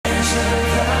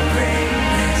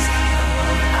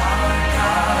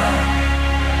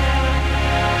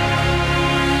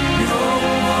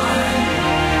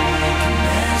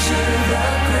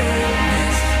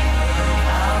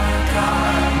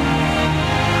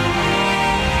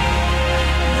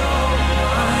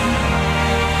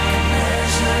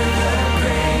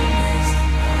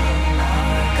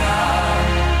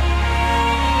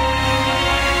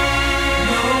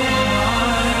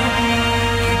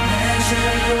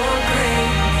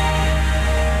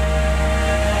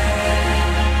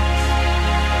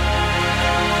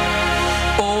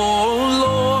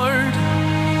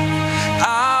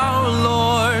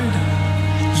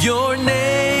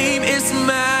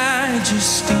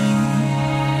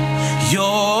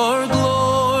Your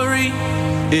glory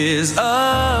is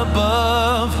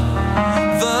above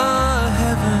the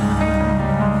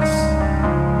heavens.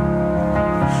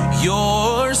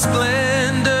 Your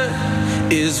splendor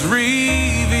is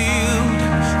revealed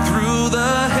through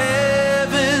the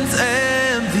heavens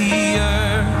and the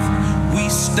earth. We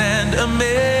stand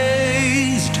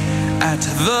amazed at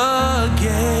the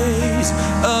gaze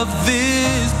of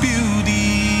this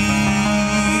beauty,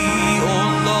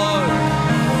 oh Lord,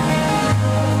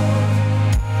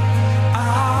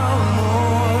 our Lord.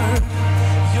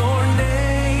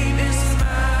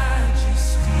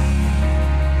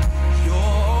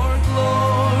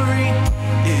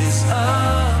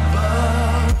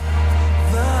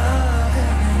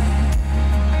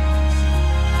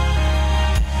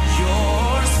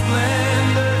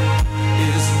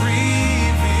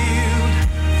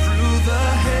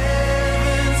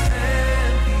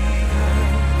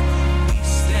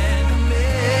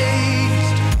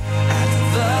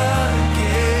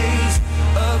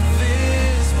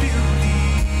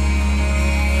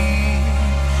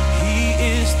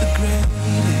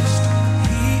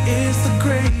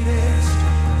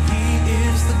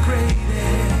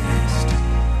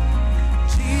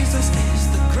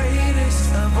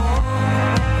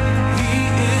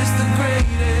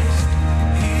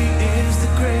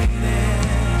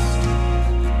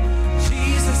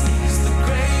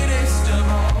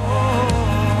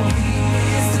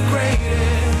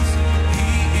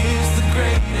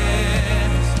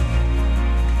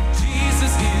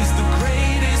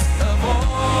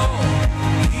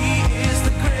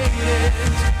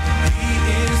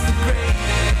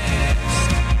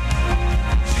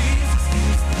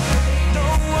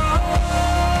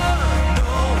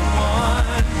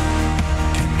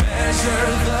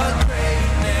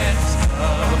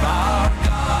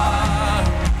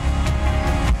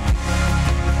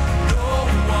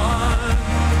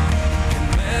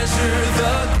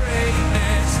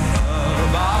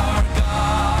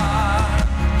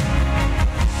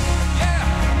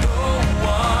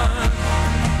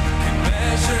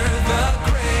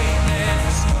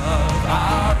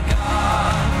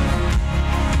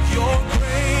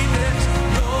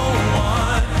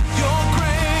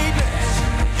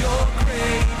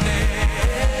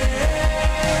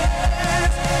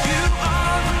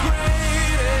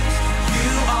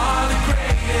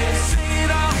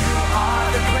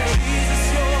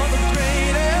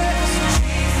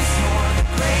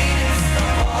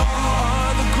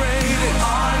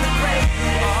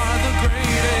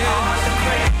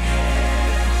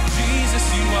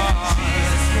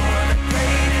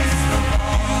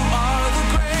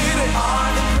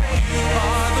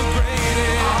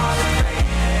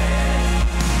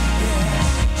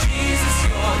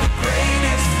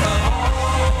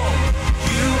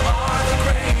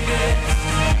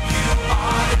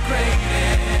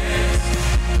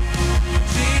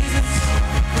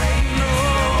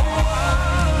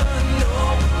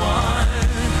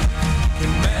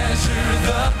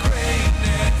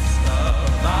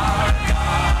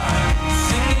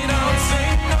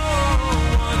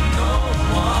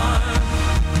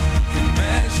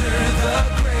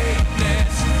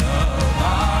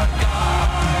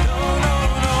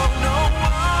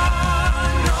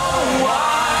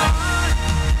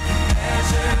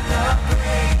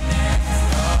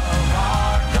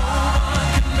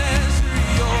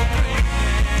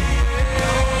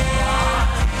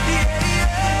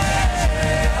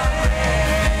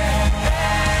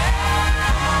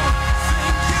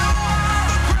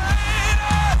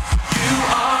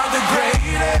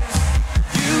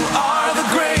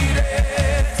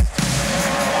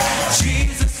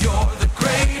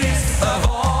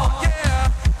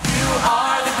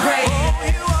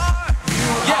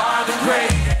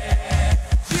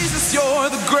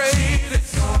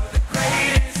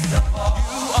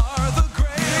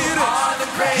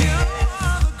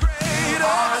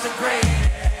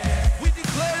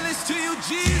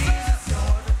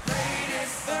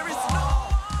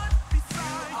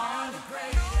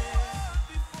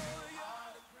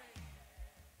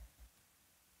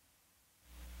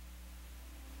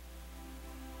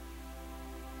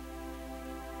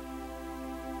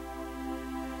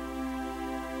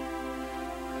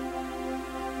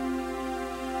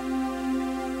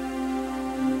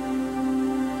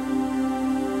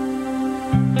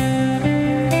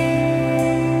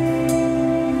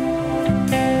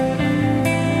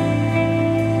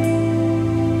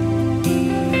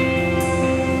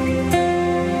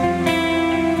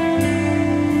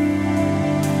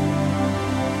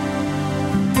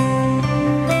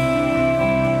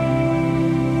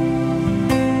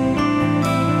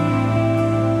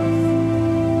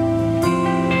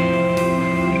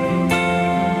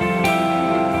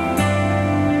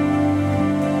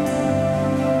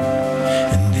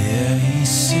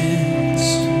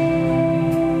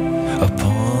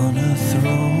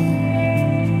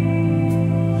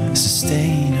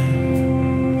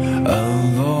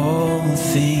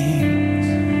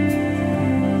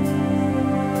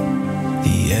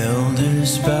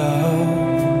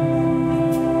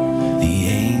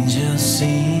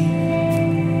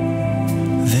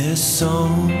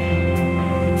 song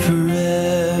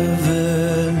forevermore.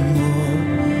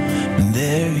 And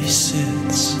there he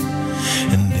sits,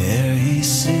 and there he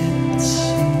sits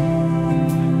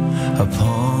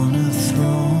upon a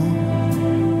throne,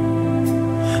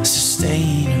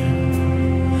 sustainer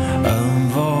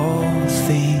of all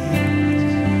things.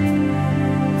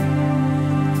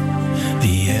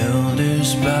 The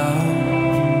elders bow,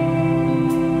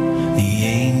 the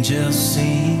angels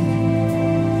sing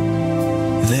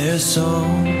their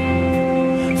song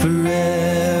forevermore.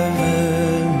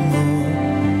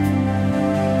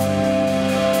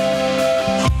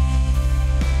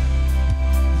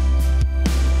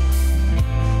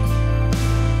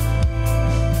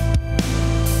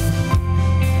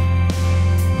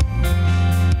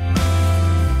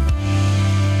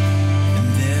 And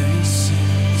there he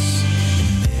sits,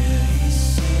 and there he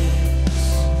sits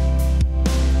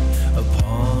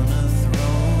upon a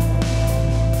throne,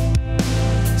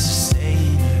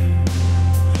 sustainer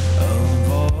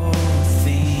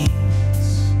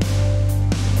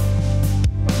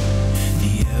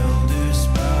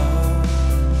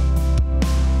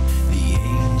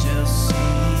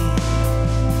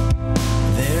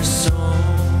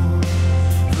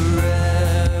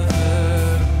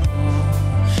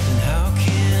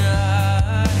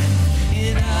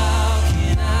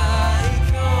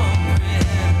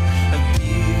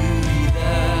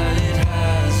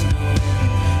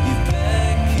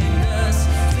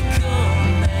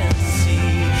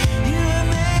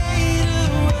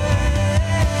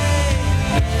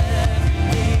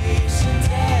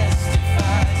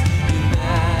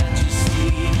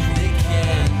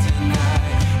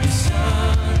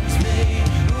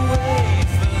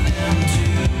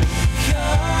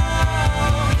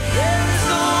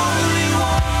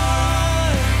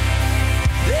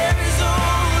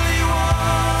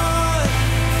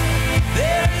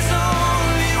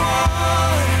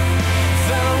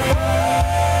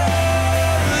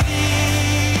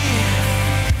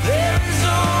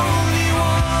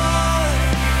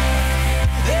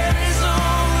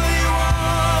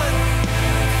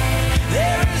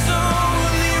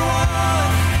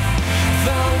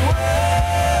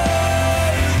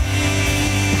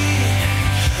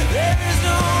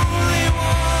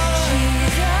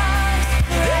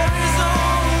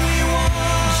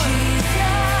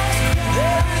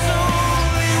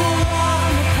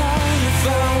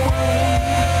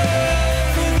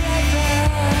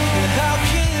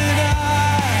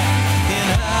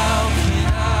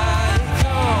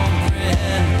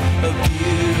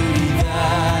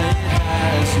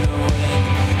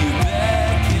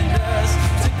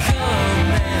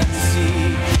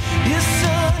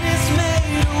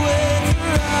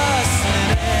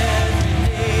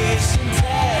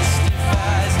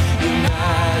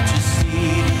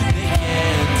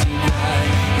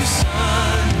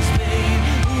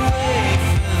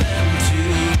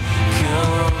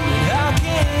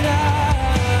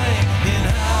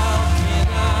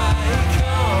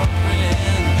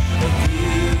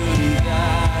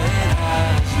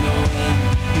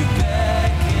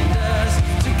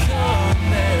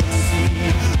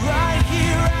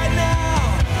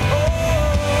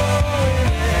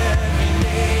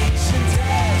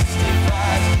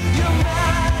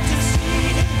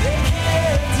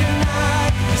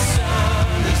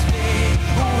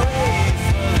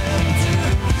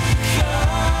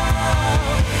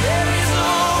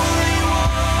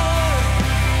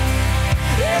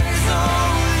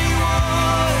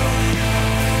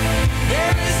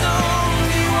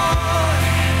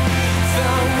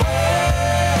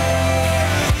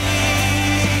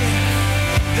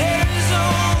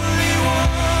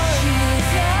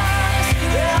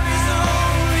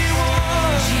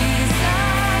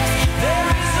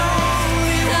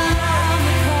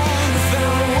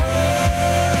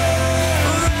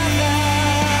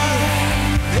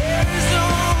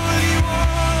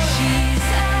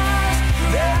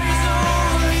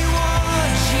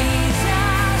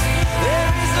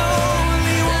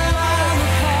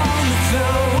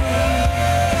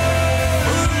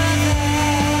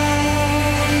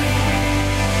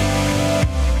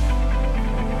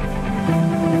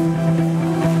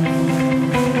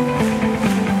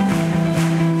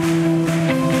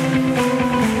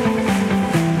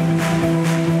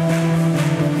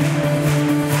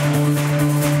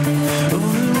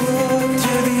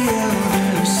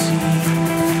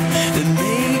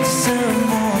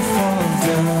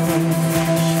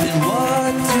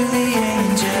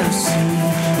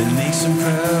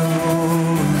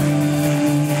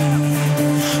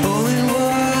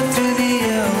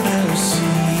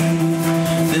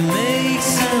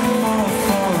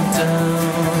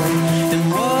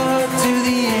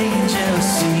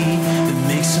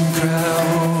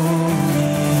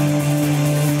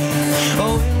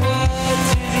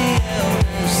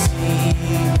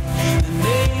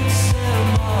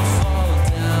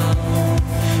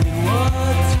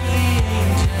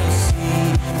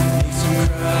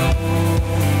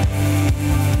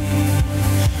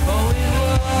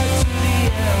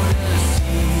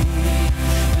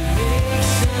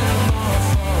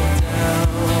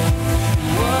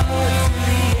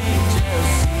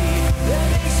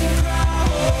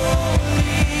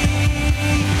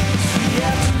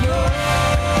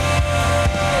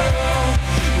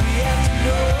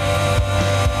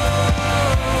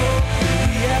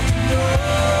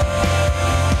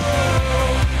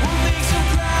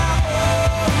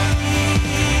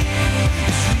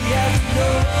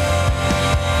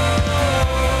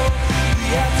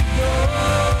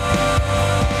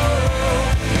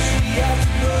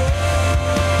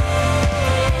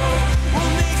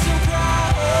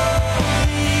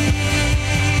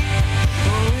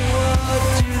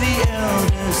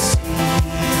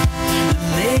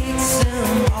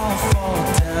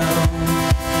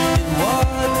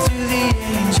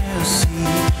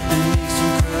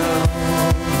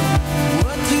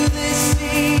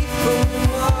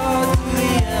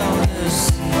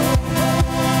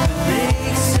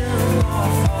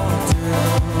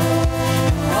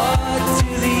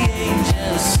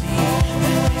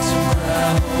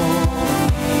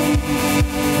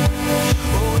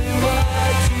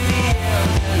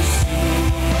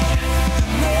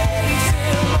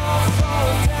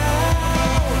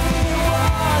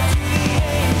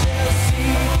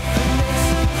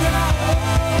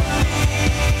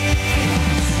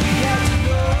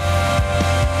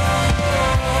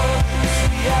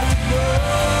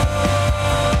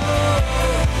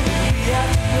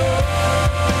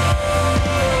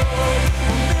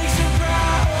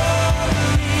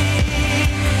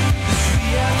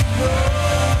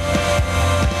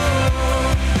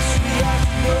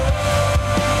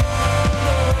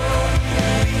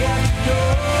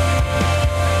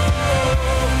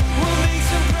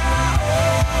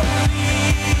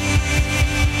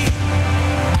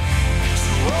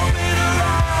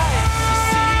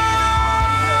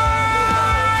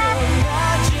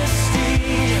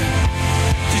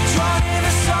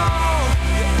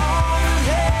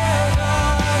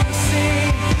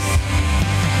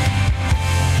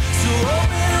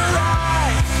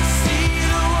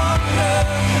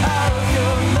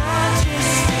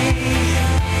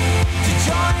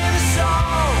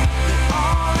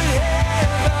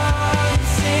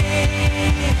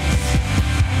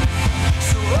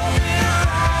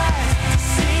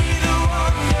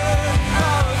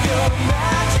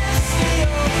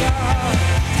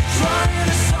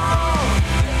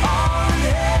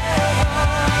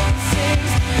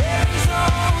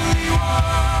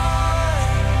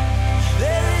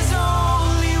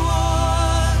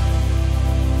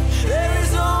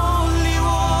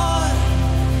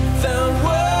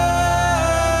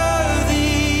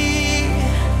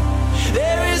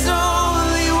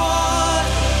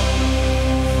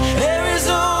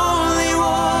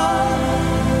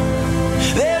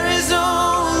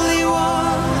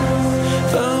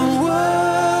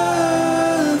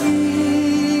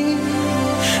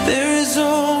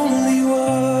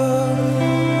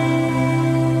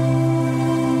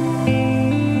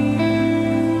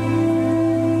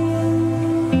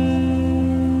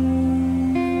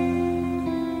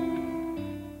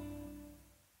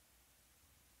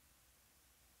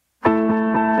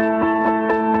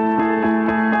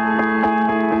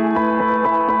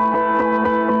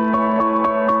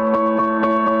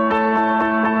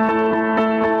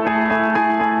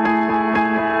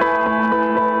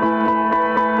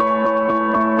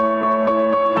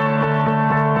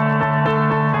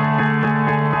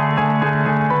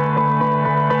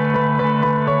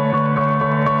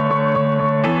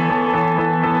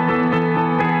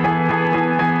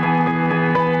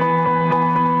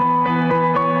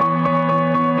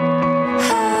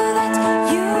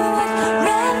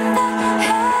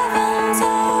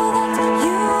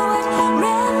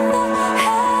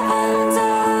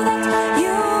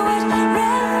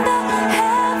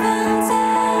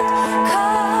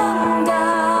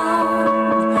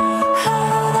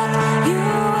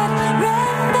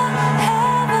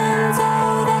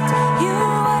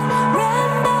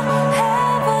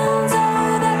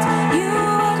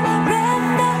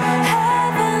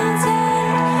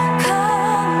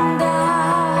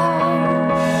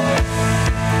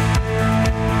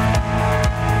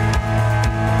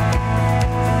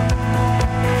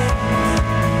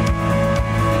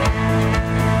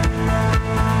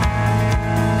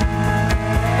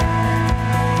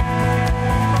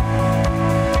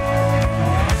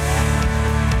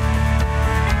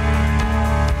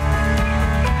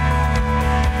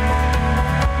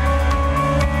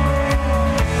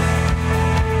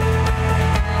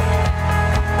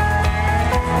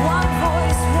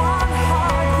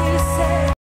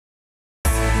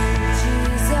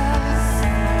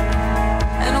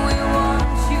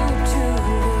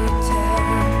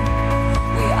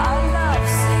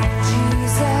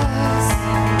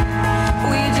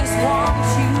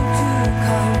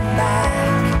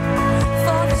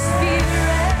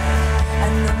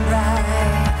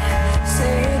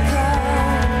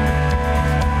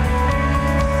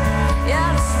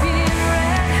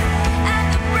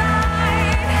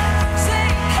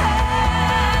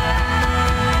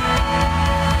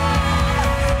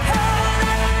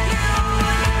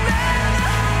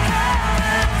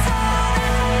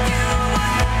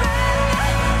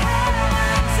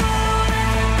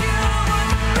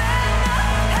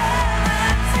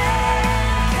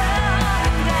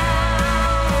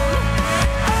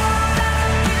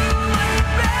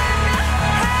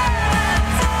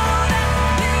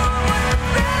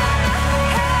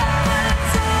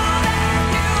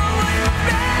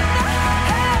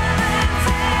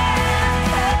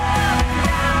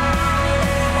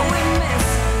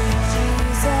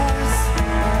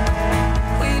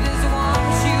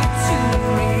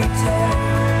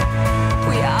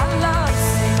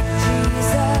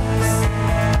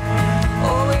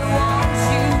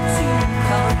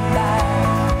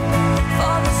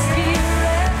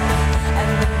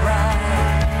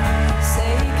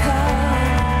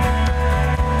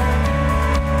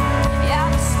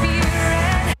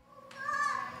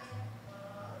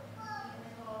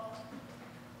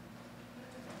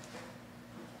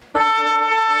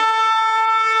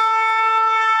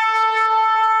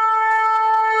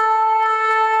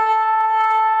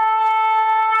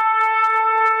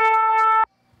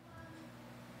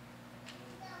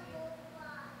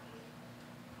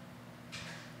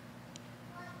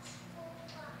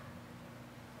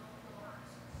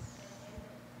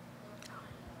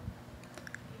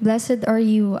Blessed are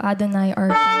you, Adonai, our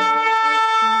God,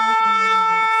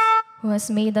 who has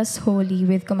made us holy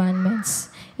with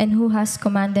commandments, and who has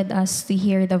commanded us to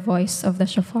hear the voice of the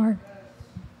shofar.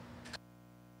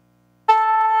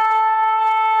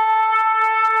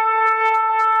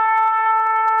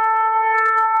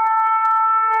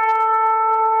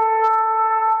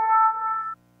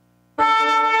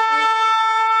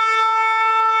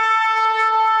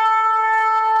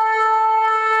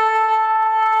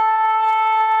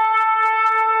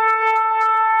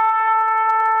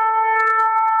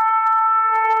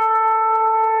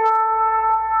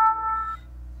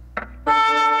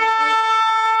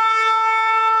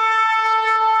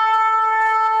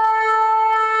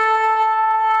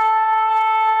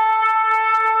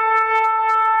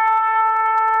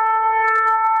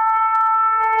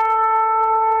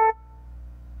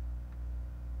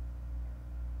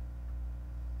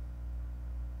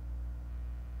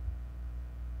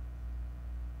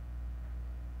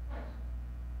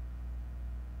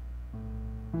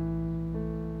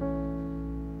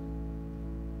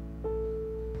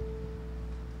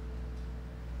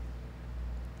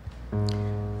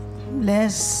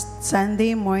 Blessed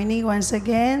Sunday morning once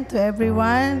again to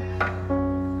everyone.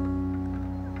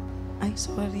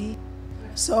 Sorry.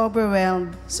 So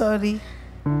overwhelmed. Sorry.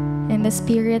 And the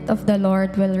Spirit of the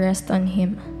Lord will rest on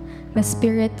him, the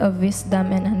Spirit of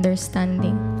wisdom and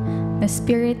understanding, the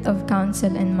Spirit of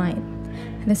counsel and might,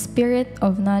 the Spirit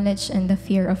of knowledge and the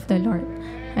fear of the Lord.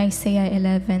 Isaiah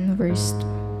 11 verse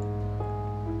 2.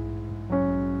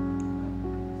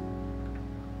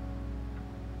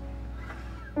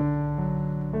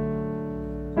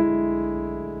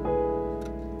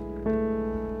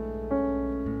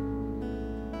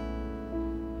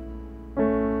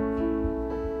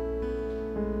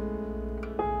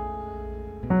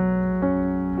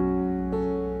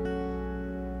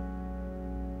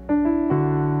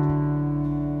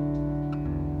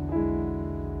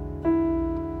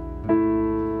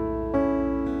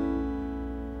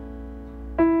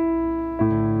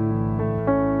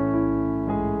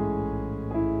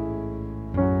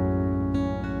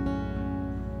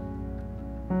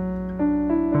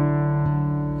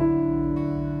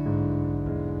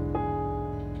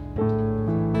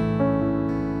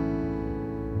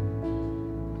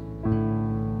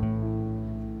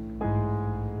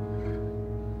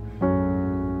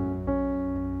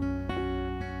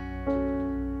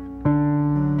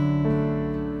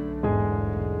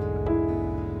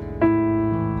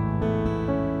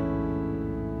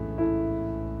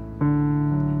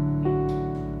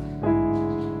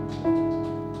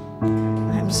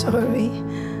 Sorry.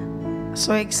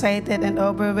 So excited and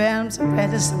overwhelmed sa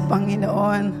presence ng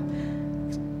Panginoon.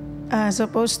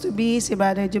 Supposed to be si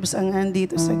Brother Jobs ang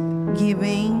andito sa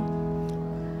giving.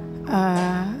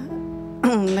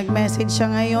 Nag-message siya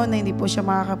ngayon na hindi po siya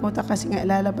makakapunta kasi nga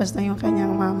lalabas na yung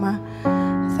kanyang mama.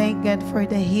 Thank God for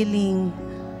the healing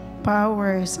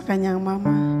power sa kanyang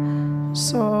mama.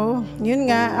 So, yun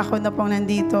nga, ako na pong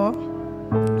nandito.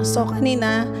 So,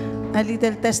 kanina, a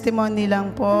little testimony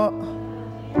lang po.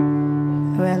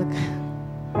 Welcome.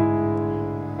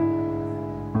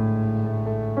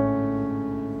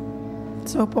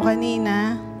 So po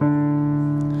kanina,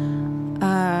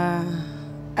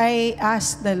 I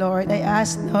asked the Lord, I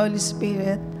asked the Holy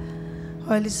Spirit,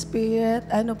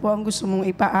 ano po ang gusto mong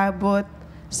ipaabot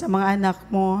sa mga anak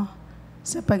mo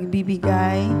sa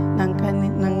pagbibigay ng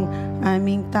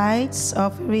aming tithes,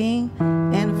 offering,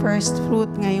 and first fruit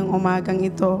ngayong umagang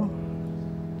ito.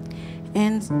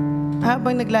 And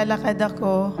habang naglalakad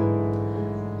ako,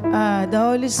 the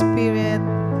Holy Spirit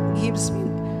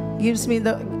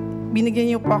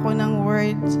binigyan niyo po ako ng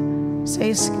word sa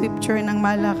scripture ng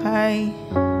Malakay.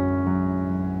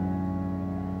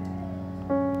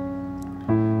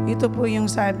 Ito po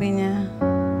yung sabi niya.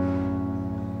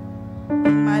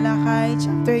 In Malakay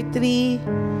chapter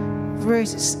 3,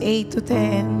 verses 8 to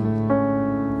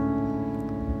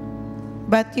 10.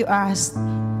 But you asked,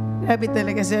 grabe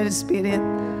talaga si Holy Spirit,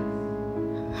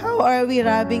 how are we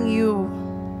robbing you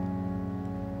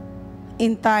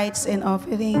in tithes and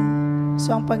offering?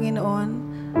 So ang Panginoon,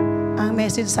 ang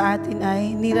message sa atin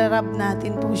ay nirarab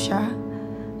natin po siya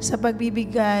sa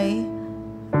pagbibigay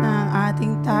ng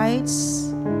ating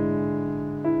tithes,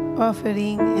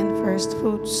 offering, and first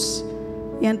fruits.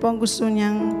 Yan po ang gusto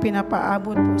niyang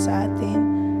pinapaabot po sa atin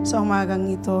sa umagang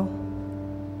ito.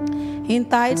 In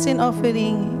tithes and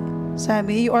offering,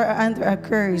 sabi, you are under a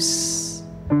curse,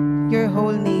 your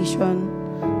whole nation,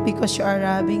 because you are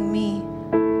robbing me.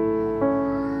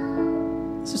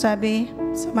 So sabi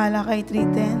sa Malakay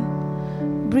 3:10,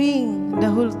 bring the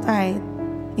whole tithe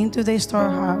into the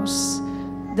storehouse,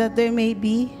 that there may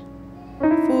be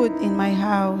food in my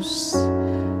house.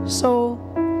 So,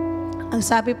 ang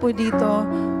sabi po dito,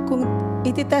 kung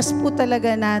ititest po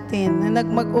talaga natin na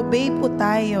mag-obey po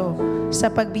tayo sa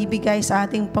pagbibigay sa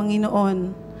ating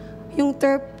Panginoon, yung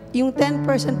 10%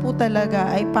 po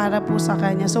talaga ay para po sa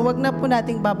Kanya. So, wag na po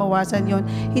nating babawasan yon.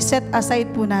 I-set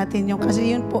aside po natin yun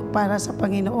kasi yun po para sa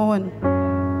Panginoon.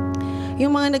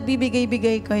 Yung mga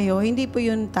nagbibigay-bigay kayo, hindi po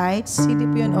yun tithes, hindi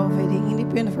po yun offering, hindi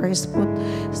po yun first fruit.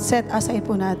 Set aside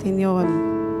po natin yon.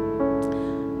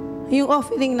 Yung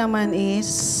offering naman is,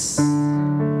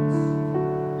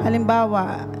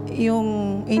 halimbawa,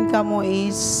 yung income mo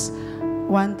is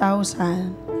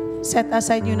 1,000. Set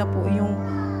aside yun na po yung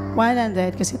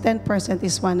 100 kasi 10%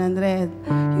 is 100.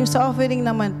 Yung sa offering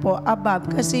naman po, above,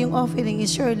 kasi yung offering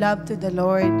is your love to the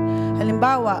Lord.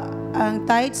 Halimbawa, ang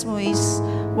tithes mo is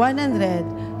 100.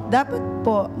 Dapat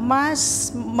po,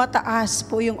 mas mataas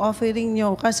po yung offering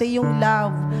nyo kasi yung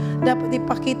love, dapat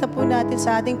ipakita po natin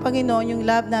sa ating Panginoon yung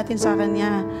love natin sa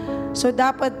Kanya. So,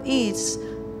 dapat is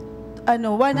 100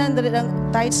 ang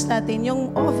tithes natin,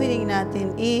 yung offering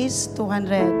natin is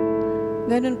 200.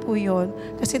 Ganun po yun.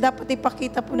 Kasi dapat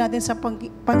ipakita po natin sa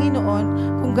Panginoon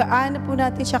kung gaano po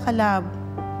natin siya kalab.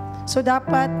 So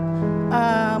dapat,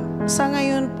 sa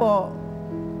ngayon po,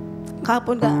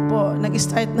 kapon nga po,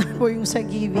 nag-start na po yung sa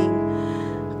giving.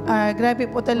 Grabe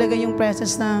po talaga yung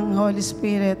presence ng Holy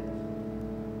Spirit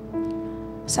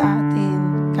sa atin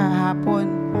kahapon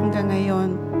hanggang ngayon.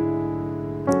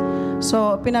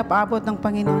 So, pinapaabot ng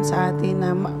Panginoon sa atin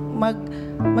na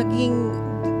maging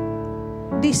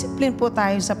discipline po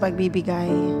tayo sa pagbibigay.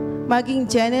 Maging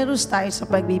generous tayo sa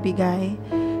pagbibigay.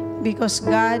 Because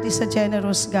God is a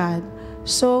generous God.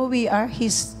 So we are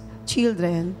His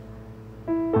children.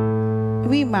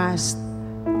 We must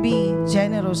be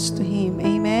generous to Him.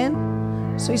 Amen?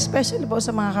 So especially po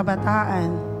sa mga kabataan,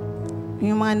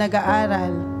 yung mga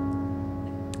nag-aaral,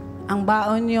 ang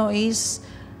baon nyo is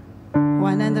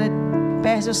 100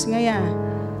 pesos ngayon.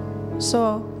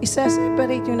 So,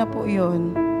 isa-separate nyo na po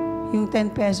yun. Yung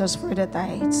 10 pesos for the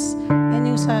tithes. And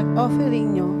yung sa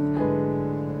offering nyo,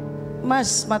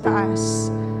 mas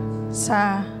mataas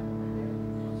sa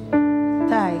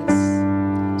tithes.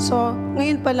 So,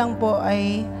 ngayon pa lang po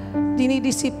ay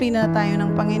dinidisiplina tayo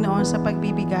ng Panginoon sa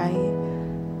pagbibigay.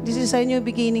 This is a new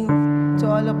beginning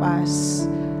to all of us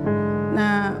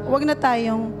na wag na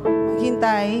tayong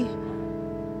maghintay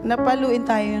na paluin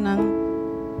tayo ng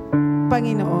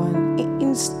Panginoon.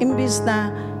 Imbis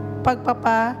na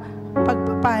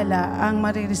pagpapala ang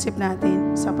marireceive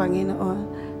natin sa Panginoon.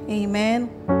 Amen?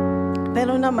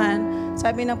 Pero naman,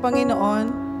 sabi ng Panginoon,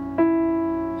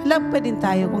 love pa din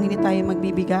tayo kung hindi tayo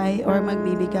magbibigay or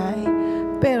magbibigay.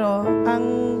 Pero, ang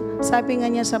sabi nga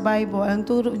niya sa Bible, ang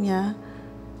turo niya,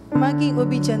 maging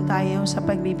obedient tayo sa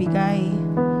pagbibigay.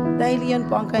 Dahil iyan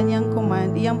po ang kanyang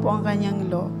command, iyan po ang kanyang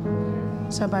law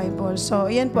sa Bible. So,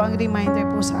 iyan po ang reminder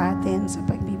po sa atin sa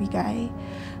pagbibigay.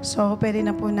 So, pwede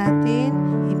na po natin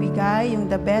ibigay yung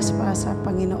the best para sa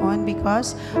Panginoon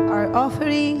because our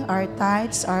offering, our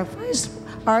tithes, our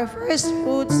first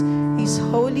fruits is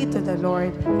holy to the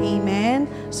Lord.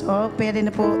 Amen? So, pwede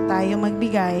na po tayo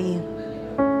magbigay.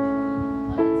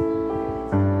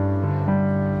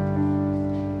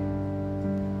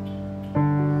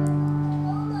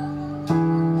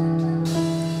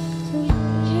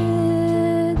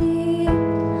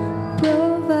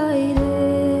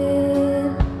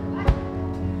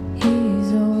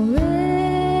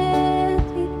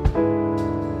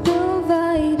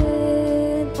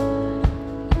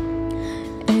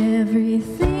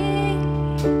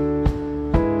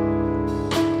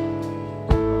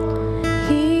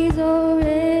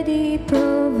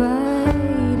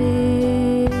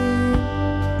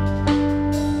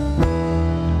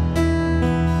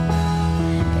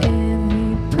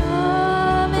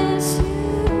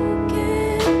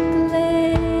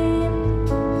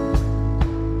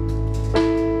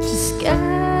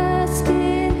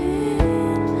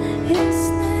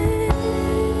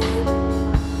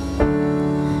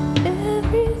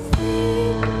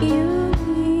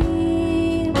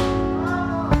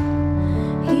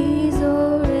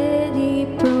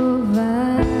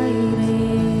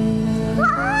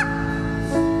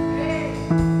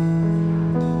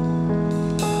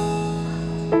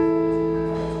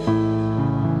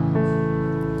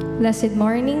 Blessed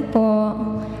morning po.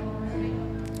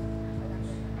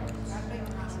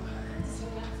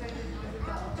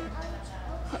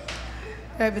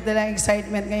 Grabe talaga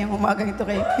excitement ngayong umaga ito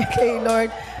kay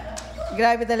Lord.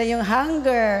 Grabe talaga yung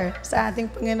hunger sa ating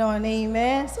Panginoon.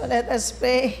 Amen? So let us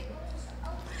pray.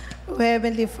 Oh,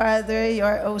 Heavenly Father, you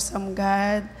are awesome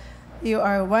God. You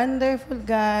are wonderful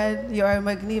God. You are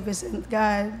magnificent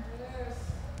God.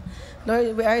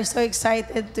 Lord, we are so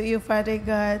excited to you, Father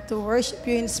God, to worship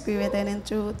you in spirit and in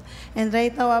truth. And right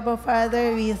now, Abba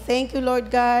Father, we thank you, Lord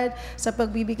God, sa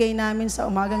pagbibigay namin sa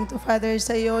umagang to, Father,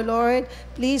 sa iyo, Lord.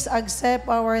 Please accept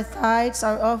our tithes,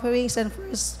 our offerings, and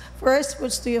first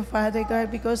fruits to you, Father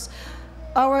God, because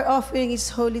our offering is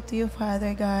holy to you,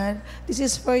 Father God. This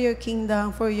is for your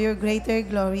kingdom, for your greater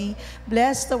glory.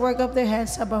 Bless the work of their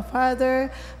hands, Abba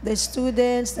Father, the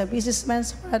students, the businessmen,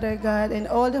 Father God, and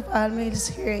all the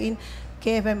families here in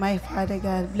KFMI, Father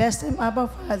God. Bless them, Abba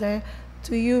Father.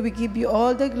 To you we give you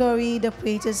all the glory, the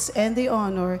praises, and the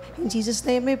honor. In Jesus'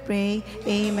 name we pray.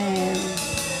 Amen.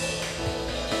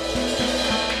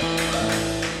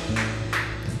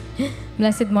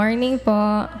 Blessed morning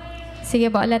po. Sige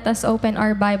po, let us open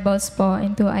our Bibles po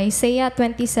into Isaiah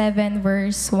 27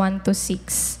 verse 1 to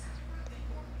 6.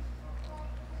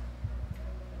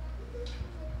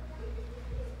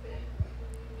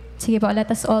 Sige po, let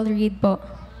us all read po.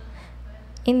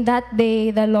 In that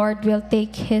day, the Lord will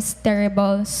take his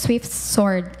terrible, swift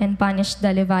sword and punish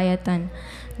the Leviathan,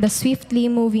 the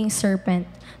swiftly moving serpent,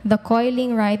 the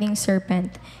coiling, riding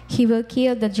serpent. He will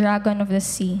kill the dragon of the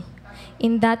sea.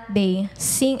 In that day,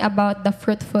 sing about the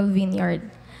fruitful vineyard.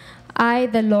 I,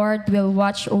 the Lord, will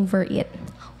watch over it,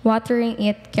 watering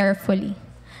it carefully.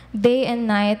 Day and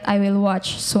night I will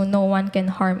watch, so no one can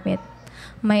harm it.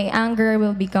 My anger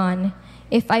will be gone.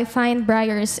 If I find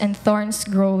briars and thorns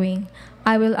growing,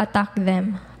 I will attack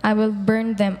them. I will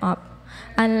burn them up.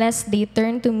 Unless they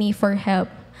turn to me for help,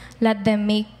 let them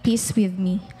make peace with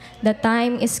me. The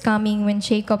time is coming when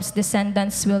Jacob's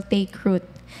descendants will take root.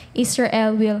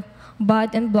 Israel will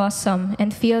bud and blossom,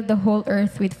 and fill the whole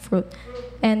earth with fruit.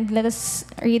 And let us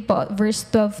read po, verse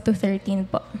 12 to 13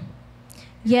 po.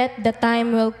 Yet the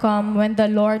time will come when the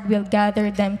Lord will gather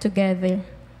them together.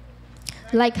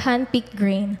 Like hand-picked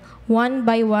grain, one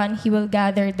by one he will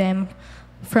gather them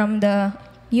from the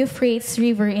Euphrates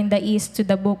River in the east to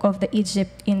the book of the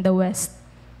Egypt in the west.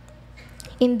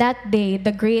 In that day,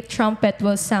 the great trumpet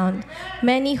will sound.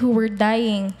 Many who were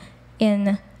dying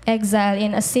in exile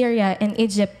in Assyria and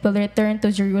Egypt will return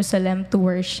to Jerusalem to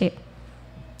worship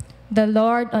the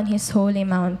Lord on His holy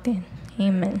mountain.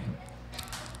 Amen.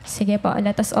 Sige po,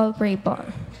 let us all pray po.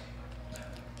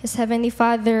 Yes, Heavenly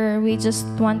Father, we just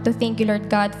want to thank you, Lord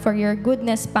God, for your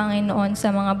goodness, Panginoon,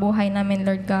 sa mga buhay namin,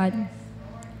 Lord God.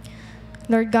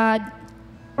 Lord God,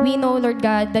 we know, Lord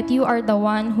God, that you are the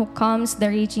one who calms the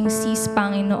raging seas,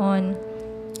 Panginoon.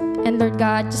 And Lord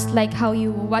God, just like how you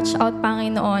watch out,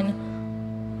 Panginoon,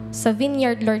 sa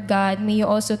vineyard, Lord God, may you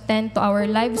also tend to our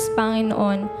lives,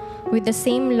 Panginoon, with the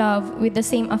same love, with the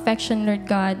same affection, Lord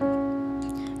God.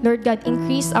 Lord God,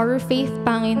 increase our faith,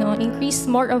 Panginoon. Increase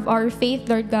more of our faith,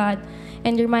 Lord God.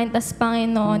 And remind us,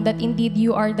 Panginoon, that indeed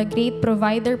you are the great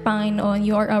provider, Panginoon.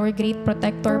 You are our great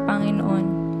protector, Panginoon.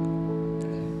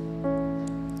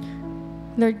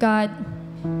 Lord God,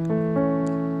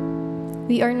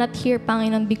 we are not here,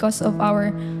 Panginoon, because of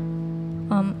our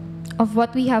of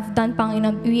what we have done,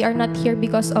 Panginoon. We are not here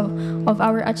because of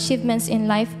our achievements in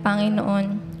life,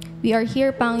 Panginoon. We are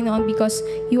here, Panginoon, because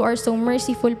you are so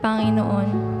merciful, Panginoon.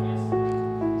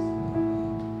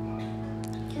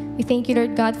 We thank you,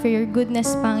 Lord God, for your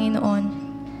goodness, Panginoon.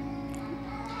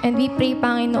 And we pray,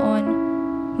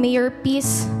 Panginoon, may your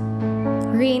peace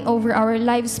reign over our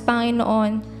lives,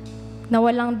 Panginoon, na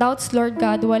walang doubts, Lord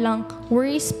God, walang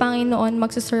worries, Panginoon,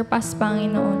 magsusurpass,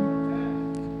 Panginoon.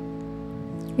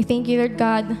 We thank you, Lord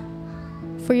God,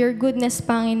 for your goodness,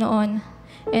 Panginoon.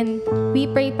 And we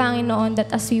pray, Panginoon,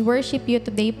 that as we worship you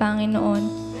today, Panginoon,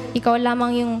 ikaw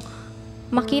lamang yung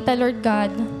makita, Lord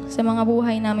God, sa mga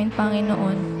buhay namin,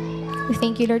 Panginoon. We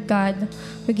thank you, Lord God.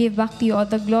 We give back to you all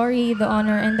the glory, the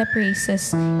honor, and the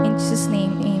praises. In Jesus'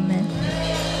 name, amen.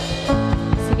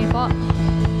 Sige po.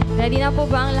 Ready na po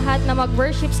ba ang lahat na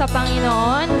mag-worship sa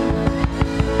Panginoon?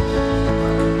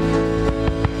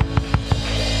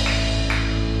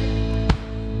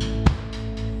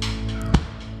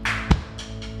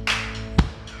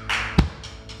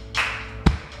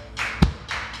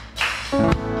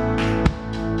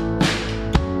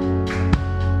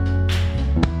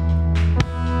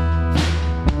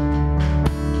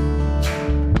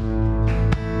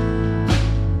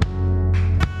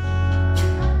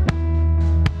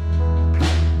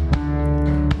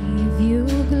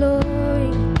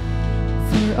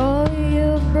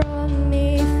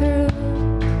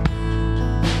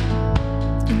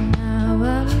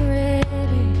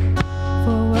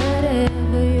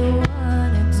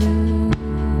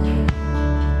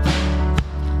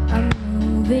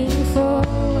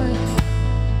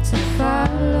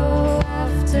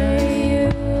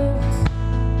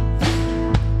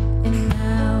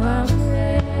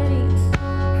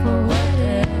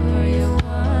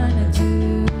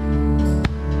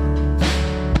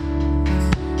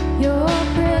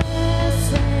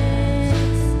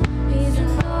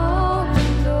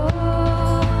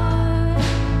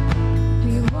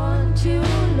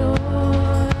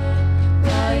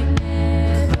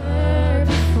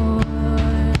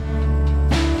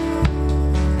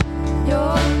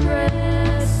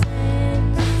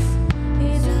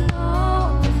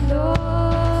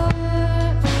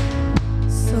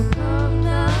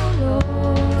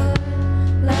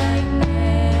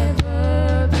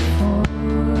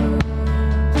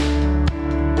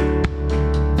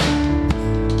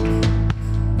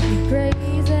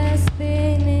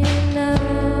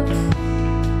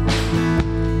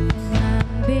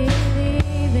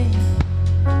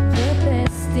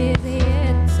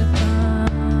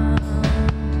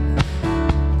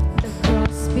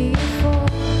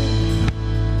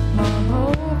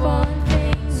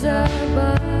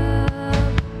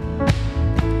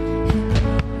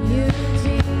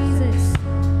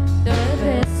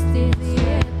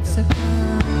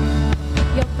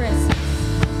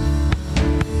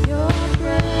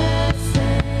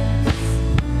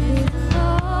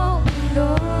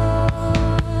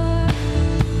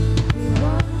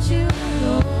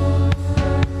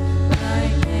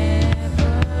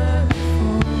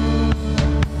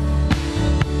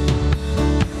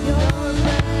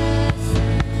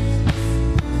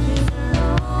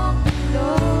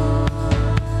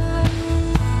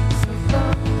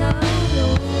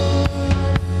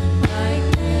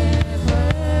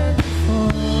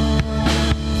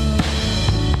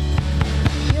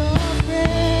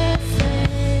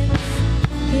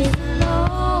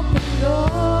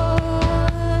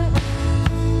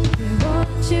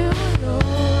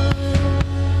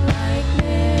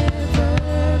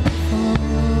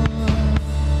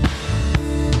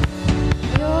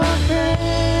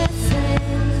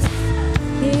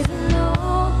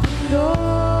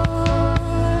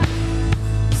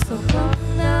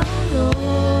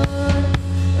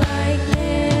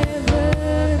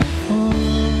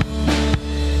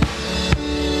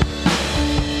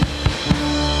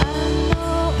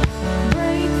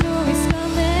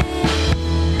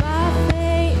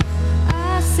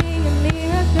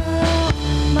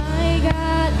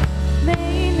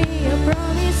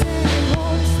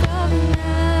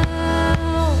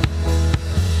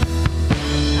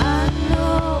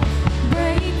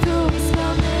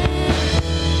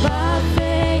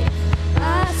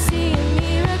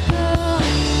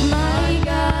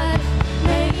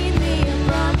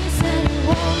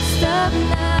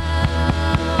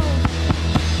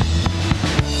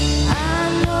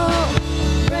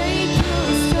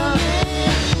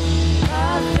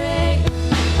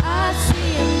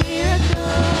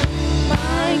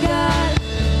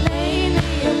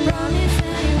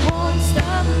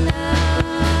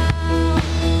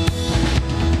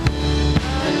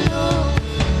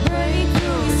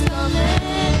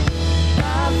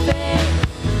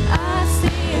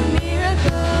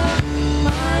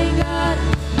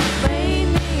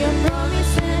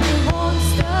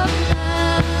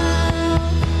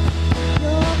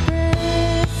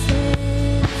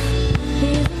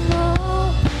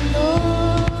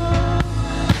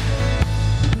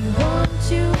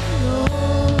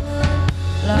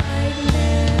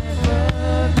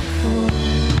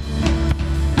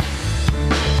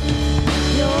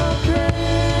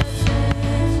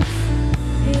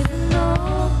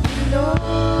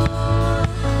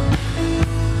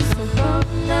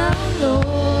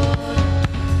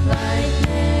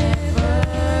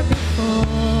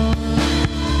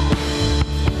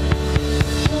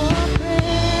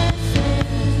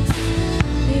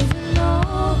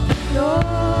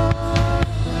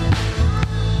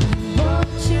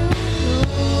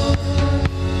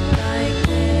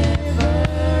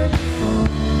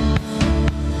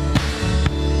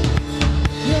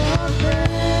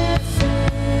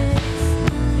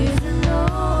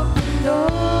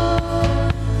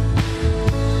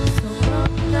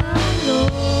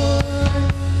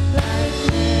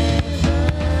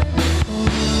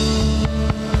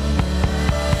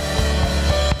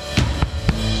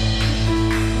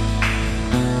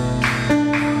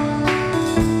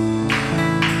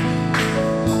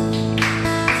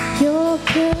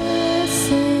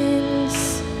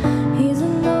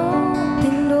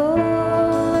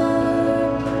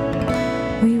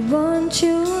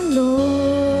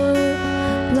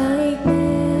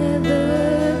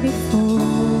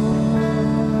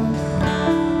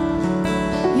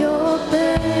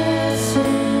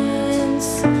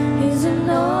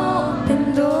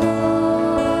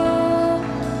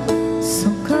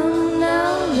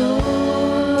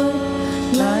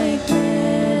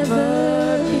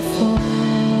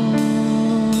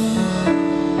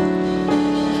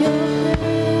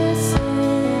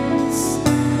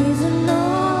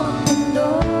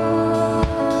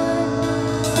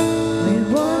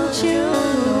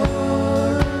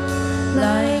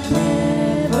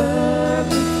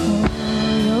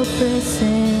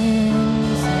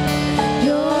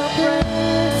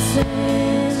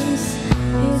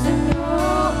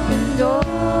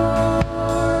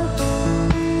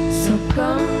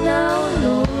 now,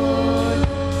 Lord,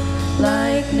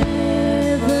 like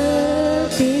never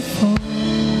before.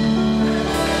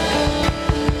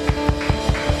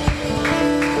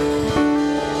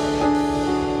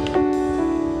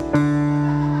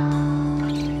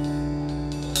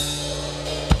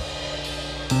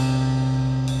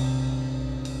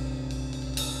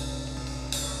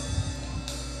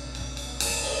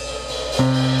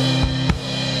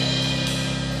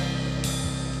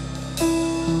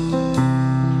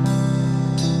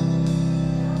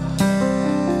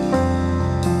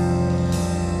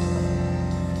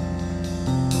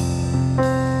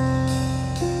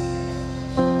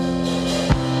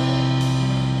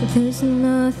 There's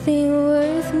nothing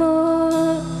worth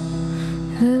more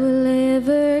that will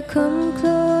ever come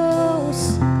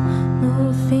close.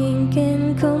 Nothing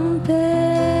can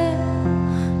compare.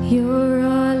 You're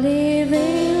our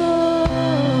living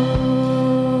hope.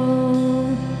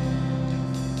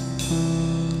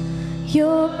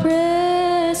 Your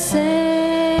presence,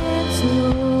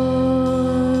 Lord.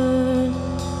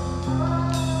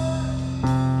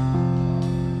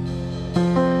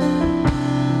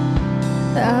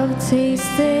 I've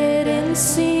tasted and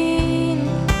seen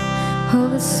how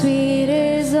the sweet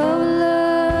is of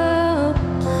love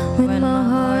when my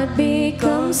heart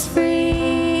becomes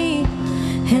free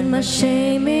and my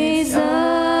shame is undone.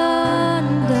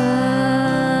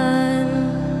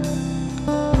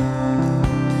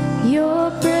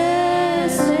 Your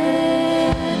presence,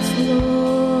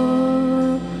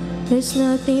 Lord, there's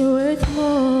nothing worth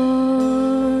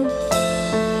more.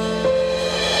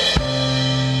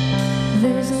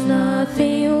 There's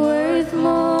nothing worth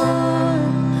more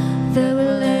that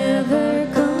will ever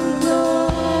come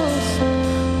close.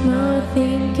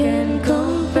 Nothing can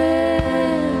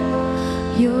compare.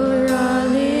 You're our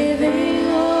living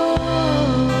hope.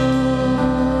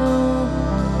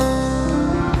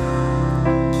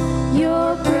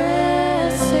 Your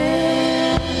presence,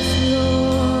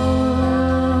 Lord.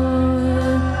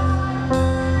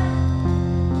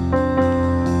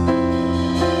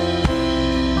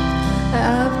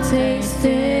 I've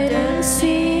tasted and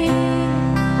seen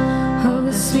how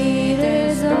the sweet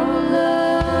is of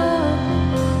love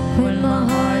when my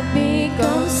heart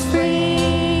becomes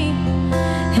free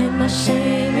and my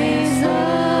shame is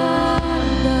undone.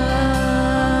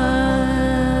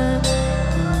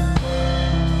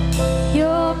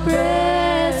 Your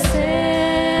presence,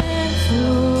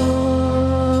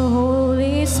 Lord,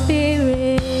 Holy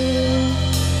Spirit.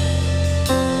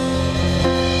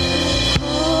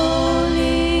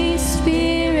 Holy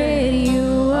Spirit,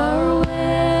 you are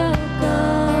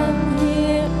welcome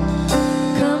here.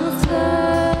 Come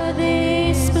flood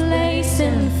this place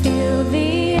and fill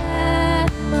the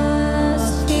atmosphere.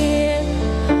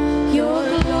 Your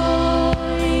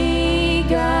glory,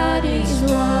 God, is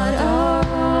what our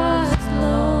hearts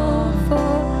long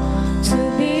for. To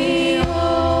be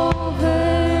overcome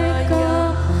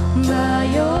by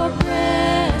your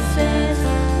presence,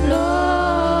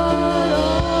 Lord.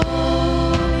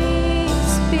 Holy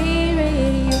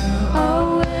Spirit, you are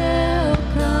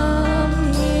welcome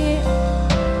here.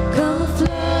 Come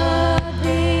flood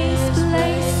this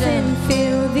place and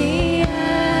fill the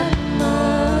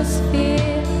atmosphere.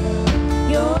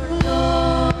 Your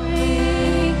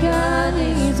glory, God,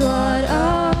 is what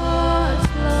our hearts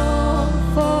long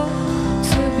for.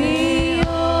 To be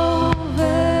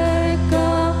overcome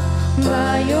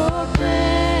by your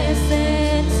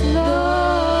presence,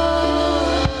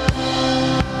 Lord.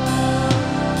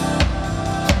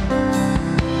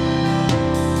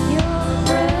 Your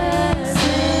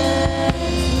presence,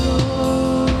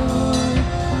 Lord.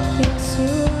 Yes,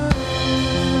 you are.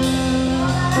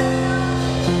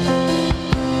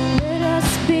 Let us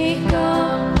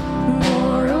become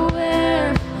more aware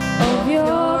of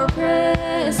your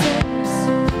presence.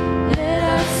 Let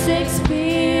us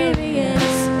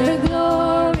experience the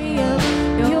glory of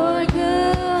your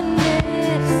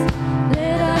goodness.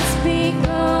 Let us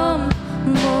become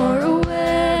more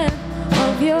aware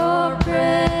of your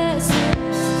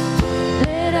presence.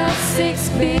 Let us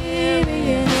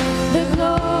experience the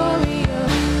glory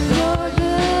of your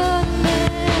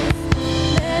goodness.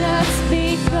 Let us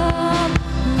become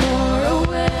more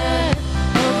aware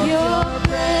of your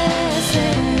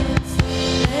presence.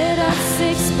 Let us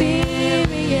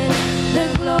experience the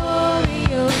glory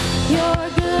of your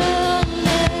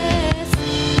goodness.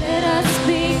 Let us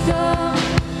become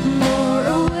more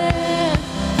aware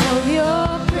of your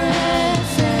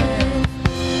presence.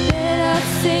 Let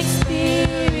us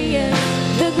experience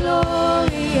the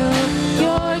glory of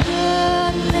your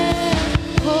goodness.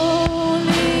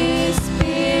 Holy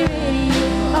Spirit, you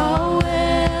are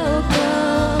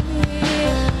welcome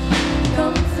here.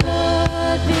 Come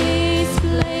this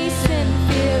place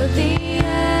and fill the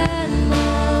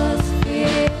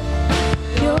atmosphere.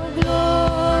 Your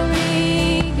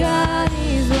glory, God,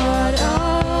 is what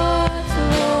our hearts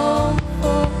long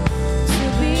for. To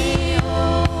be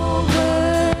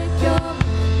overcome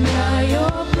by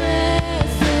your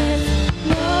presence,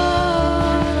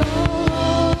 Lord.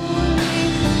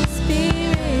 Holy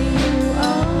Spirit, you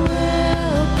are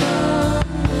welcome.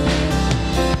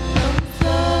 Come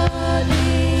flood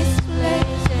this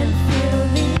place and fill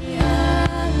the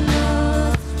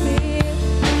atmosphere.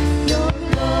 Your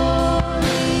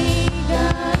glory,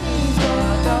 God, is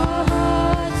what our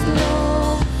hearts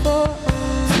long for.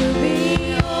 To be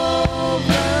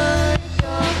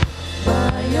overcome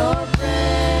by your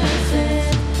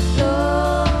presence,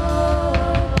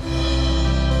 Lord.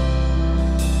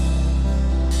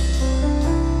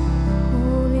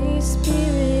 Holy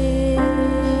Spirit,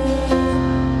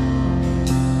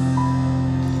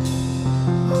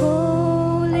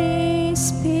 Holy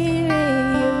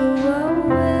Spirit, you are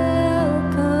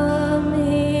welcome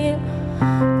here.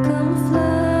 Come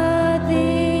flood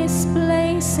this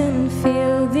place and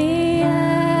fill the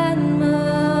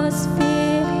atmosphere.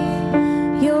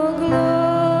 Your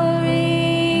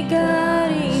glory,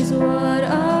 God, is what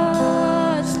our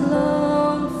hearts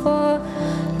long for.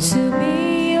 To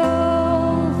be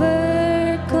overcome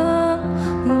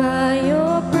by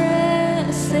your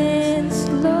presence,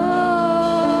 Lord.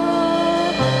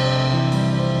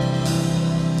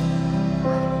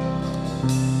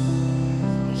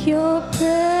 Your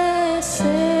presence,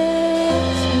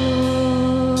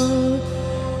 Lord,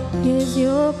 is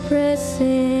your presence.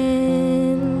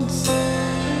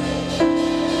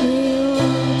 We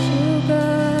want you,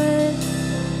 God.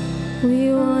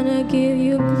 We want to give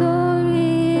you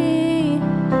glory.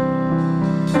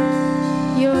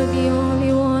 You're the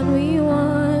only one we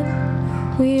want.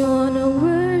 We want to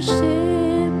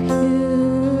worship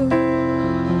you.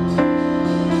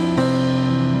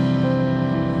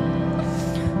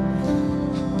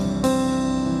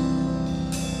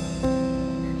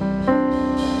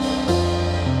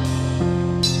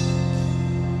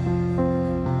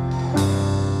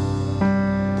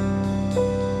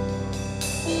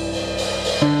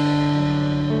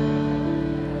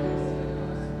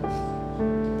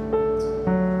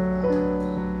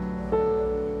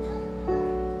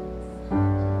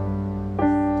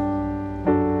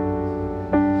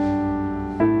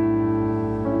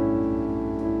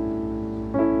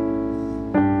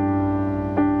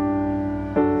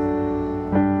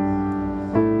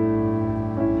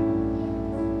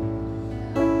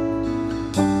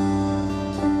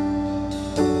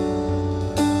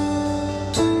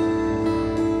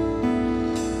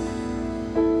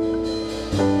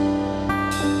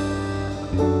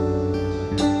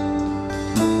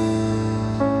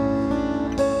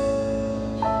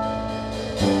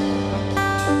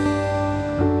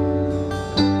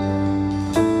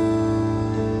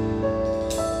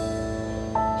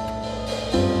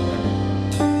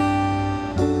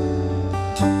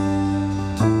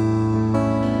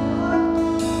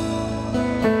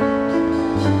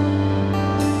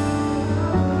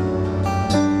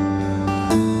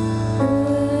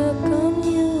 Welcome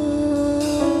you.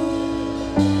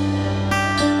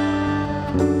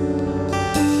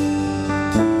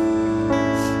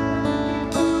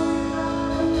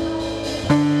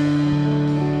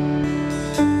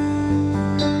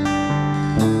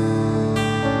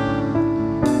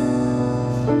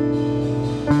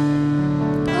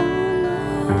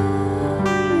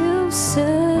 You've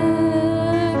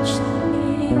searched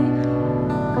me.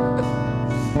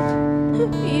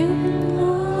 You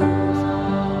know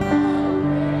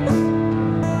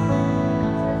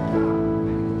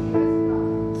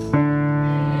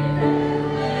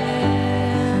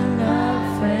when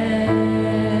I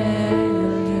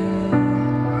failed you,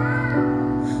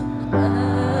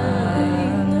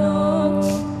 I know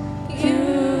you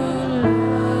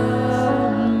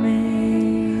love me.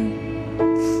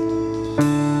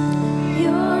 You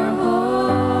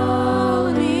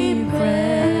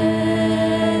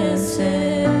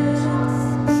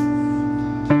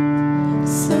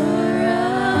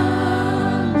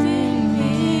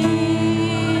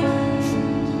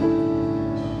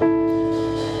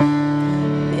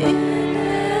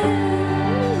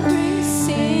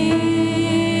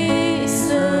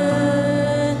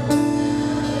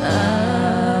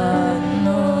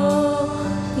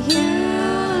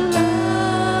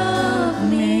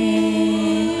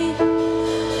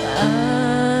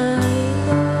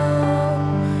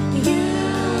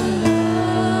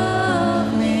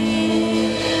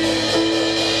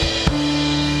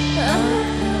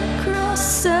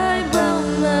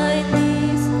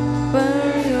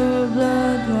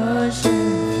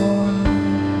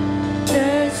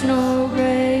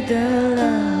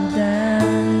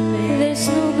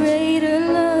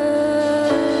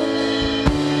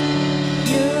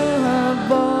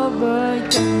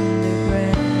overcome the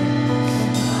grave.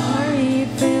 Glory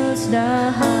fills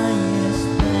the highest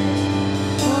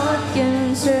place. What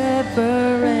can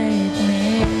separate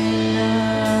me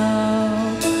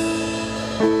now?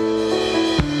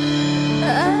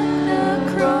 At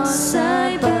the cross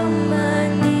I bow my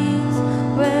knees,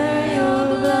 where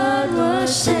your blood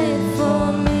was shed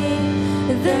for me.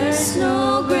 There's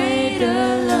no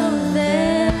greater love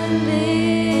than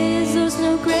this. There's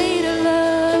no greater love.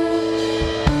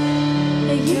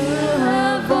 You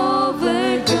have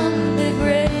overcome the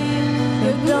grave.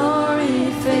 Your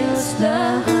glory fills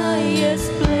the highest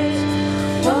place.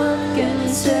 What can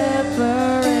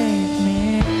separate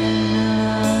me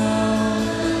now?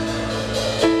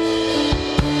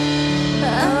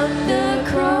 At the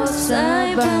cross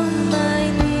I bow my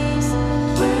knees,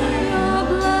 where your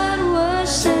blood was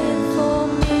shed for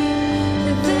me.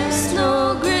 There's no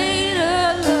greater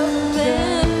love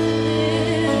than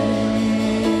this.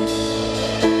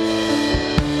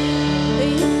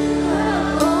 You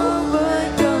have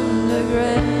overcome the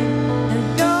grave. The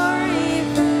glory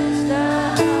fills the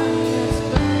highest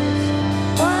place.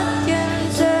 What can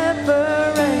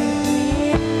separate me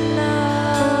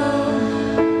now?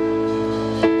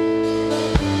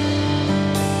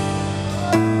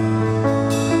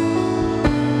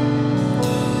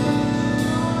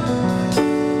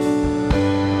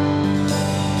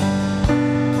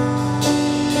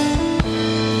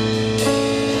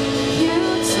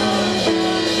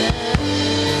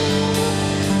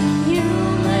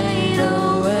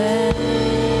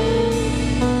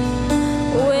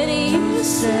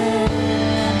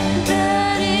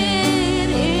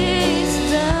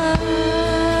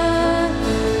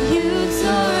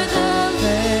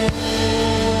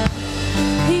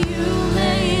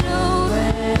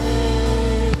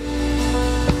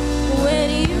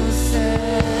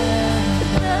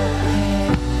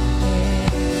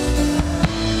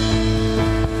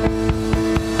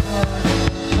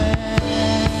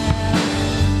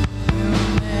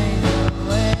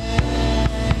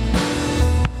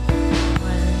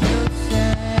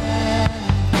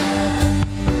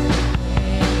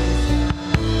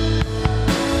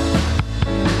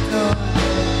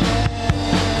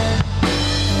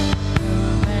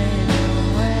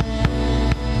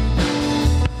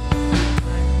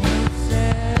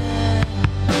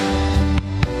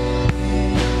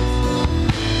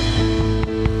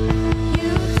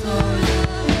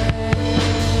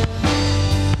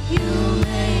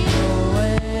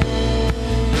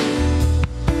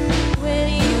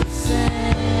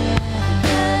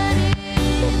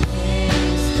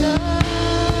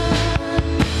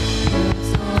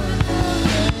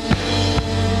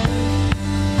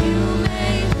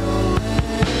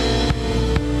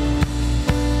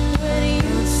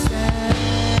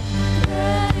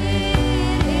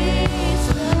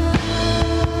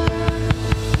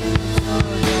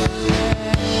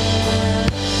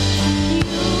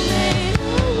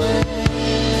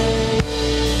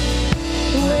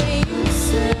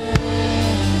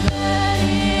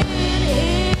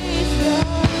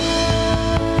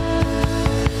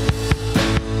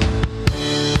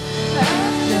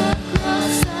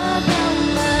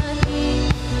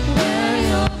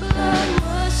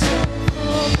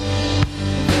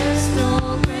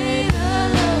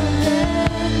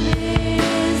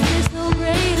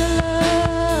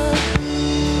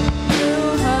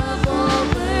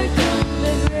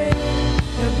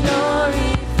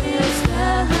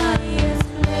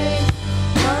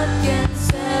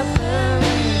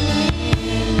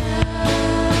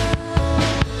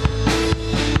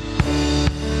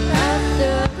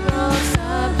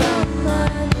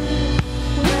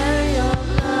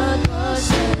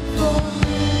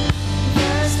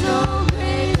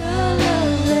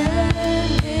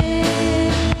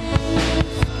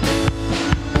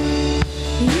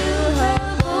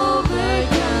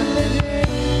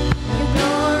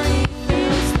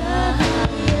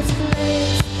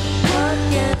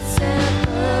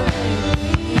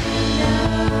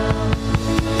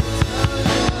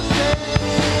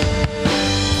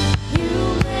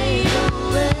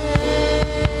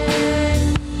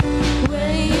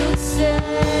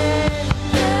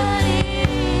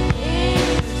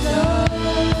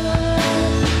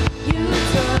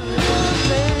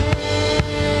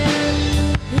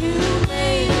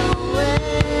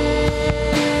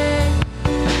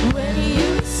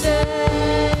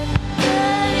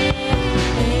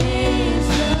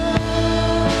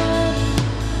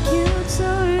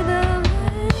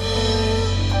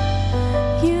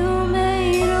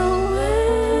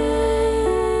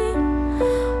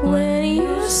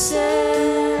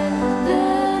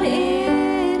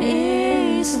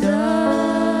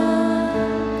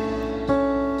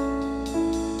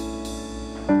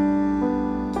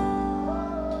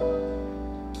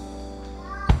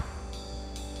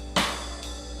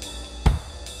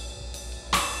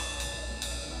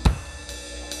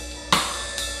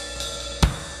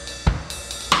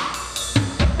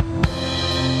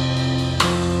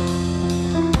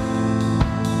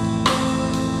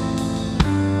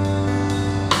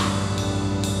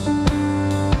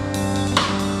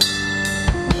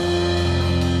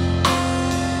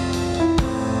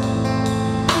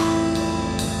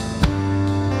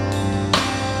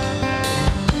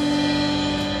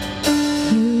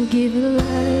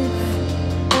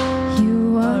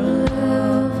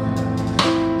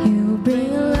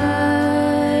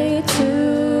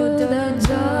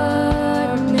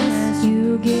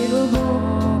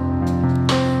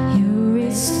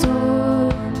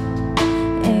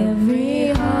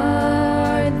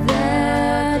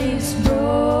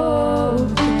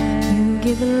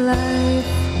 life.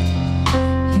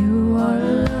 You are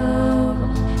love.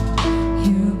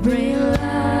 You bring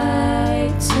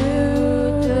light to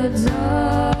the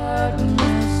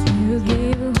darkness. You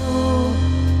give hope.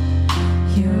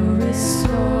 You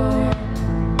restore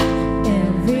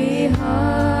every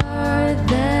heart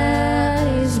that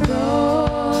is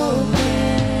broken.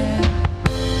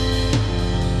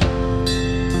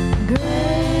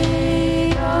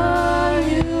 Great are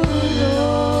you,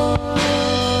 Lord.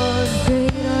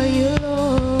 Great are you,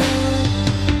 Lord.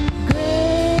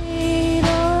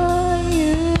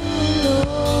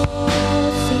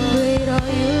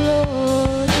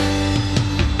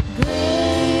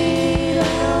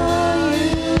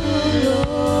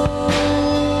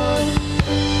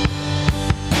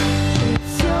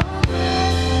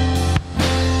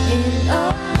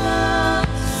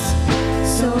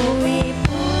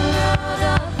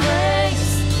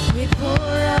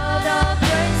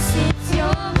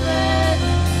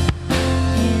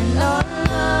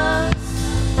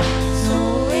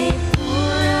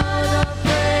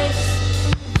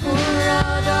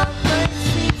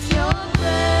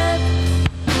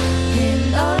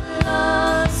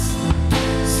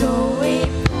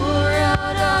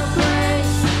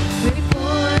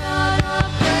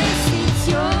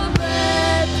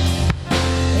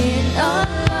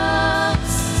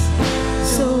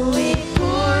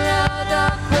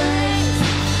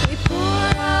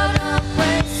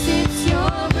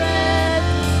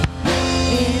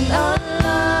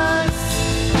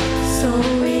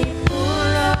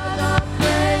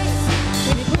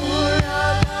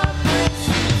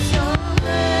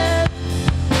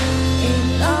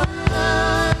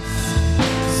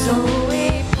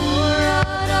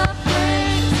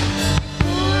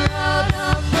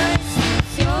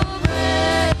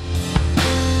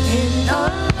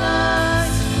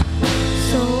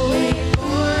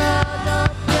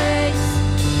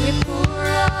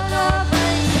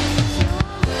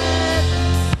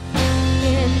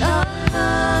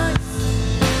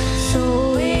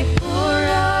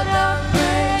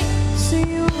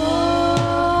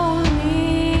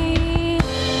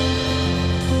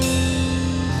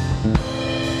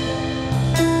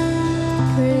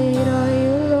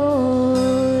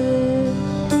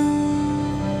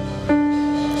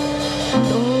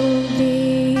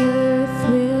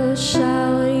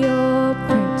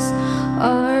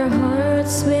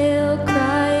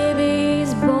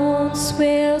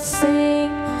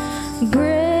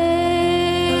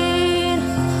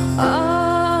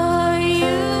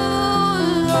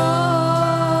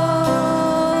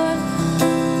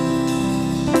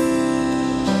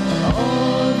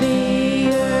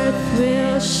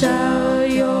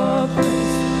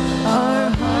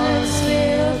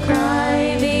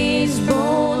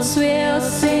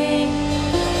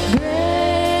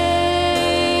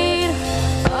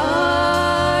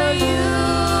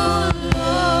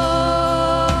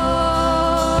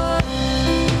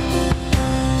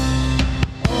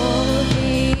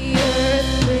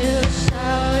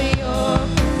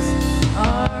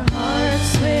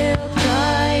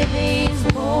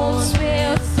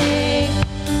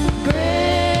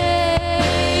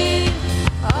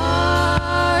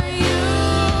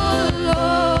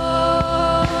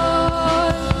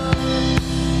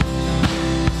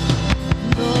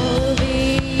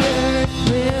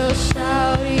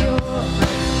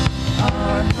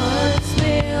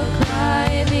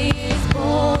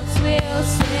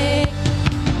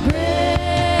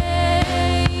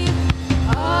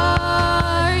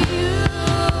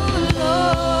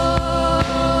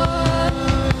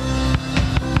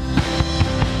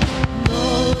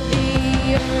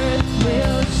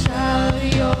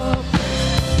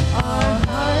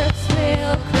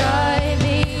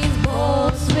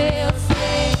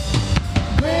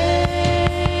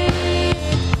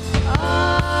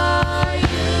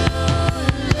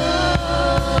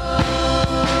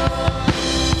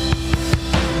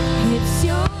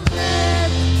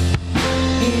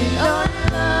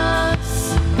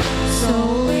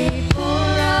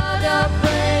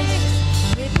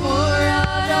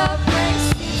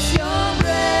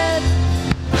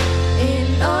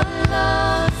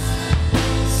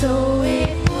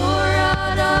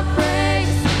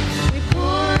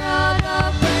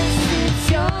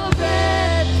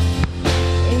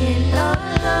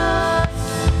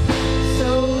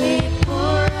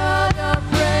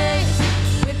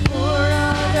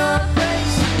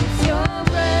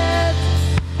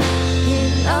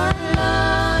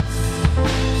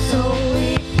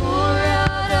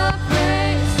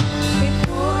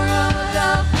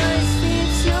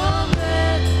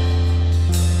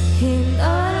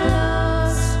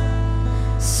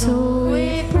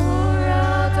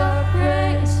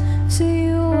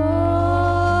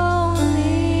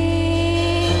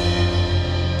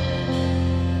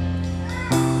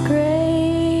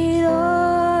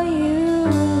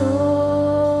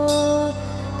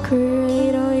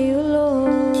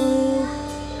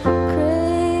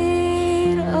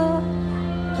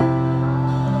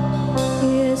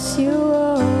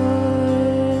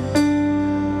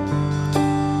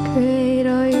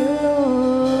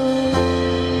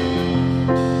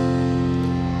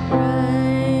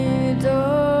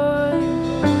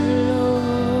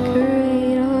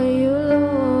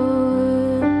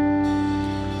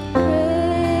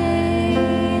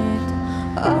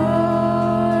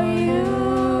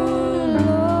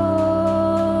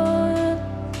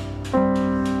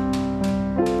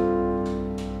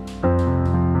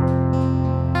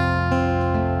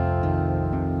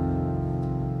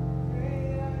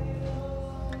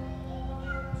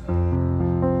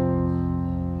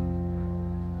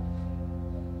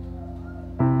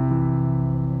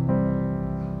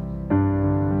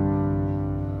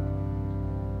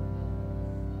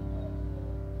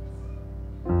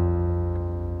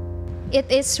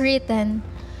 it is written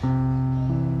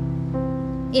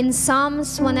in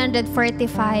Psalms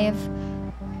 145,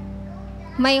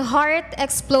 "My heart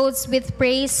explodes with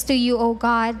praise to you, O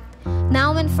God.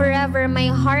 Now and forever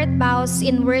my heart bows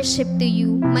in worship to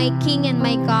you, my King and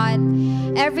my God.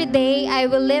 Every day I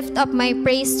will lift up my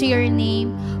praise to your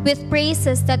name with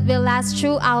praises that will last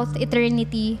throughout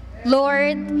eternity.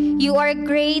 Lord, you are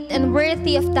great and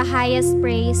worthy of the highest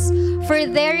praise, for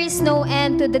there is no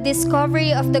end to the discovery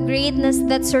of the greatness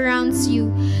that surrounds you.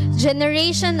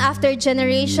 Generation after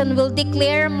generation will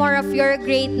declare more of your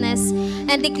greatness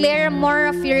and declare more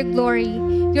of your glory.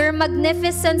 Your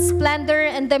magnificent splendor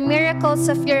and the miracles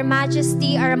of your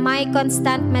majesty are my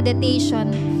constant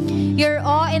meditation. Your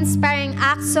awe-inspiring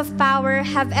acts of power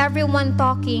have everyone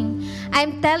talking.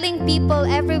 I'm telling people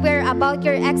everywhere about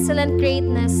your excellent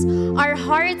greatness. Our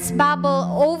hearts bubble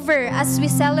over as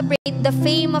we celebrate the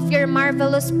fame of your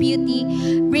marvelous beauty,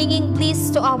 bringing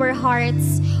bliss to our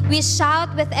hearts. We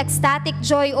shout with ecstatic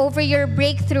joy over your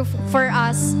breakthrough for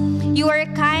us. You are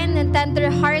kind and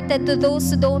tender-hearted to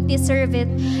those who don't deserve it,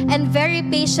 and very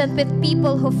patient with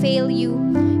people who fail you.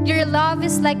 Your love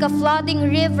is like a flooding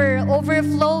river,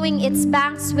 overflowing its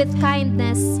banks with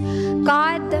kindness.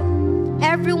 God,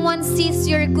 everyone sees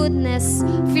your goodness,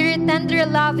 for your tender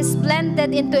love is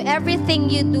blended into everything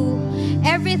you do.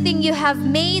 Everything you have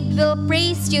made will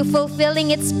praise you,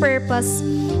 fulfilling its purpose.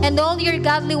 And all your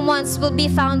godly ones will be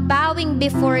found bowing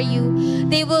before you.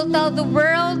 They will tell the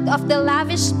world of the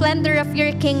lavish splendor of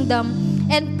your kingdom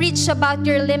and preach about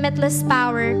your limitless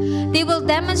power. They will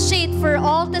demonstrate for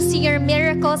all to see your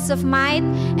miracles of might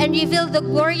and reveal the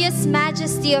glorious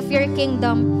majesty of your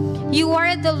kingdom. You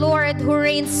are the Lord who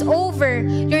reigns over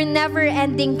your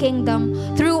never-ending kingdom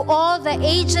through all the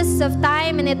ages of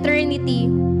time and eternity.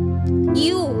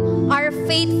 You are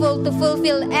faithful to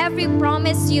fulfill every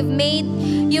promise you've made.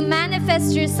 You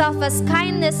manifest yourself as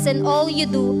kindness in all you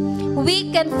do.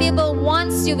 Weak and feeble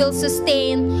ones you will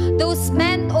sustain. Those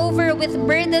bent over with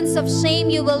burdens of shame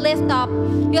you will lift up.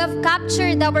 You have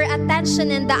captured our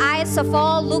attention, and the eyes of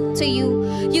all look to you.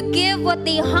 You give what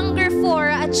they hunger for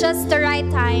at just the right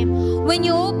time. When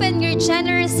you open your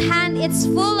generous hand, it's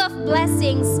full of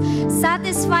blessings,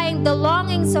 satisfying the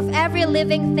longings of every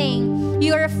living thing.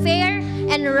 You are fair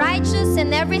and righteous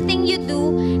in everything you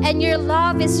do, and your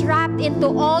love is wrapped into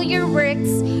all your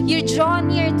works. You draw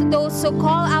near to those who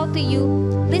call out to you,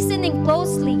 listening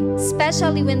closely,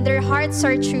 especially when their hearts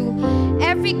are true.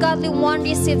 Every godly one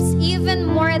receives even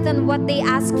more than what they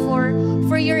ask for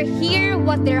you hear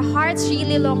what their hearts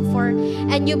really long for,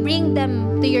 and you bring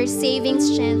them to your saving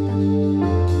strength.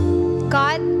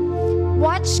 God,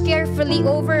 watch carefully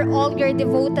over all your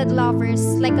devoted lovers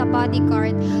like a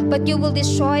bodyguard, but you will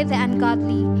destroy the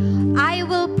ungodly. I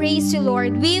will praise you,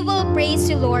 Lord. We will praise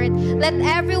you, Lord. Let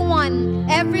everyone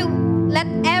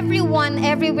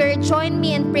everywhere join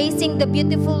me in praising the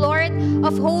beautiful Lord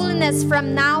of holiness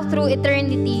from now through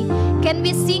eternity. Can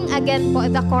we sing again po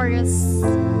the chorus?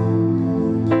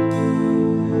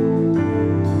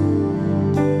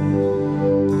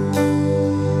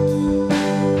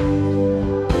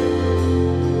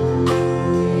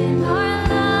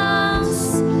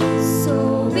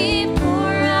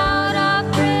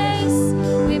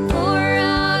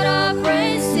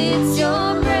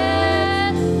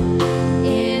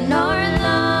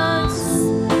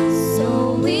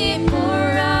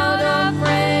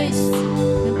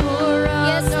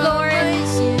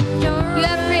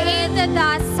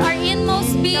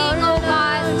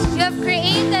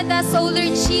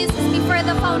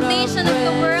 Foundation of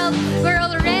the world, we're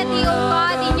already, oh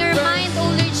God, in your mind, oh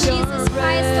Lord Jesus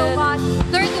Christ, oh God.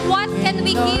 Lord, what can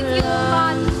we give you, oh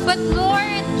God? But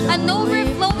Lord, an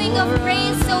overflowing of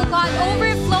praise, oh God,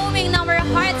 overflowing in our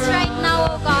hearts right now,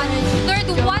 oh God. Lord,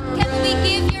 what can we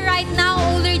give you right now,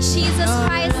 oh Lord Jesus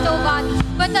Christ, oh God?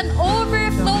 But an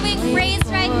overflowing praise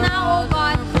right now, oh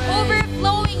God,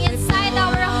 overflowing inside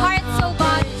our hearts, oh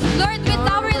God. Lord, with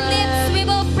our lips, we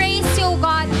will praise you, oh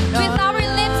God. With our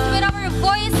lips, with our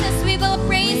voices, we will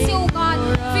praise you, God,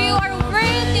 for you are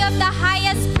worthy of the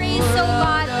highest praise, oh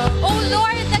God. Oh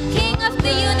Lord, the King of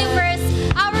the universe,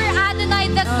 our Adonai,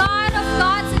 the God of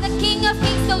gods, and the King of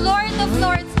kings, the Lord of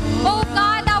lords. Oh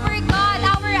God, our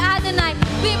Adonai,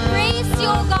 we praise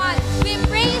you, oh God. We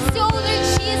praise you, oh Lord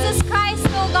Jesus Christ,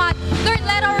 oh God. Lord,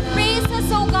 let our praises,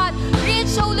 oh God,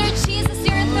 reach, oh Lord Jesus,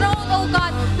 your throne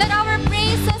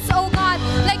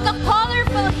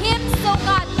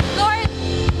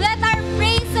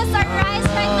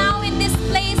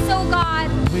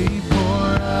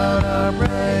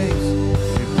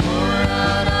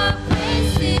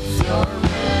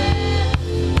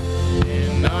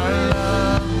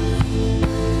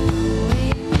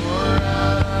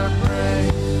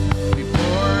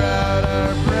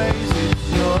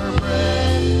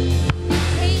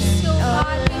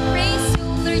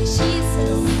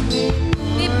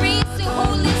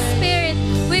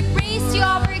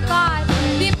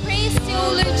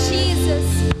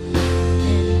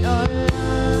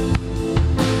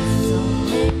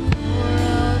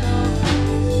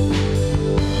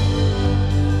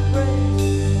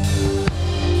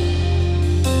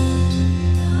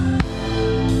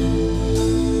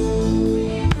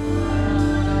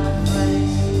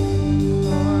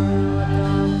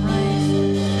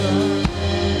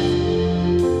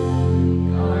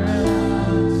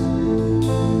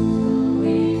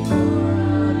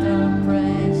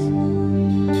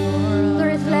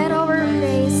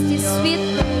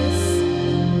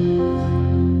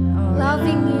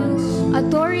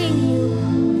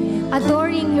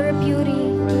adoring your beauty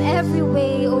in every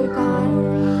way, O God.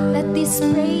 Let this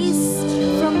praise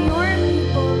from your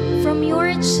people, from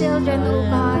your children, O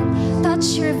God,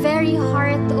 touch your very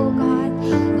heart, O God.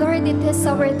 Lord, it is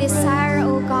our desire,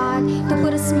 O God, to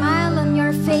put a smile on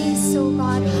your face, O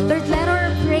God. Lord, let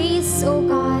our praise, O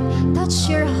God, touch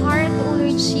your heart, O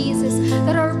Lord Jesus.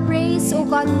 Let our praise, O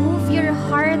God, move your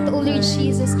heart, O Lord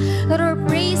Jesus. Let our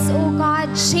praise, O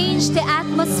God, change the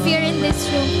atmosphere in this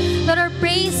room. Let our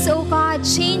praise, O God,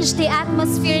 change the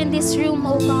atmosphere in this room,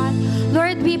 O God.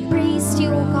 Lord, we praise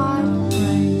you, O God.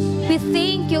 We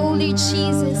thank you, O Lord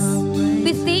Jesus.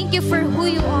 We thank you for who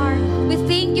you are. We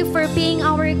thank you for being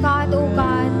our God, O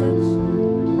God.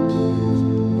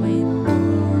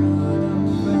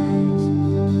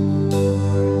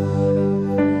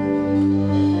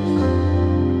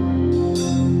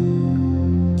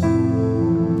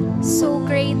 So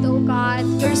great, O God.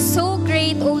 You're so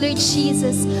great, O Lord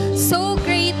Jesus. So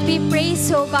great, we praise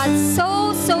you, O God.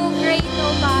 So great, O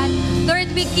God.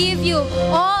 Lord, we give you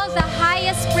all the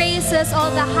highest praises, all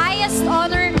the highest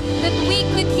honor that we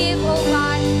could give, O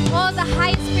God. All the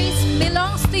highest praise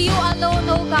belongs to you alone,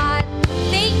 O God.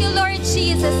 Thank you, Lord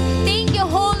Jesus. Thank you,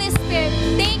 Holy Spirit.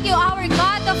 Thank you, our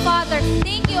God the Father.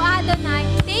 Thank you, Adonai.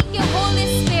 Thank you,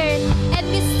 Holy Spirit. And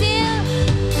we seal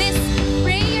this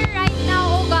prayer right now,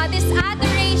 O God, this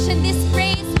adoration, this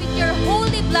praise with your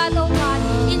holy blood, O God.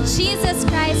 In Jesus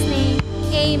Christ's name,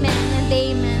 amen and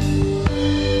amen.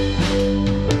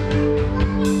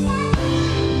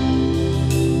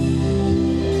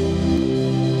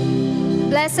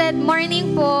 Blessed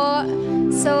morning po.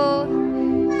 So,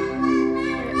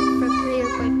 for prayer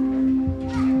po.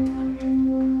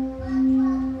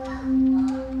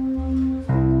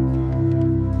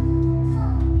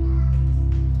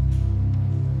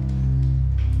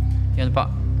 Yun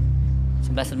po.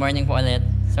 So, blessed morning po ulit.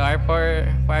 So, for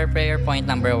our prayer point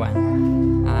number 1.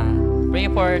 Pray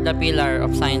for the pillar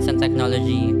of science and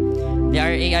technology. There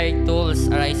are AI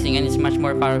tools arising and it's much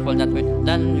more powerful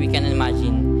than we can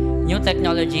imagine. New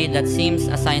technology that seems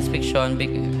a science fiction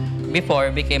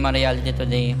before became a reality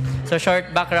today. So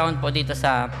short background po dito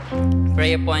sa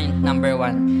prayer point number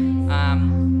 1.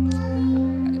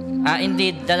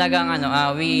 Indeed, talagang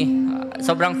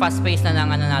sobrang fast-paced na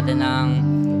ng natin ng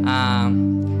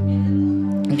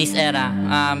this era.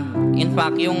 In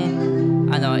fact,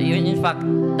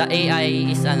 the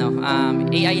AI is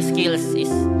AI skills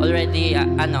is already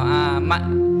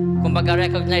kumbaga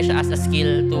recognize siya as a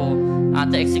skill to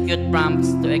execute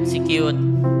prompts, to execute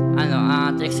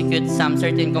some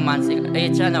certain commands.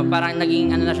 It's parang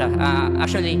naging na siya.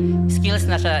 Actually, skills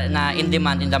na siya na in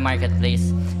demand in the marketplace.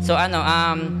 So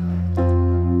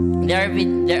there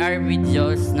are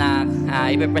videos na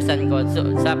ipe-present ko. So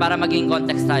para maging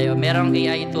context tayo, merong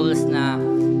AI tools na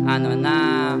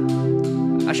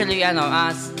actually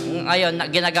ngayon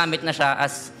ginagamit na siya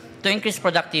as to increase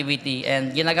productivity,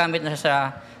 and ginagamit na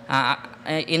siya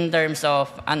in terms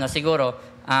of siguro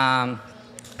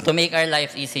to make our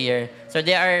lives easier. So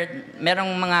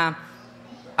merong mga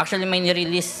actually may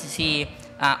ni-release si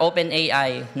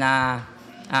OpenAI na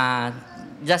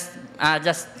just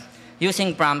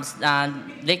using prompts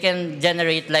they can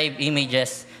generate live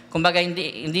images. Kumbaga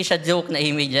hindi siya joke na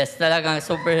images, talagang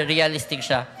super realistic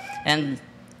siya. And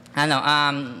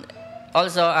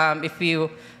also if you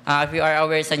are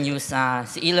aware sa news,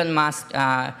 si Elon Musk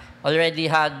already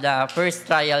had the first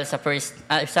trial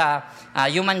sa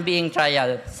human being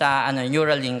trial sa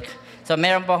Neuralink. So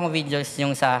meron po akong videos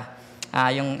yung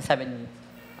yung 7 minutes.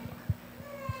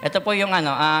 Ito po yung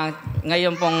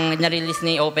ngayon pong na-release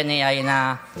ni OpenAI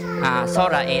na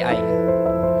Sora AI.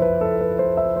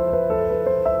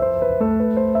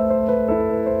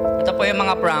 Ito po yung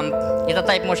mga prompt.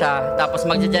 Ita-type mo siya, tapos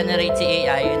magge-generate si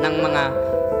AI ng mga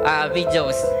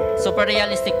videos. Super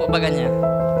realistic po ba ganyan?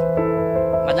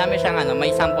 Madami siyang may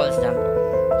samples dyan.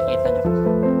 Nakikita nyo.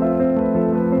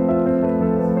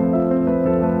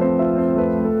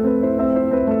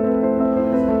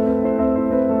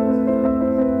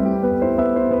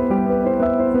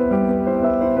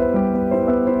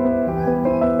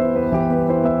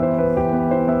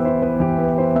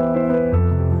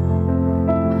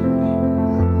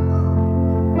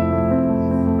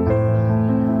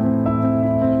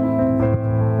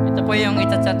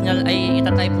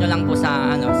 Ita-type nyo lang po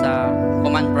sa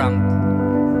command prompt,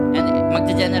 and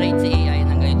magge-generate si AI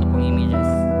ng ganito pong images.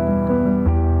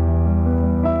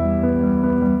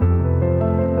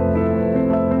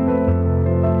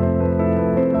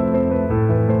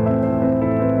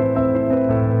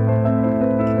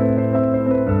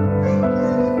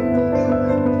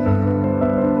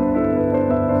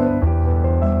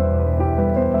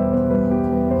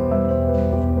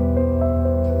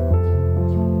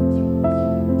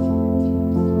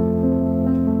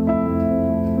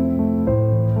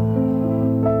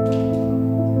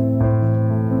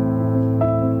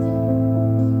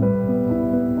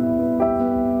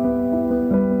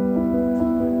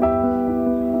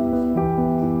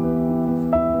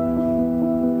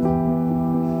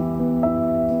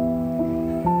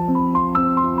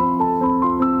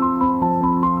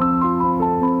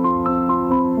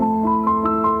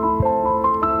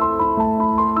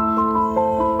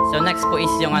 next po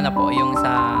is yung ano po, yung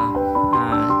sa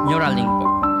Neuralink po.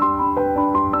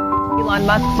 Elon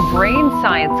Musk's brain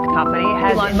science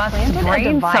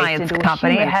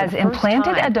company has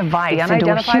implanted a device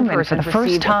into a human for the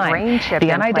first time.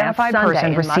 The unidentified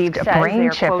person received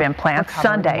brain chip implants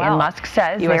Sunday, and Musk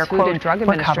says they are, quote,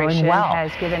 recovering well.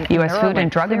 U.S. Food and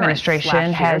Drug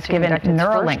Administration has given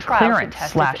Neuralink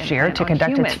clearance last year to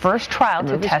conduct its first trial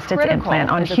to test its implant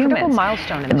on humans.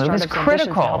 The move is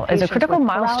a critical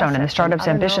milestone in the startup's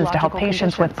ambitions to help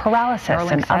patients with paralysis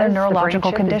and other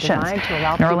neurological conditions.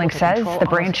 Neuralink says the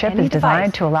brain chip is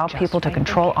designed to allow people to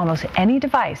control almost any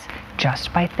device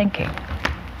just by thinking.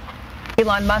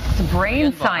 Elon Musk's brain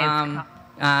science.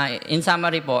 In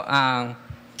summary po,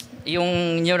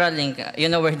 yung Neuralink, you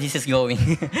know where this is going.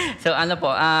 So ano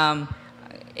po, ano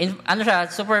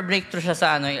siya, super breakthrough siya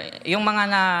sa ano, yung mga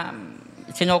na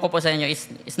sinoko po sa inyo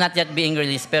is not yet being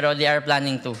released, pero they are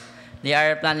planning to. They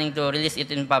are planning to release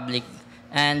it in public.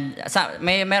 And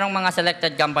merong mga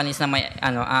selected companies na may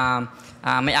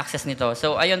may access nito.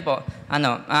 So ayun po,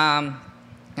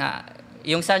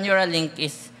 yung sa Neuralink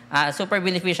is super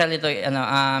beneficial ito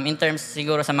in terms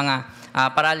siguro sa mga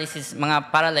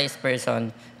paralyzed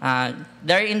person.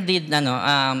 There are indeed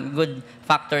good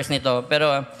factors nito,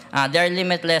 pero there are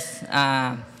limitless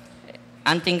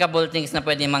unthinkable things na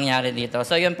pwedeng mangyari dito.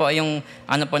 So yun po yung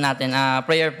po natin,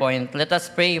 prayer point. Let us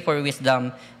pray for wisdom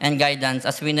and guidance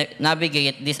as we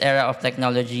navigate this era of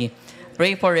technology.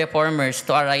 Pray for reformers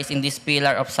to arise in this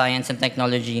pillar of science and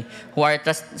technology who are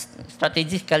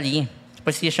strategically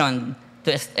positioned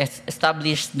to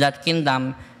establish that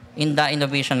kingdom in the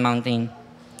innovation mountain.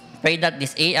 Pray that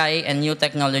this AI and new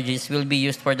technologies will be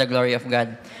used for the glory of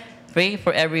God. Pray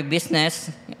for every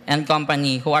business and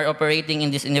company who are operating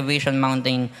in this innovation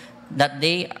mountain that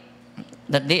they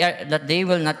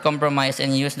will not compromise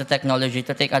and use the technology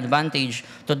to take advantage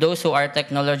to those who are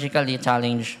technologically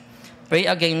challenged. Pray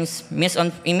against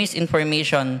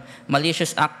misinformation,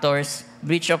 malicious actors,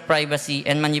 breach of privacy,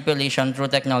 and manipulation through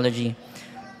technology.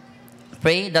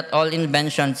 Pray that all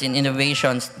inventions and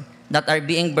innovations that are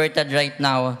being birthed right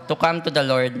now to come to the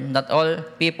Lord, that all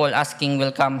people asking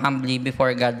will come humbly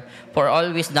before God, for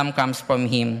all wisdom comes from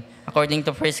Him, according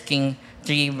to 1 Kings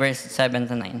 3, verse 7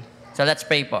 to 9. So let's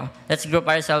pray po. Let's group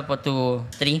ourselves po to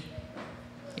 3.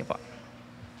 Okay po.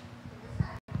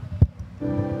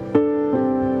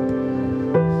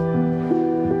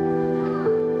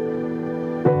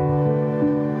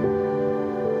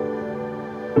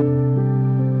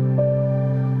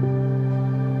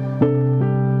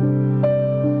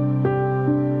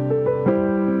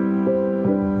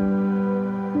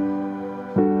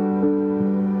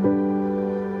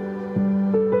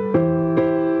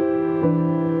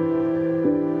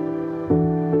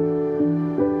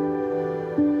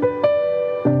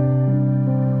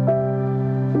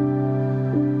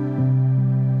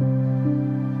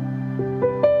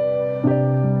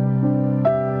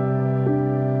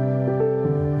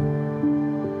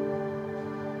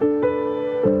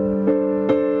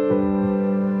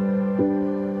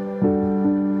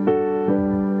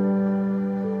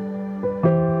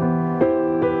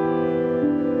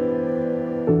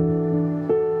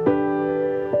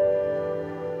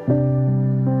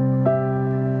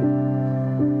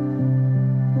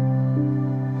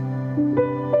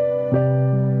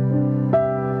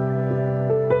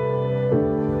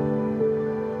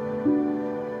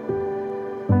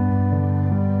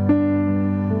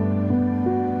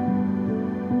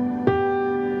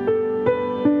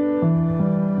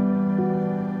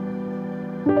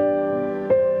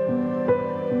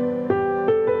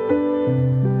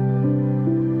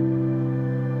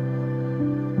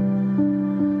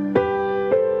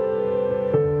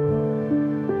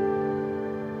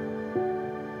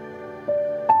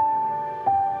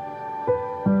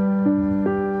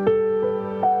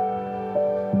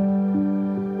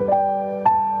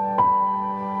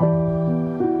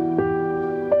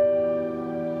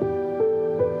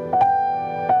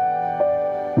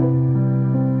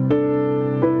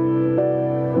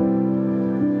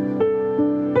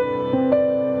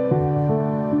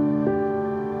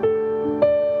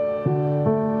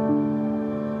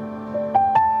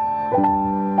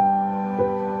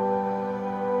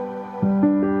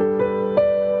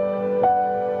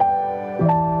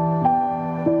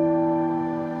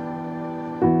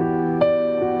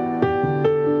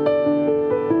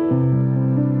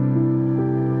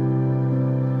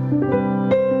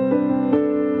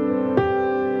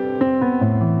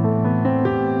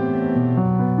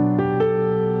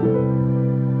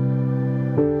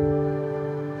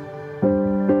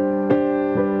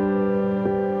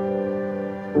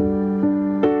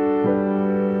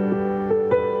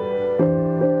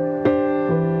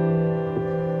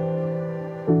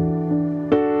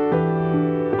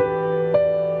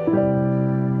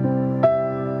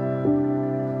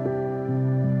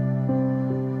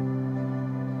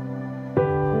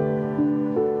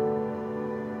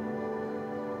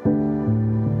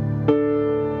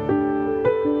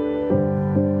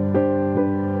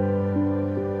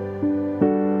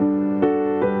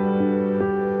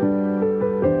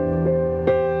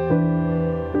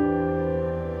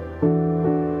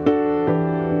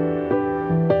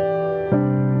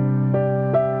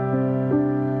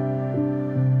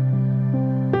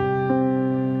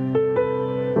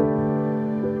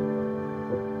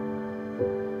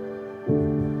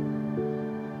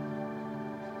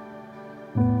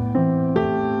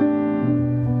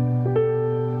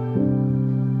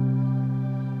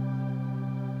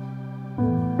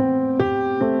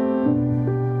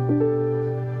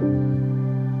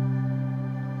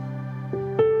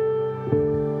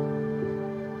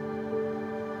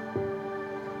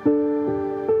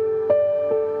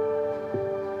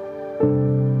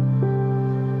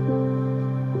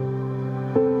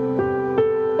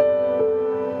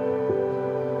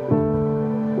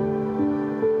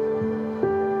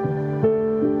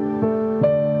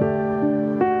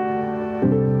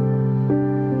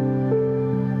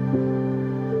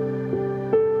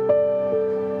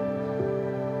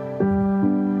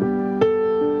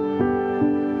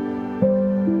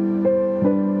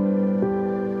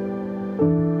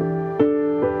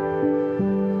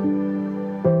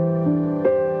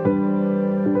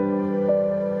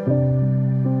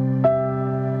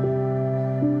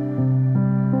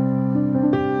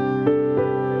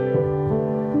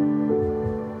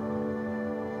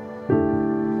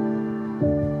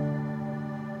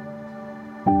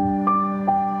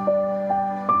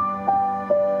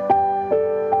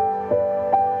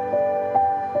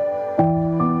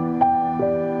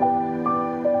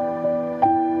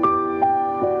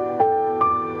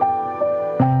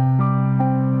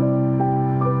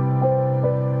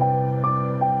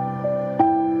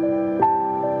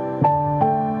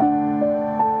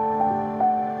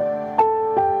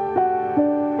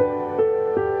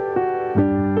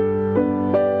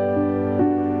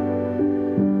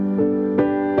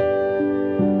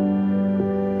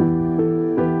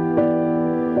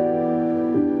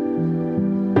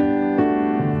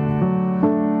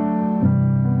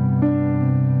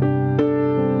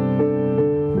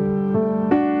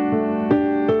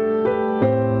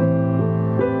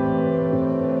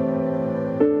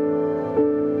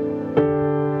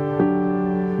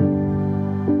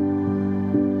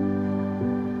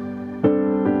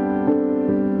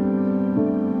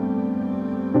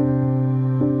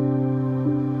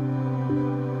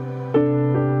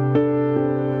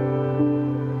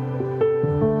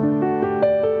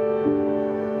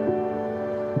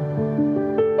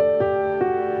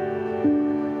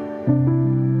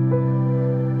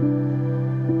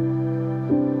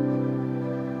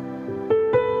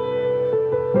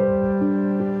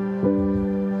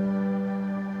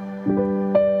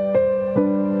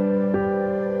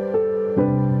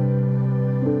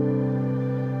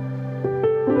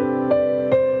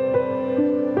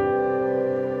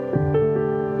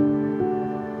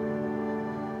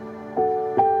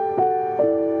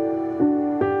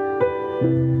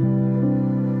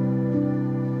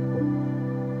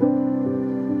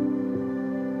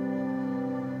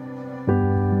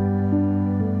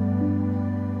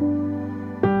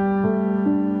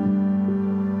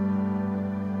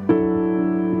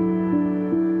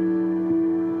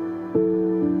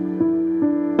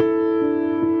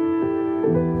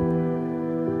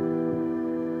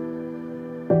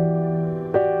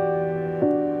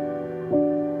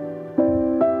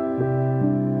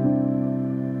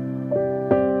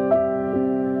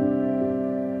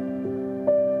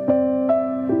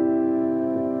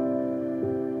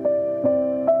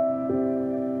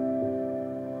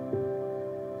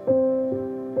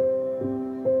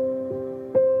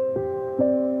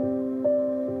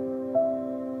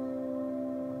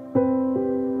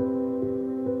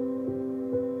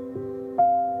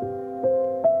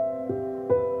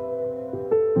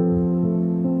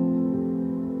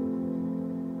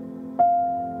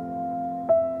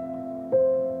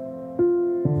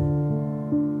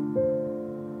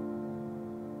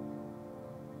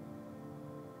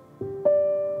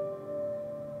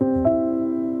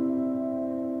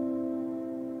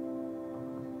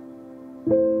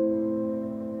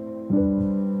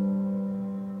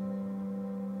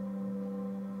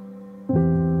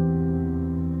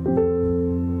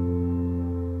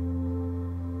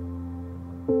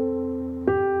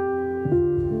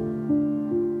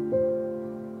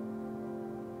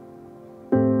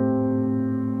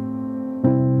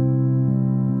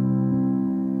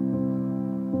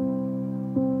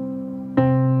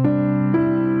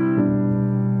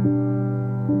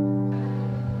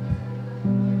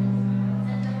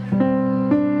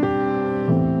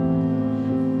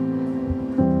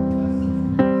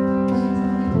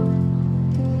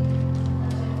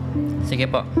 Sige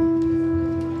po.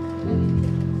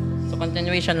 So,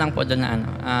 continuation lang po doon na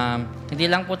hindi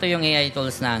lang po to yung AI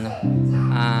tools na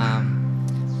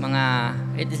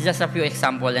it is just a few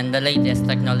example and the latest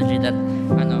technology that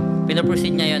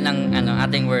pinoproceed ngayon ng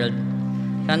ating world.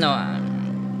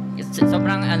 It's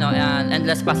sobrang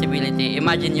endless possibility.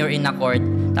 Imagine you're in a court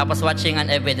tapos watching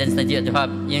an evidence that you have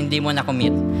yung di mo na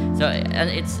commit. So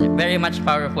it's very much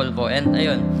powerful po. And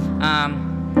ayun,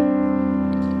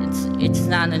 it's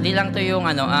na hindi lang to yung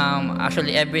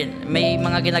actually may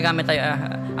mga ginagamit tayo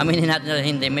aminin natin na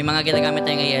hindi, may mga ginagamit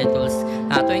tayong AI tools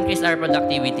to increase our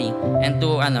productivity and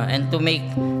to make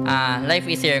life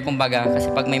easier kumbaga kasi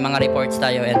pag may mga reports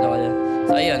tayo and all.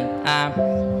 So ayun,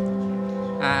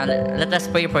 let us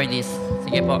pray for this.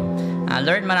 Sige po.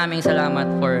 Lord, maraming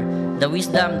salamat for the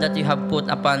wisdom that you have put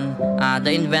upon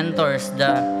the inventors,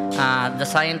 the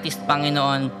scientists,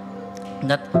 Panginoon.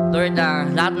 That, Lord,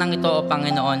 lahat ng ito,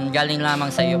 Panginoon, galing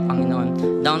lamang sa iyo,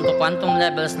 Panginoon. Down to quantum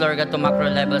levels, Lord God, to macro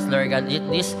levels, Lord God.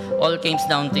 This all comes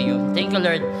down to you. Thank you,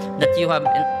 Lord, that you have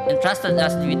entrusted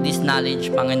us with this knowledge,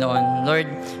 Panginoon. Lord,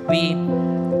 we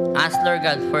ask, Lord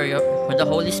God, for the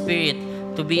Holy Spirit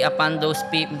to be upon those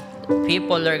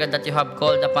people, Lord God, that you have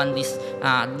called upon this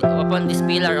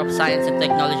pillar of science and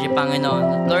technology,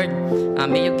 Panginoon. Lord,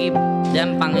 may you give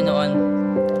them, Panginoon,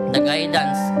 the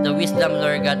guidance, the wisdom,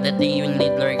 Lord God, that they will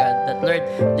need, Lord God. That, Lord,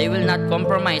 they will not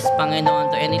compromise,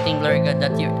 Panginoon, to anything, Lord God,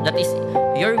 that is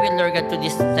your will, Lord God, to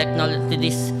this technology, to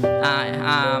this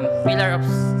pillar of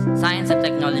science and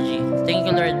technology.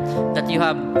 Thank you, Lord, that you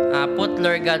have put,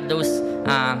 Lord God, those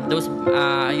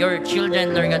your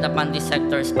children, Lord God, upon these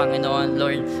sectors, Panginoon,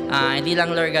 Lord. Hindi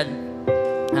lang, Lord God,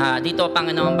 dito,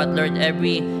 Panginoon, but Lord,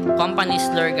 every companies,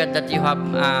 Lord God, that you have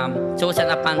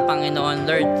chosen upon, Panginoon,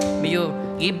 Lord, may you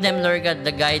give them, Lord God, the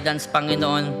guidance,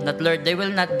 Panginoon, that, Lord, they will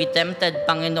not be tempted,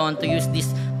 Panginoon, to use these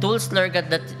tools, Lord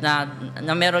God, that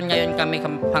na meron ngayon kami,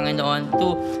 Panginoon,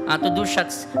 to do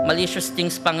such malicious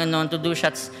things, Panginoon, to do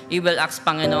such evil acts,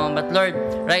 Panginoon. But, Lord,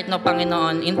 right now,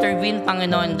 Panginoon, intervene,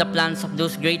 Panginoon, in the plans of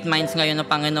those great minds ngayon,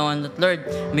 Panginoon, that, Lord,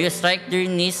 may you strike their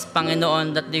knees,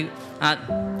 Panginoon, that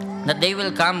they will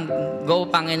go,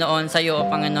 Panginoon, sa iyo,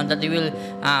 Panginoon, that they will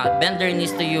bend their knees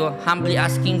to you, humbly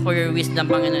asking for your wisdom,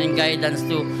 Panginoon, and guidance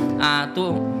to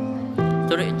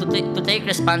take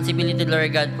responsibility,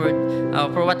 Lord God,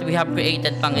 for what we have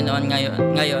created, Panginoon,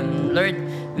 ngayon. Lord,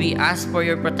 we ask for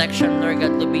your protection, Lord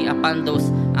God, to be upon those,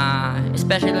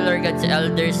 especially, Lord God, sa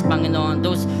elders, Panginoon,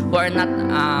 those who are not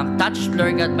touched,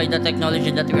 Lord God, by the technology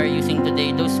that we are using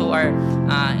today, those who are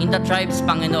in the tribes,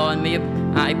 Panginoon, may you,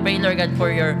 I pray, Lord God, for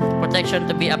your protection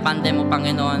to be upon them, O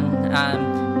Panginoon.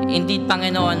 Indeed,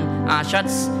 Panginoon,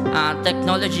 such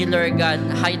technology, Lord God,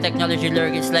 high technology,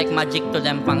 Lord, it's like magic to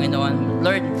them, Panginoon.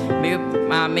 Lord,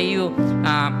 may you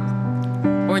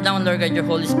pour down, Lord God, your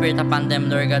Holy Spirit upon them,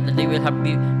 Lord God, that they will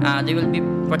be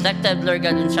protected, Lord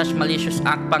God, in such malicious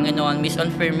act, Panginoon,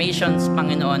 misinformations,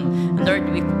 Panginoon. And Lord,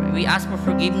 we ask for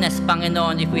forgiveness,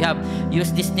 Panginoon, if we have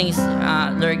used these things,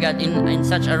 Lord God, in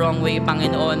such a wrong way,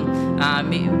 Panginoon.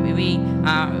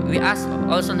 We ask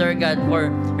also, Lord God,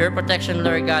 for your protection,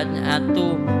 Lord God,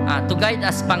 to guide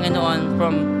us, Panginoon,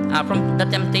 from the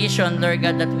temptation, Lord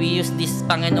God, that we use this,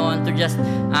 Panginoon, to just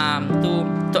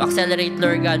to accelerate,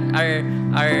 Lord God,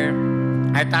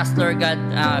 our task, Lord God.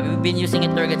 We've been using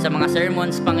it, Lord God, sa mga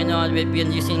sermons, Panginoon. We've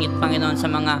been using it, Panginoon, sa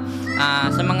mga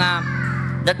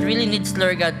that really needs,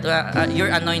 Lord God,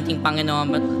 your anointing, Panginoon.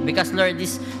 But because, Lord,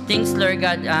 these things, Lord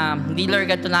God, hindi,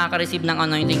 Lord God, to nakaka-receive ng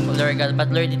anointing mo, Lord God.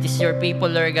 But, Lord, it is your people,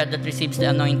 Lord God, that receives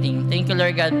the anointing. Thank you,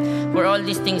 Lord God, for all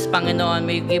these things, Panginoon.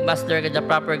 May you give us, Lord God, the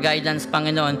proper guidance,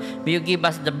 Panginoon. May you give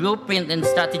us the blueprint and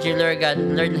strategy, Lord God.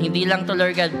 Lord, hindi lang to,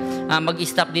 Lord God,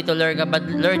 mag-stop dito, Lord God. But,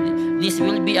 Lord, this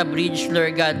will be a bridge,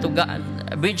 Lord God,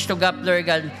 a bridge to gap, Lord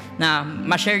God, na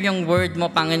ma-share yung word mo,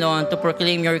 Panginoon, to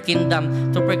proclaim your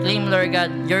kingdom, to proclaim, Lord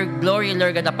God, your glory,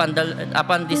 Lord God, upon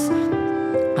this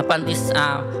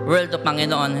world, O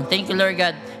Panginoon. Thank you, Lord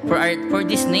God, for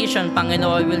this nation,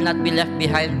 Panginoon, will not be left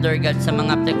behind, Lord God, sa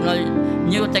mga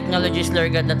new technologies,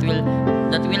 Lord God, that will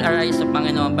arise, O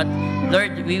Panginoon. But,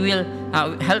 Lord, we will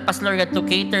help us, Lord God, to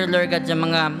cater, Lord God, sa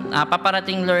mga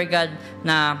paparating, Lord God,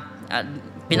 na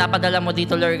pinapadala mo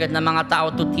dito, Lord God, na mga tao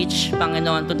to teach,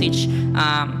 Panginoon, to teach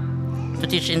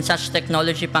in such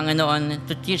technology, Panginoon,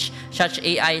 to teach such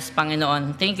AIs,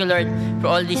 Panginoon. Thank you, Lord, for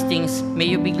all these things.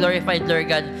 May you be glorified, Lord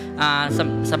God,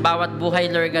 sa bawat buhay,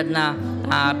 Lord God, na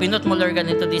pinut mo, Lord God,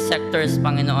 into these sectors,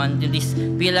 Panginoon, to this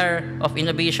pillar of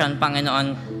innovation,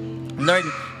 Panginoon. Lord,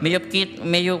 may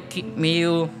you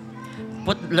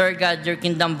put, Lord God, your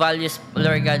kingdom values,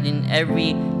 Lord God, in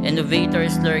every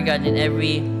innovators, Lord God, in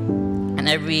every and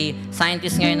every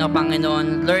scientist ngayon, O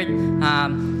Panginoon, Lord,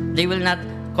 they will not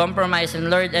compromise,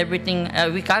 and Lord, everything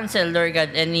we cancel, Lord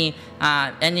God, any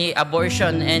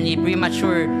abortion, any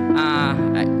premature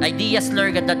ideas,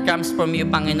 Lord God, that comes from you,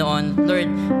 Panginoon. Lord,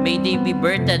 may they be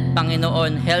birthed,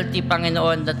 Panginoon, healthy,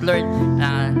 Panginoon, that Lord,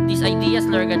 these ideas,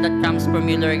 Lord God, that comes from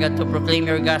you, Lord God, to proclaim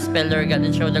your gospel, Lord God,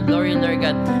 and show the glory, Lord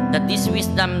God, that this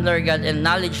wisdom, Lord God, and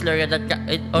knowledge, Lord God, that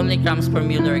it only comes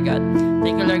from you, Lord God.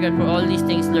 Thank you, Lord God, for all these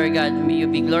things, Lord God. May you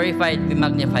be glorified, be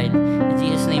magnified. In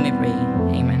Jesus' name we pray.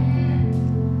 Amen.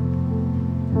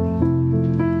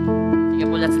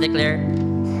 Let's declare.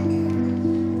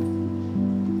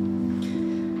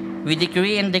 We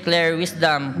decree and declare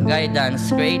wisdom, guidance,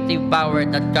 creative power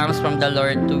that comes from the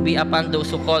Lord to be upon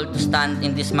those who call to stand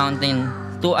in this mountain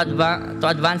to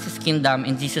advance His kingdom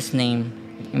in Jesus' name.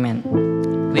 Amen.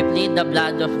 We plead the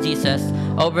blood of Jesus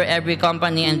over every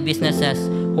company and businesses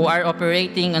who are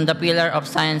operating on the pillar of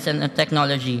science and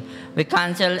technology. We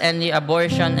cancel any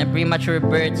abortion and premature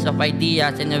births of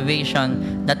ideas and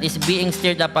innovation that is being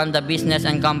stirred upon the business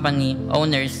and company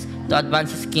owners to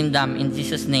advance His kingdom in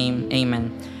Jesus' name.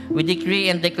 Amen. We decree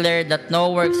and declare that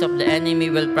no works of the enemy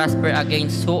will prosper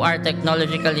against who are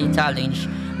technologically challenged.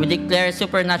 We declare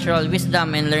supernatural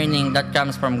wisdom and learning that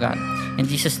comes from God. In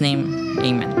Jesus' name,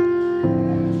 amen.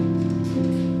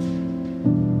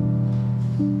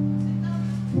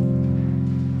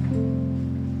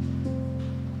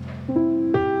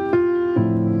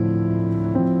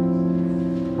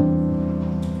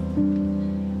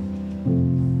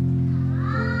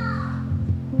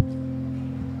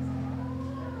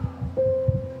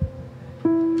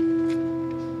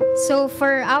 So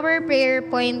for our prayer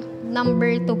point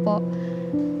number 2 po,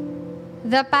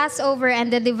 the Passover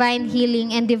and the divine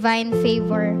healing and divine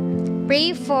favor.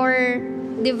 Pray for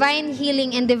divine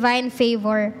healing and divine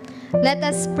favor. Let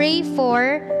us pray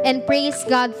for and praise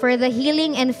God for the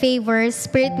healing and favor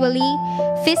spiritually,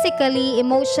 physically,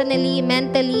 emotionally,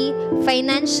 mentally,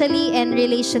 financially, and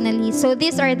relationally. So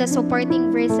these are the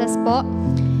supporting verses po.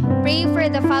 Pray for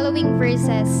the following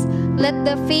verses. Let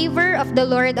the favor of the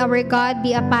Lord our God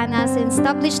be upon us and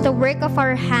establish the work of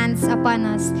our hands upon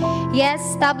us. Yes,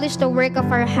 establish the work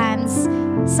of our hands.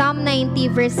 Psalm 90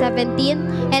 verse 17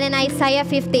 and in Isaiah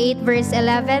 58 verse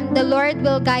 11, the Lord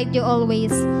will guide you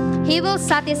always. He will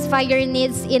satisfy your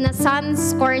needs in a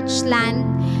sun-scorched land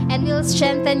and will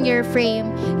strengthen your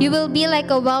frame. You will be like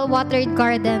a well-watered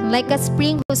garden, like a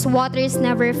spring whose waters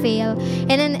never fail.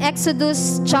 And in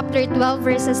Exodus chapter 12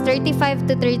 verses 35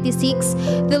 to 36,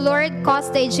 the Lord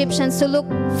caused the Egyptians to look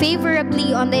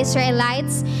favorably on the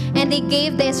Israelites, and they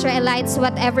gave the Israelites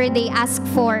whatever they asked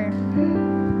for.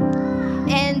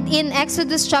 And in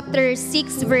Exodus chapter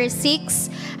 6 verse 6,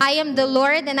 I am the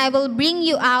Lord, and I will bring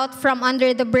you out from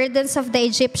under the burdens of the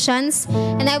Egyptians,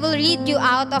 and I will lead you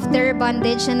out of their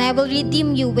bondage, and I will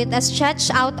redeem you with a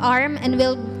stretched out arm and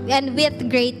with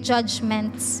great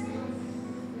judgments.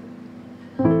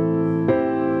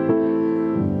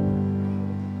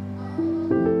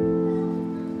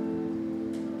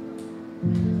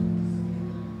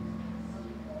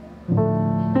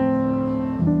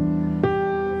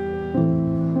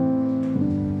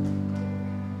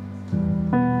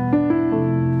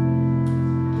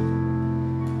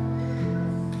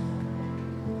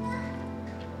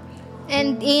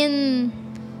 And in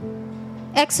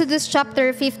Exodus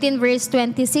chapter 15 verse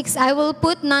 26, I will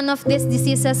put none of these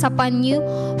diseases upon you,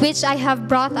 which I have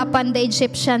brought upon the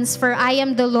Egyptians, for I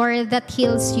am the Lord that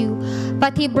heals you.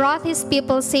 But he brought his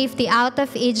people safely out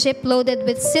of Egypt, loaded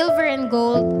with silver and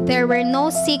gold. There were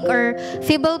no sick or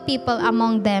feeble people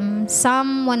among them.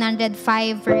 Psalm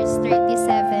 105 verse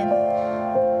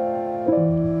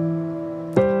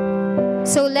 37.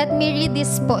 So let me read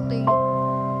this po to you.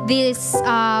 This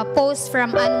post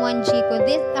from Anwan Chico.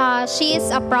 She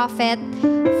is a prophet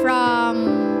from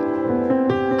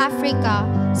Africa.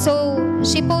 So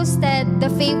she posted the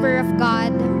favor of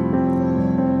God.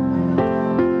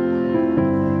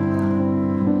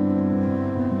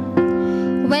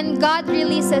 When God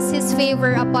releases His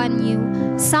favor upon you,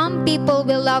 some people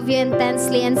will love you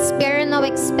intensely and spare no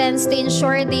expense to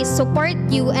ensure they support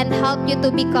you and help you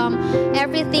to become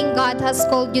everything God has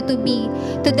called you to be,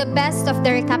 to the best of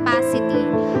their capacity.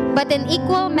 But in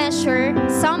equal measure,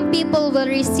 some people will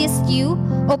resist you,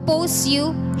 oppose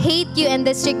you, hate you, and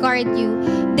disregard you.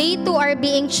 They too are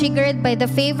being triggered by the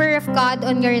favor of God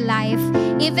on your life,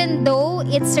 even though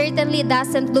it certainly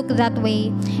doesn't look that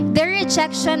way. Their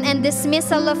rejection and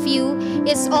dismissal of you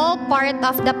is all part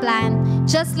of the plan.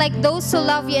 Just like those who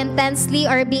love you intensely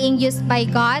are being used by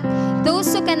God,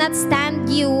 those who cannot stand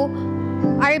you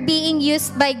are being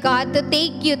used by God to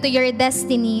take you to your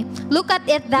destiny, look at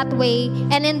it that way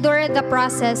and endure the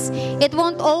process. It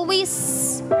won't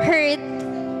always hurt.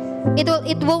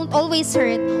 It won't always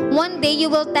hurt. One day you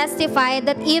will testify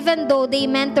that even though they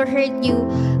meant to hurt you,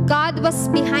 God was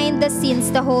behind the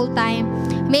scenes the whole time,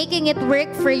 making it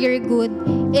work for your good.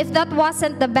 If that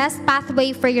wasn't the best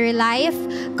pathway for your life,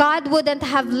 God wouldn't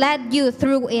have led you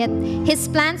through it. His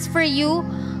plans for you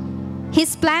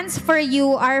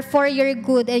are for your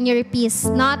good and your peace,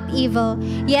 not evil.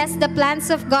 Yes, the plans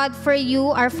of God for you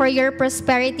are for your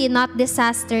prosperity, not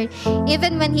disaster.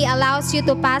 Even when He allows you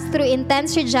to pass through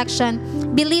intense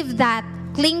rejection, believe that.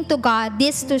 Cling to God.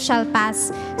 This too shall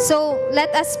pass. So,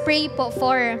 let us pray po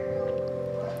for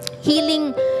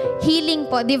healing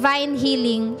po, divine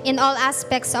healing in all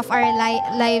aspects of our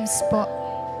lives po.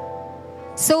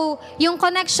 So, yung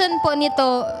connection po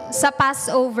nito sa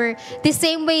Passover, the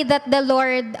same way that the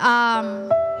Lord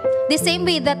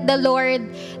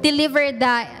delivered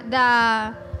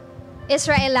the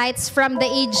Israelites from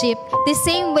the Egypt, the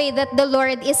same way that the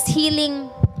Lord is healing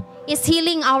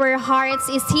our hearts,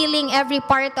 is healing every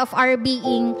part of our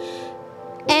being.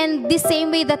 And the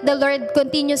same way that the Lord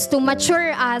continues to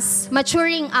maturing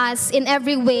us in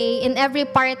every way, in every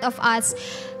part of us,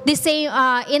 the same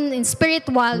in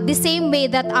spiritual, the same way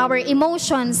that our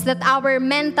emotions, that our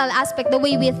mental aspect, the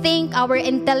way we think, our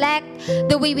intellect,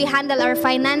 the way we handle our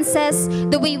finances,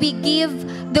 the way we give,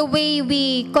 the way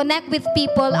we connect with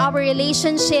people, our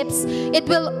relationships, it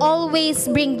will always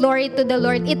bring glory to the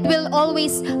Lord. It will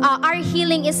always, our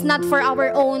healing is not for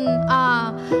our own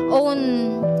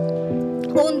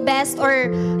best,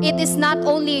 or it is not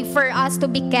only for us to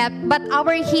be kept, but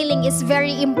our healing is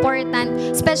very important,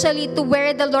 especially to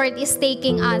where the Lord is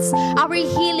taking us. Our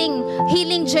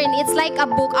healing journey, it's like a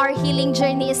book. Our healing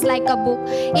journey is like a book.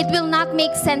 It will not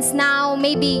make sense now.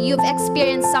 Maybe you've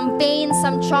experienced some pain,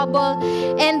 some trouble,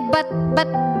 but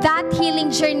that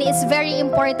healing journey is very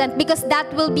important, because that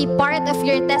will be part of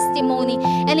your testimony.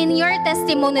 And in your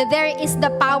testimony, there is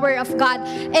the power of God.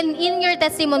 And in your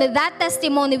testimony, that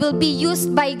testimony will be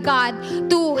used by God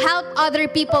to help other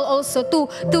people also, to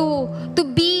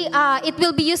be it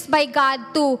will be used by God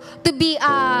to be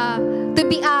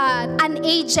an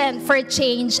agent for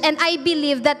change. And I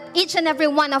believe that each and every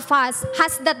one of us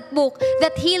has that book,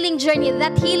 that healing journey,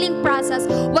 that healing process.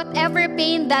 Whatever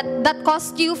pain that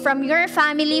caused you from your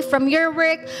family, from your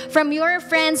work, from your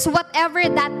friends, whatever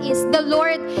that is, the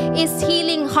Lord is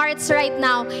healing hearts right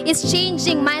now, is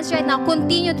changing minds right now,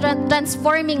 continue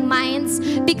transforming minds,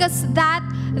 because that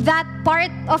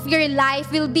part of your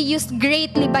life will be used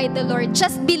greatly by the Lord.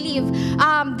 Just believe.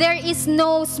 There is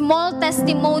no small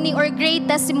testimony or great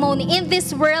testimony in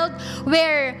this world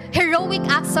where heroic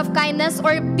acts of kindness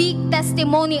or big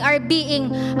testimony are being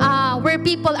where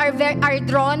people are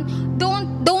drawn.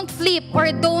 Don't flip,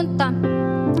 or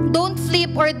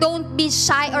don't be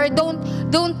shy, or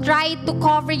don't try to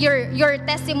cover your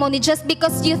testimony just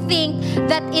because you think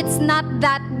that it's not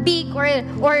that big, or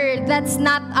that's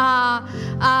not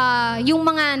yung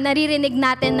mga naririnig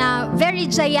natin na very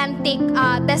gigantic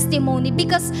testimony,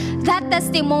 because that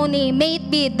testimony may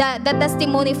be the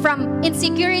testimony from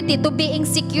insecurity to being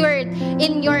secured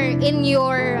in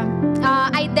your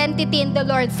identity in the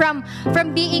Lord, from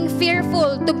being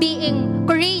fearful to being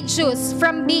courageous,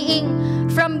 from being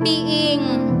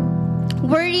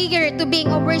warrior to being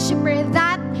a worshiper.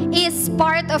 That is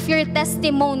part of your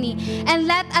testimony. And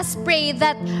let us pray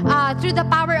that through the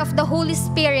power of the Holy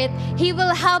Spirit, He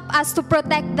will help us to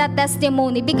protect that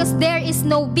testimony, because there is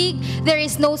no big, there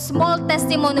is no small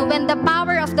testimony when the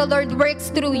power of the Lord works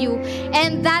through you.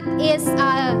 And that is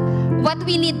what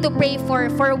we need to pray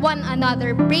for one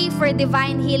another. Pray for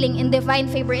divine healing and divine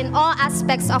favor in all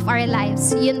aspects of our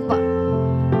lives. Yun po.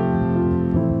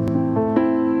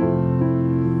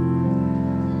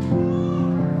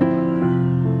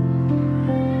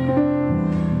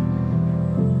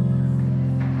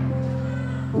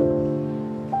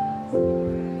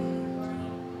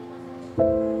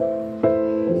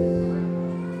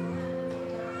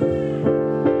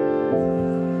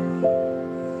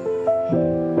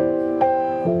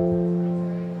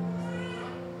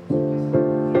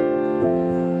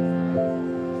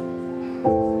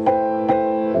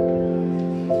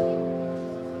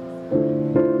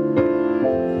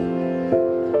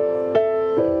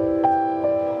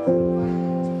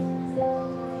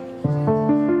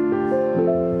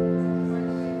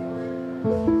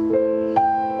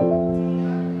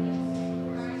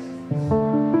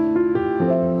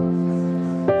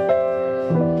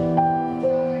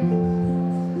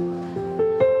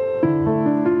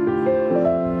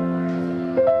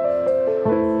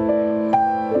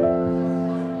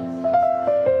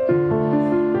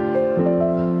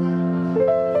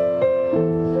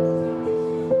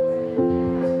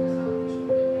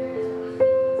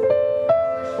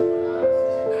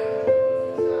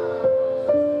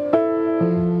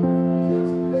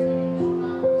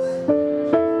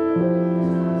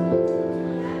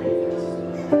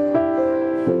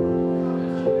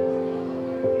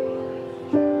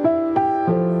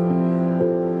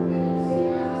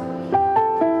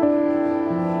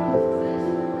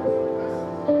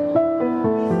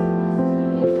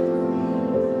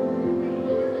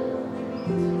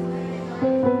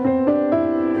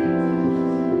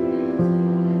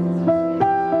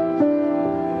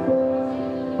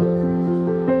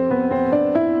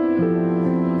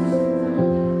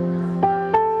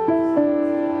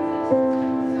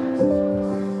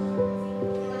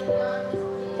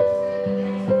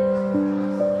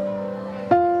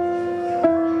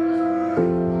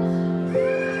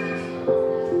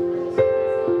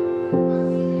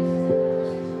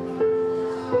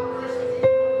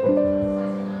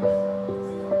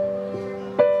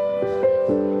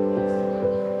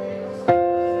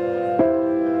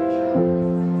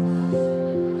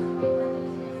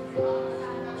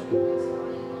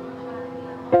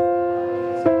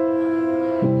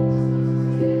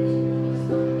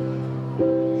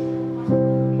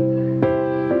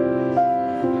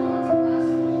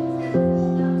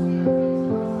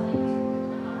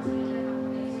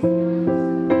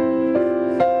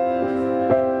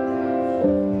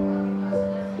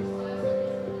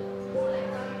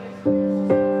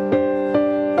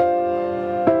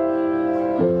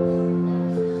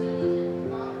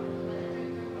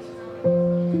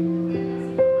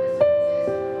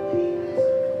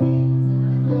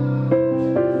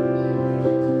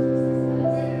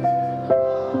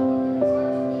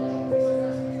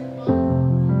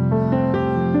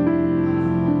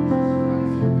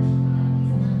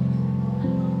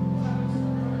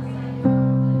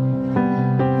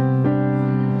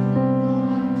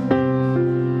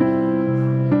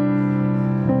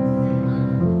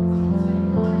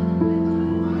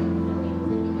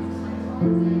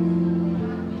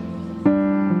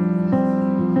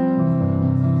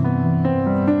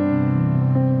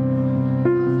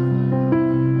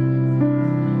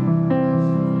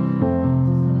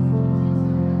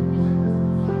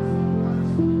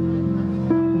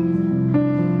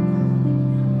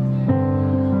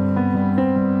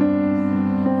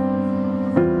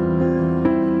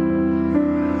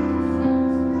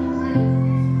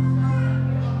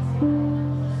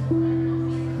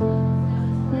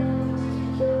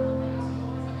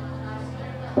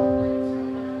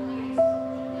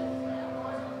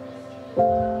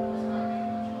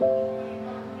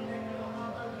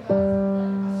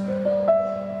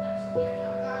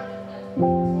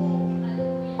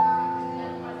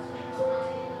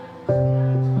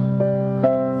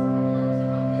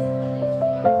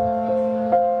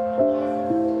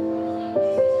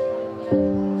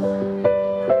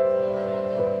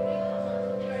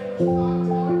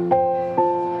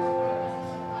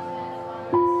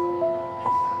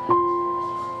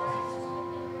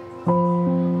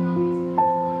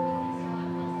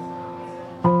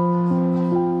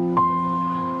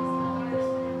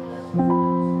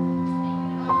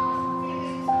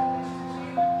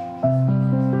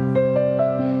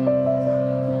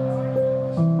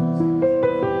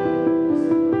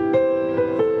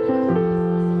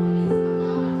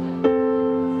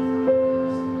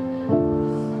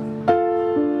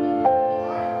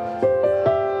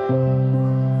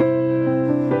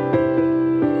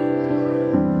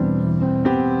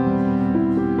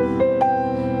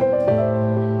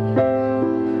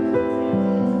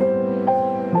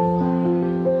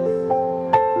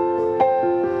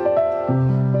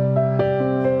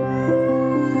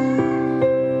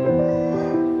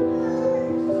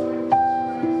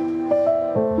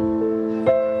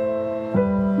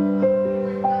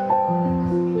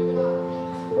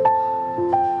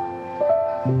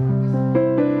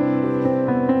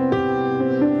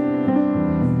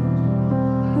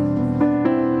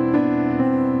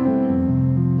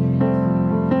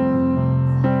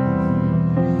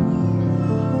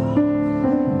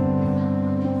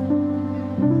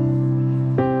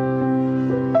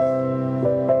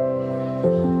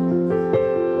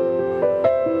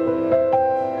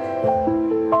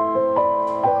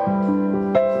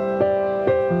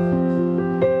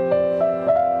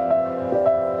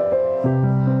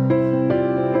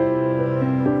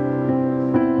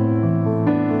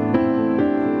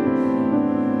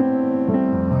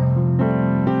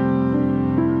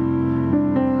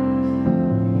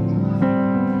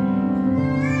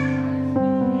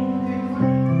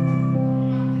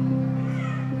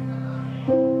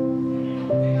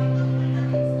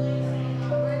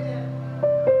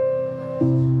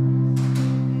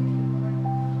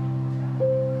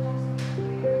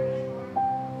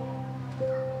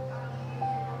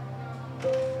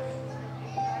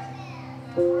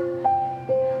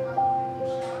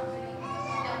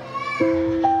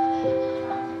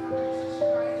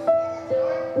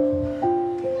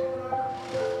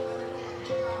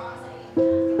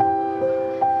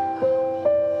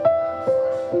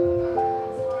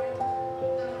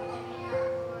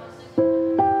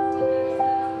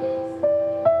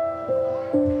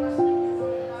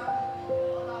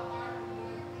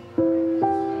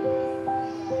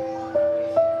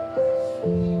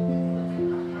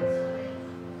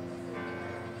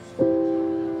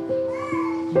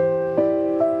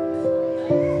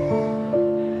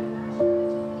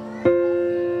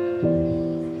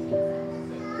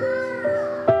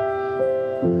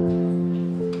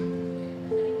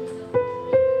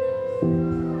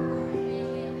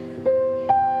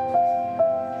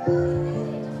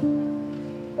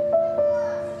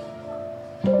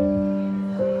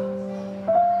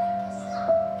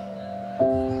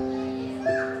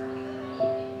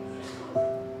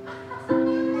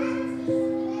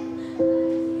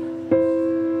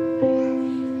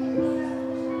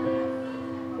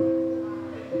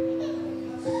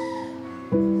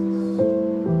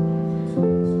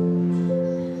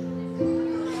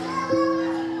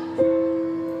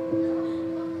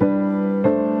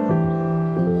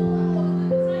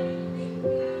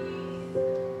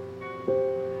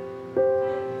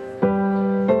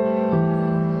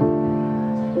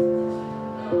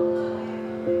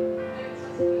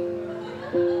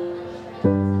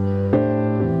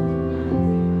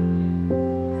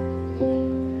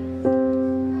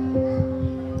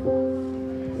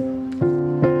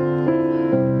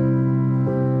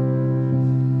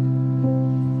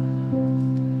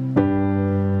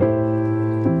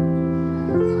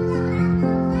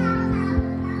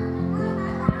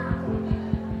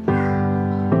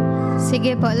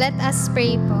 Sige po, let us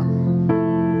pray po.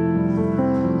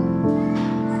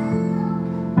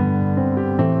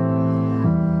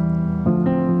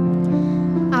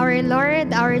 Our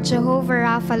Lord, our Jehovah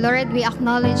Rapha, Lord, we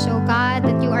acknowledge, O God,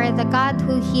 that you are the God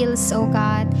who heals, O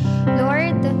God.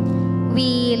 Lord,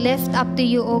 we lift up to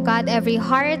you, O God, our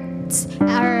hearts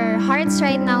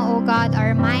right now, O God,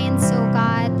 our minds, O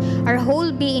God, our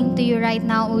whole being to you right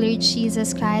now, O Lord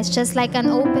Jesus Christ. Just like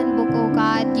an open book, O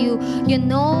God, you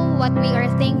know what we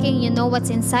are thinking, you know what's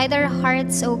inside our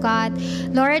hearts, O God.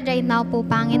 Lord, right now po,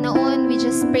 Panginoon, we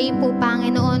just pray po,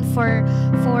 Panginoon, for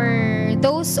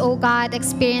those, O God,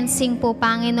 experiencing po,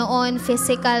 Panginoon,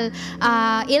 physical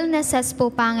illnesses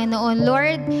po, Panginoon.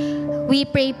 Lord, we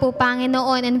pray po,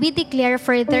 Panginoon, and we declare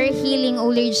for their healing,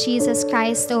 O Lord Jesus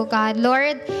Christ, O God.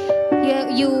 Lord,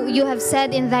 you have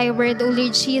said in thy word, O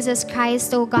Lord Jesus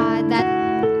Christ, O God, that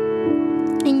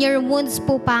in In your wounds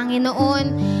po,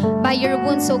 Panginoon, by your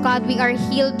wounds, O God, we are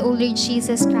healed, O Lord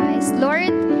Jesus Christ. Lord,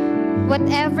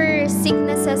 whatever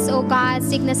sicknesses, O God,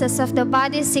 sicknesses of the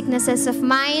body, sicknesses of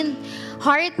mind,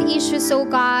 heart issues, O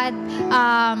God,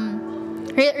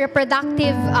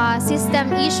 reproductive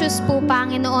system issues po,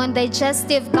 Panginoon,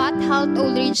 digestive, gut health, O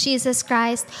Lord Jesus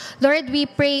Christ. Lord, we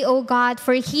pray, O God,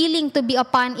 for healing to be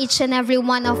upon each and every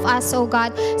one of us, O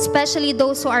God, especially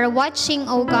those who are watching,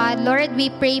 O God. Lord,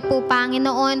 we pray po,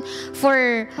 Panginoon,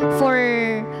 for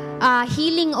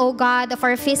healing, O God, of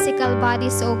our physical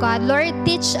bodies, O God. Lord,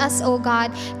 teach us, O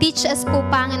God. Teach us po,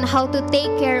 Panginoon, how to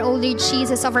take care, O Lord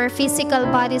Jesus, of our physical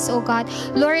bodies, O God.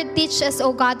 Lord, teach us,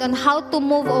 O God, on how to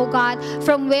move, O God,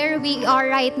 from where we are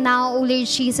right now, O Lord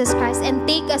Jesus Christ, and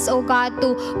take us, O God,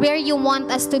 to where you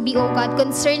want us to be, O God,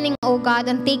 concerning, O God,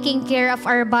 on taking care of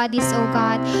our bodies, O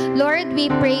God. Lord, we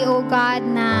pray, O God,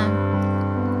 na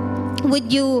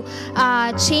would you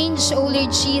change, O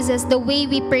Lord Jesus, the way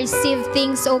we perceive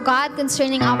things, O God,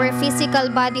 concerning our physical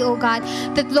body, O God.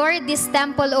 That, Lord, this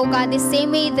temple, O God, the same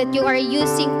way that you are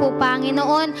using po,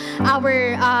 Panginoon,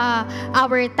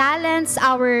 our talents,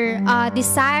 our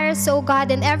desires, O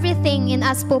God, and everything in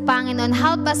us po, Panginoon.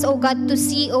 Help us, O God, to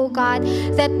see, O God,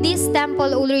 that this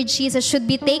temple, O Lord Jesus, should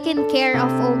be taken care of,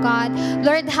 O God.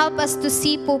 Lord, help us to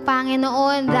see po,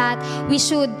 Panginoon, that we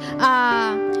should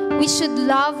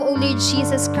love, O Lord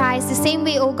Jesus Christ, the same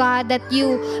way, O God, that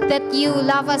you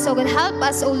love us, O God. Help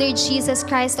us, O Lord Jesus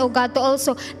Christ, O God, to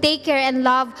also take care and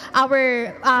love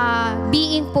our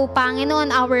being po,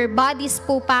 Panginoon, our bodies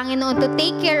po, Panginoon, to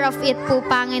take care of it po,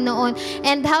 Panginoon,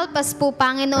 and help us po,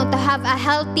 Panginoon, to have a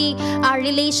healthy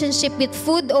relationship with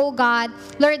food, O God.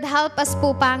 Lord, help us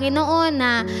po, Panginoon,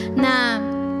 na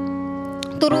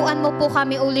turuan mo po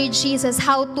kami, O Lord Jesus,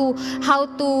 how to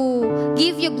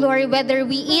give you glory, whether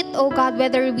we eat, O God,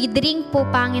 whether we drink po,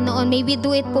 Panginoon. May we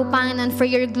do it po, Panginoon, for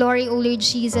your glory, O Lord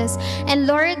Jesus. And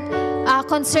Lord,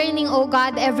 concerning, O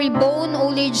God, every bone, O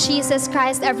Lord Jesus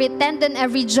Christ, every tendon,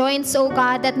 every joints, O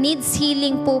God, that needs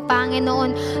healing po,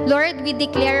 Panginoon. Lord, we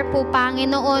declare po,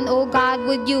 Panginoon, O God,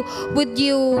 would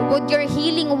your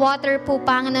healing water po,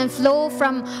 Panginoon, flow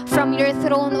from your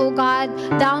throne, O God,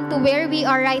 down to where we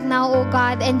are right now, O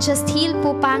God, and just heal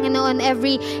po, Panginoon,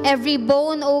 every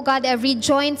bone, O God, every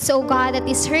joints, O God, that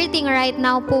is hurting right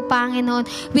now po, Panginoon.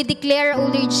 We declare,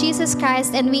 O Lord Jesus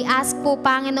Christ, and we ask po,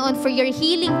 Panginoon, for your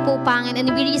healing po, Panginoon,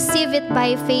 and we receive it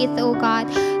by faith, O God.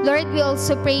 Lord, we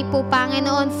also pray po,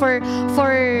 Panginoon, for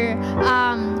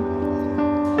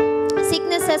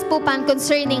sicknesses po,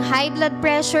 concerning high blood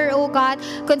pressure, O God,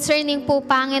 concerning po,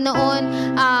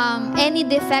 Panginoon, any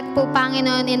defect po,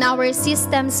 Panginoon, in our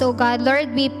systems, O God.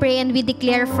 Lord, we pray and we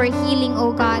declare for healing,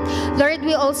 O God. Lord,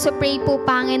 we also pray po,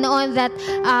 Panginoon, that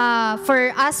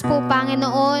for us po,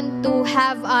 Panginoon, to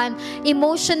have an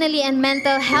emotionally and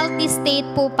mental healthy state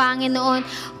po, Panginoon.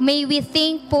 May we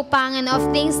think po, Panginoon,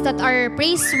 of things that are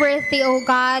praiseworthy, O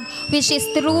God, which is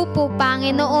true po,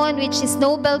 Panginoon, which is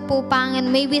noble po,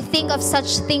 Panginoon. May we think of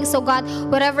such things, O God,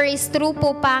 whatever is true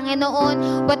po,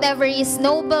 Panginoon, whatever is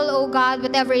noble, O God,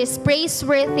 whatever is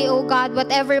praiseworthy, O God,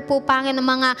 whatever po, Panginoon,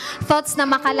 mga thoughts na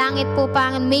makalangit po,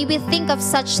 Panginoon, may we think of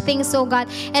such things, O God,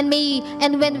 and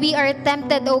when we are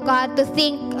tempted, O God, to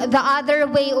think the other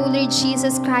way, O Lord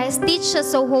Jesus Christ, teach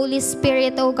us, O Holy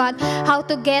Spirit, O God, how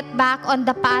to get back on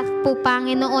the path po,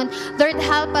 Panginoon. Lord,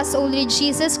 help us, O Lord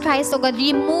Jesus Christ, O God,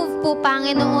 remove po,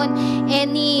 Panginoon,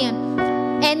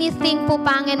 anything po,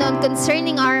 Panginoon,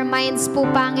 concerning our minds po,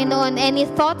 Panginoon, any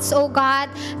thoughts, O God,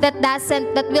 that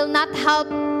will not help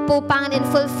po, Panginoon, in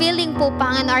fulfilling po,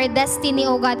 Panginoon, our destiny,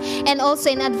 O God, and also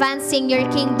in advancing your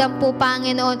kingdom po,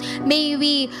 Panginoon. May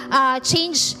we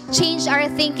change our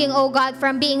thinking, O God,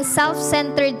 from being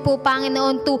self-centered po,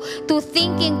 Panginoon, to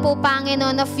thinking po,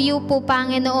 Panginoon, of you po,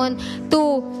 Panginoon,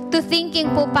 to thinking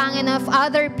po, Panginoon, of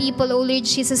other people, O Lord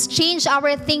Jesus. Change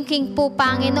our thinking po,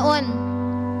 Panginoon,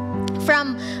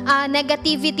 from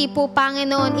negativity po,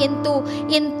 Panginoon,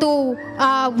 into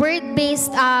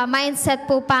word-based mindset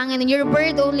po, Panginoon. Your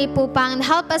word only po, Panginoon.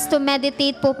 Help us to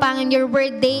meditate po, Panginoon, your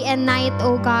word day and night,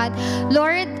 O God.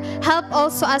 Lord, help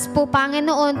also us po,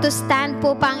 Panginoon, to stand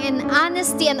po, Panginoon, in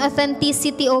honesty and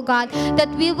authenticity, O God, that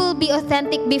we will be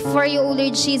authentic before you, O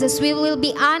Lord Jesus. We will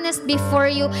be honest before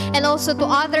you and also to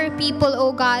other people,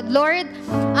 O God. Lord,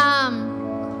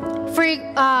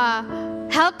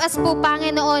 help us po,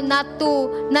 Panginoon, not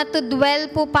to dwell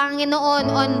po,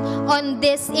 Panginoon, on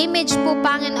this image po,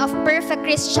 Panginoon, of perfect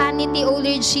Christianity, O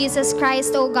Lord Jesus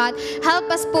Christ, O God.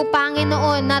 Help us po,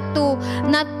 Panginoon, not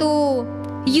to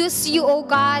use you, O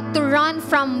God, to run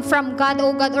from God,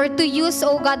 O God, or to use,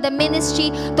 O God, the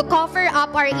ministry to cover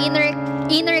up our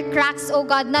inner cracks, oh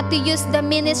God, not to use the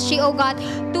ministry, oh God,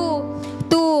 to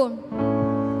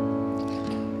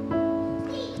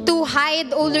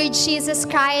hide, oh Lord Jesus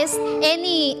Christ,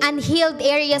 any unhealed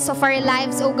areas of our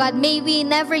lives, oh God. May we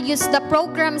never use the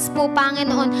programs po,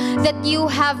 Panginoon, that you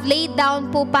have laid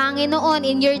down po, Panginoon,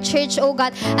 in your church, oh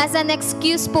God, as an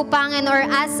excuse po, Panginoon, or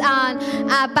as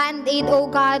a band-aid, oh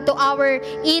God, to our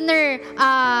inner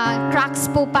cracks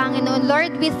po, Panginoon.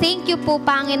 Lord, we thank you po,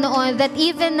 Panginoon, that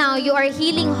even now you are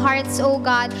healing hearts, oh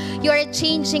God. You are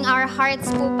changing our hearts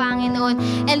po,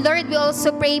 Panginoon. And Lord, we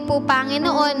also pray po,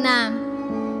 Panginoon, na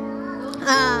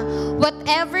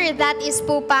whatever that is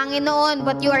po, Panginoon,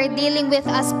 what you are dealing with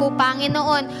us po,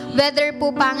 Panginoon, whether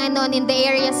po, Panginoon, in the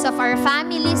areas of our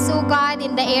families, oh God,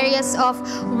 in the areas of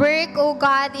work, oh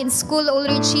God, in school, oh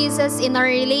Lord Jesus, in our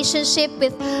relationship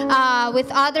with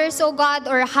others, oh God,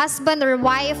 or husband or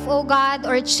wife, oh God,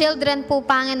 or children po,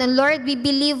 Panginoon. Lord, we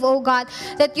believe, oh God,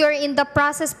 that you're in the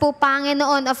process po,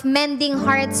 Panginoon, of mending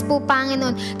hearts po,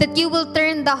 Panginoon, that you will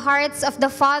turn the hearts of the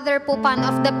father po,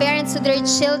 of the parents to their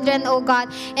children, oh God,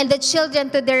 and the children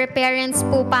to their parents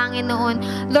po, Panginoon.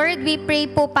 Lord, we pray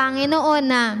po, Panginoon,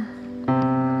 na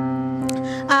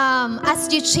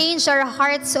as you change our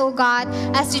hearts, oh God,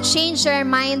 as you change our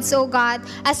minds, oh God,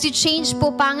 as you change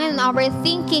po, Panginoon, our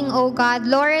thinking, oh God,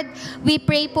 Lord, we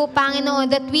pray po, Panginoon,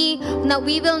 that we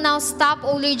will now stop,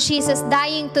 oh Lord Jesus,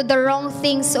 dying to the wrong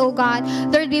things, oh God.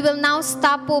 Lord, we will now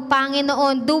stop po,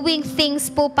 Panginoon, doing things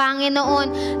po,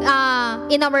 Panginoon,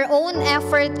 in our own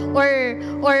effort or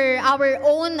our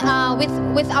own,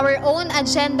 with our own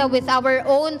agenda, with our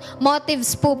own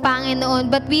motives po, Panginoon.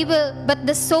 But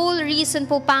the sole reason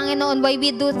po, Panginoon, why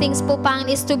we do things po, Panginoon,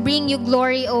 is to bring you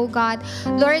glory, oh God.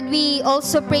 Lord, we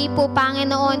also pray po,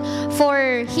 Panginoon,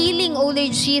 for healing, oh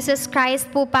Lord Jesus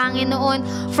Christ po, Panginoon,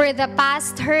 for the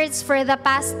past hurts, for the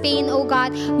past pain, oh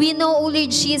God. We know, oh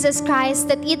Lord Jesus Christ,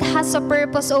 that it has a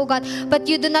purpose, oh God, but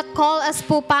you do not call us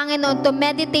po, Panginoon, to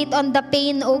meditate on the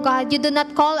pain, oh God. You do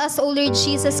not call us, oh Lord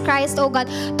Jesus Christ, oh God,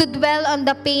 to dwell on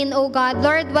the pain, oh God.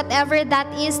 Lord, whatever that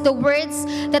is, the words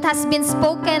that has been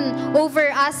spoken over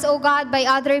us, oh God, by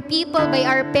other people, by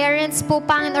our parents po,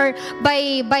 Panginoon, or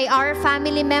by our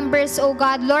family members, oh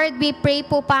God. Lord, we pray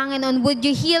po, Panginoon, would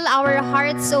you heal our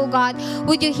hearts, oh God?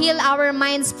 Would you heal our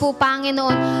minds po,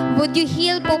 Panginoon? Would you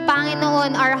heal po,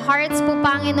 Panginoon, our hearts po,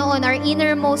 Panginoon, our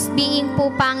innermost being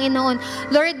po, Panginoon?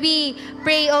 Lord, we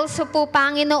pray also po,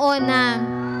 Panginoon,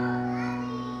 na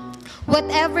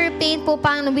whatever pain po,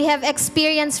 Panginoon, we have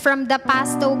experienced from the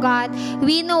past, oh God,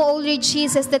 we know, oh Lord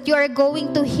Jesus, that you are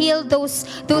going to heal those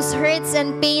hurts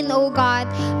and pain, oh God.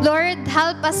 Lord,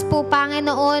 help us po,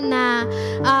 Panginoon, na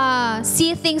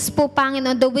see things po,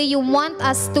 Panginoon, the way you want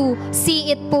us to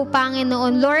see it po,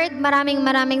 Panginoon. Lord,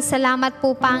 maraming salamat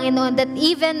po, Panginoon, that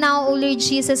even now, oh Lord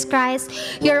Jesus Christ,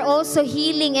 you're also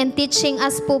healing and teaching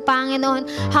us po, Panginoon,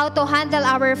 how to handle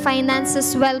our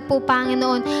finances well po,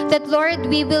 Panginoon. That, Lord,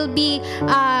 we will be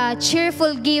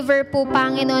cheerful giver po,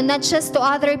 Panginoon, not just to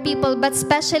other people, but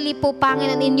especially po,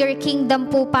 Panginoon, in your kingdom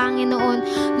po, Panginoon.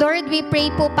 Lord, we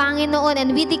pray po, Panginoon,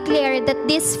 and we declare that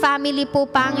this family po,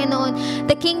 Panginoon,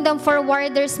 the Kingdom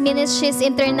Forwarders Ministries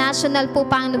International po,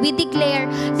 Panginoon, we declare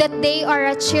that they are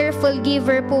a cheerful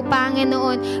giver po,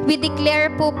 Panginoon. We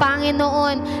declare po,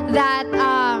 Panginoon,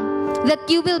 that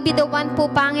you will be the one po,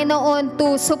 Panginoon,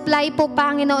 to supply po,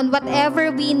 Panginoon,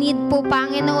 whatever we need po,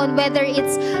 Panginoon, whether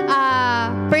it's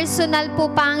personal po,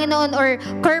 Panginoon, or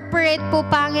corporate po,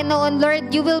 Panginoon.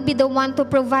 Lord, you will be the one to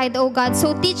provide, oh God.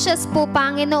 So teach us po,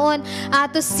 Panginoon,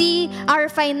 to see our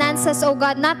finances, oh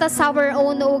God, not as our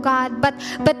own, oh God, but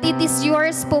it is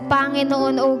yours po,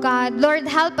 Panginoon, oh God. Lord,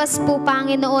 help us po,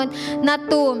 Panginoon, not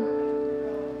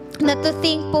to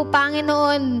think po,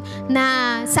 Panginoon,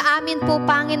 na sa amin po,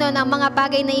 Panginoon, ang mga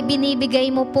bagay na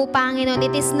ibinibigay mo po, Panginoon,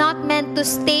 it is not meant to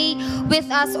stay with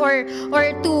us or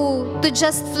to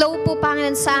just flow po,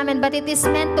 Panginoon, sa amin, but it is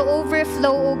meant to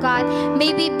overflow, oh God.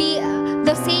 May we be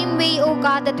the same way, oh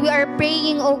God, that we are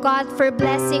praying, oh God, for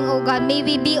blessing, oh God. May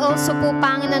we be also po,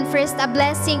 Panginoon, first a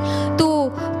blessing to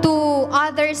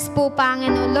others po,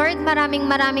 Panginoon. Lord,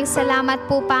 maraming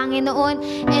salamat po, Panginoon,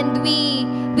 and we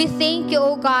thank you,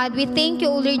 oh God. We thank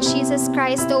you, oh Lord Jesus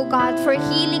Christ, oh God, for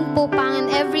healing po,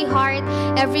 Panginoon, every heart,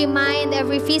 every mind,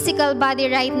 every physical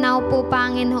body right now po,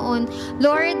 Panginoon.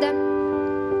 Lord,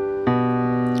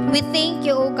 we thank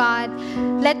you, oh God.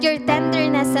 Let your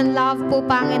tenderness and love po,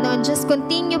 Panginoon, just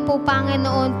continue po,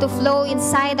 Panginoon, to flow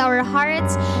inside our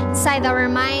hearts, inside our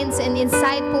minds, and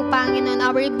inside po, Panginoon,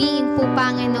 our being po,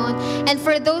 Panginoon. And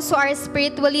for those who are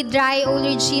spiritually dry, oh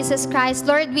Lord Jesus Christ,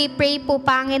 Lord, we pray po,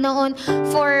 Panginoon,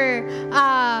 for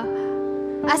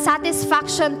a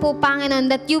satisfaction po, Panginoon,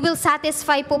 that you will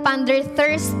satisfy po, their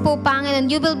thirst po, Panginoon.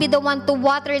 You will be the one to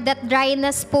water that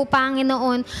dryness po,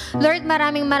 Panginoon. Lord,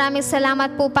 maraming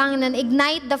salamat po, Panginoon.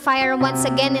 Ignite the fire once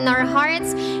again in our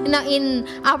hearts, in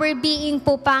our being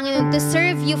po, Panginoon, to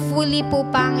serve you fully po,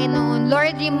 Panginoon.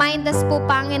 Lord, remind us po,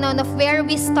 Panginoon, of where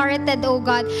we started, O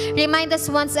God. Remind us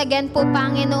once again po,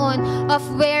 Panginoon, of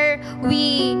where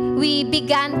we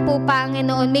began po,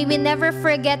 Panginoon. May we never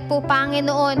forget po,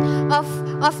 Panginoon,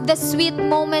 of the sweet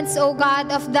moments, O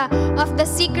God, of the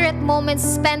secret moments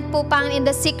spent po, Panginoon, in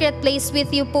the secret place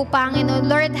with you po, Panginoon.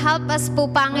 Lord, help us po,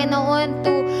 Panginoon,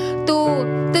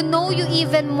 to know you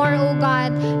even more, O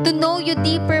God, to know you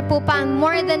deeper po, Panginoon,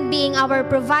 more than being our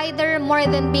provider, more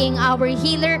than being our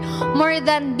healer, more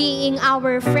than being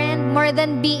our friend, more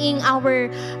than being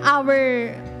our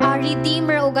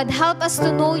Redeemer, O God. Help us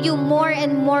to know you more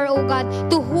and more, O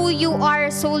God, to who you are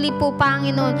solely po,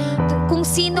 Panginoon. Kung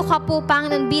sino ka po,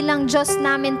 Panginoon, bilang Diyos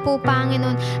namin po,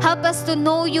 Panginoon. Help us to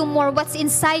know you more, what's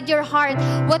inside your heart,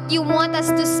 what you want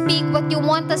us to speak, what you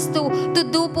want us to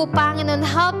do po, Panginoon.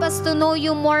 Help us to know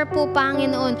you more po,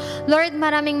 Panginoon. Lord,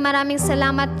 maraming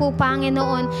salamat po,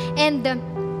 Panginoon. And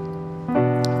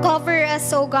cover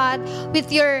us, O God,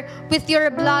 with your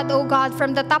blood, O God,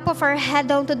 from the top of our head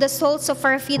down to the soles of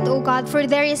our feet, O God. For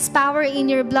there is power in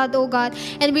your blood, O God.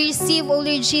 And we receive, O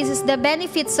Lord Jesus, the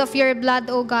benefits of your blood,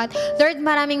 O God. Lord,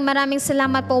 maraming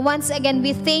salamat po. Once again,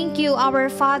 we thank you, our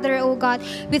Father, O God.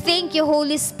 We thank you,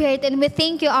 Holy Spirit, and we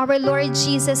thank you, our Lord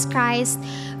Jesus Christ.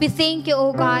 We thank you,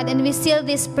 O God, and we seal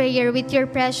this prayer with your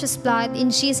precious blood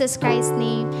in Jesus Christ's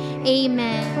name.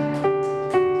 Amen.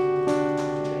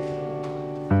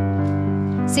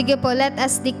 Sige po, let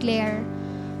us declare.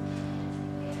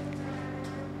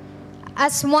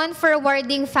 As one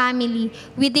forwarding family,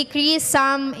 we decree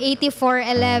Psalm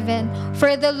 84:11.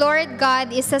 For the Lord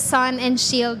God is a sun and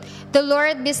shield. The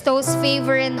Lord bestows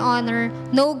favor and honor.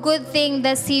 No good thing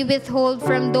does He withhold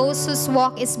from those whose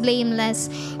walk is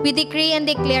blameless. We decree and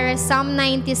declare Psalm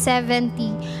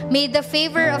 90:70. May the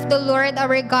favor of the Lord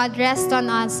our God rest on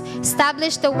us.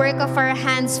 Establish the work of our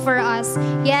hands for us.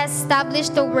 Yes, establish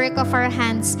the work of our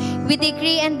hands. We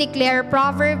decree and declare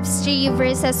Proverbs 3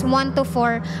 verses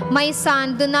 1-4. My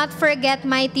son, do not forget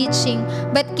my teaching,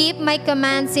 but keep my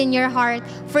commands in your heart,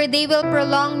 for they will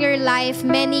prolong your life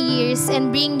many years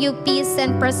and bring you peace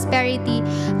and prosperity.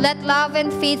 Let love and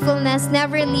faithfulness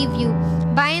never leave you.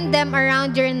 Bind them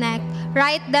around your neck.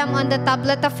 Write them on the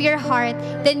tablet of your heart.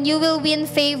 Then you will win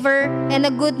favor and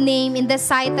a good name in the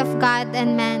sight of God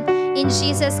and man. In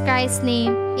Jesus Christ's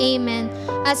name, amen.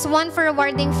 As one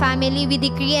forwarding family, we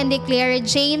decree and declare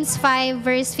James 5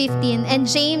 verse 15. And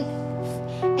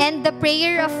the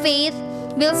prayer of faith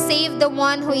will save the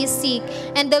one who is sick,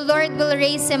 and the Lord will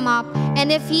raise him up.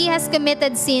 And if he has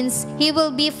committed sins, he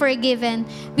will be forgiven.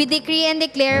 We decree and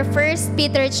declare 1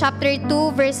 Peter chapter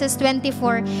 2 verses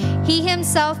 24. He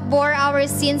himself bore our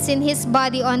sins in his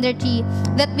body on the tree,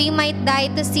 that we might die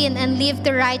to sin and live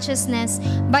to righteousness.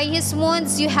 By his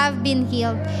wounds you have been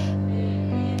healed.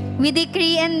 We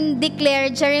decree and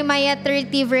declare Jeremiah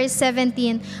 30 verse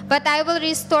 17. But I will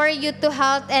restore you to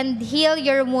health and heal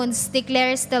your wounds,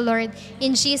 declares the Lord.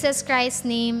 In Jesus Christ's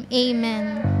name,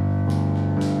 amen.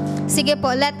 Sige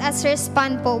po, let us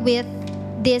respond po with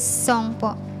this song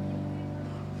po.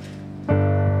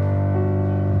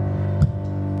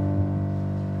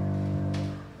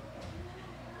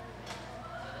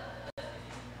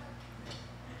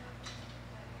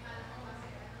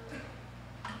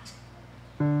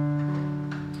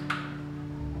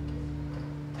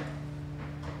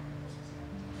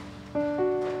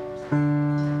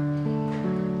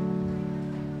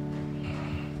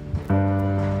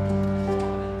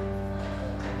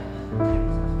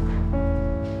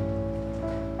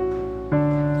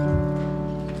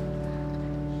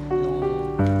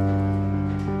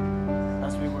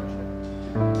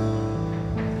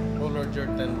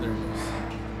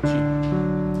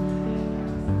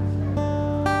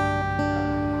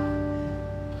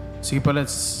 Sige pa,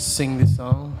 let's sing this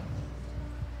song.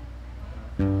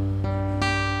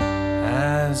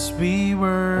 As we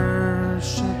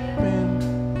worship in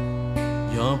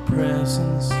your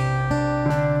presence,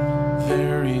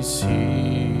 there is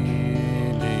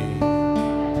healing.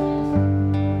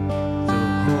 The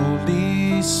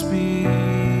Holy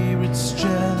Spirit's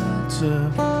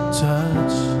gentle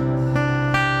touch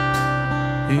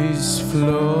is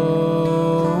flowing.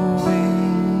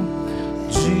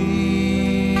 Jesus,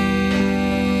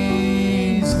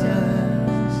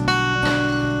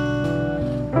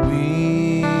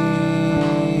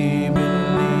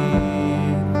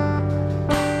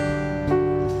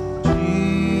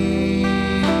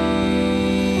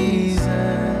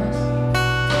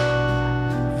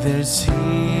 There's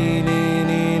healing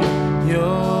in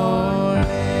your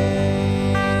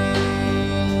name.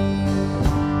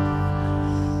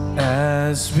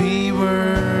 As we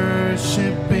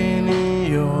worship in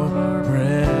your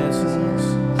presence,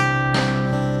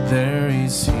 there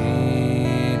is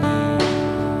healing.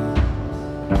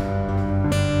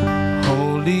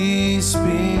 Holy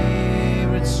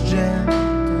Spirit's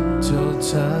gentle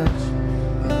touch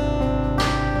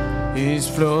is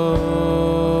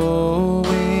flowing.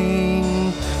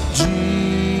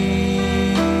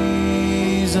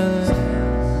 Jesus,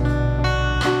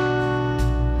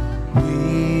 we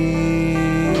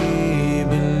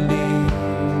believe.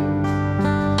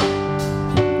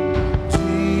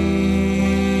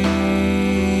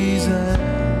 Jesus,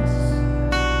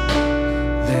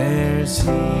 there's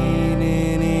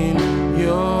healing in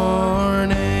your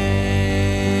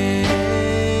name.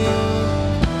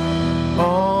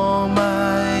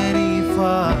 Almighty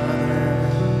Father,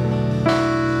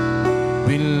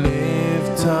 we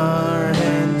lift our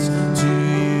hands to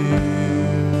you.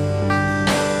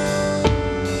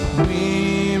 We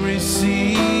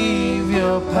receive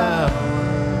your power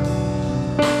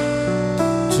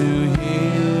to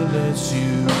heal as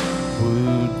you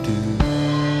would do.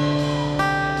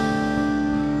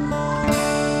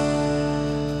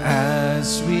 As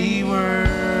we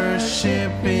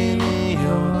worship in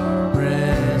your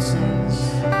presence,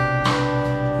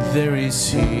 there is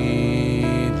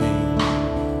healing.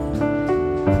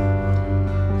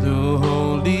 The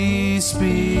Holy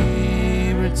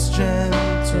Spirit's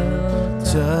gentle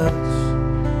touch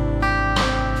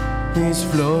is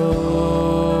flowing.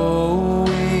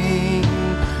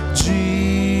 Jesus,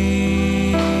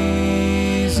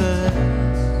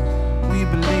 we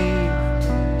believe.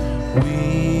 We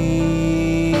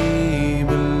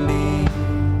believe.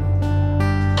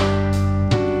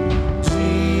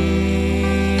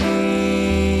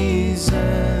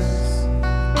 Jesus,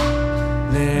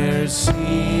 there's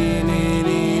healing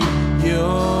in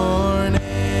your name.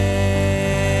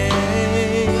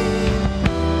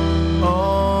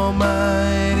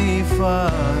 Almighty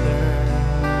Father,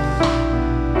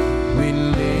 we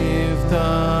lift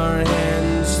our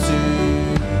hands to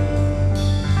you.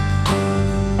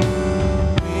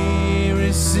 We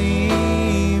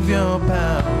receive your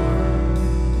power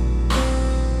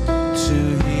to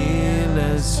heal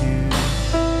as you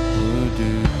would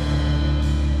do.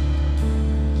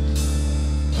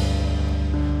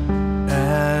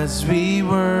 As we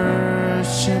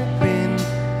worship in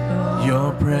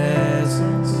your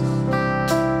presence,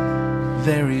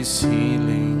 there is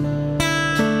healing.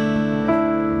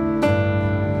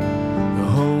 The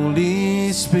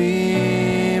Holy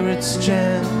Spirit's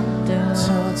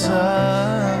gentle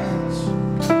touch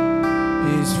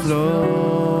is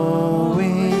flowing.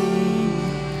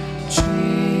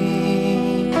 Jesus,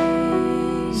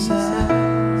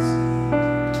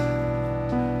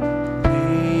 we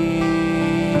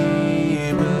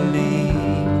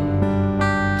believe.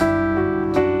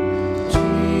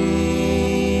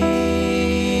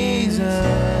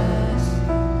 Jesus,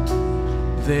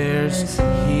 there's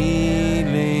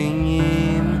healing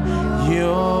in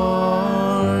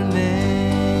your name.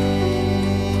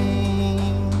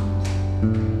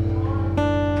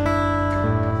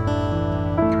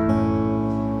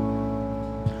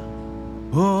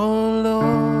 Oh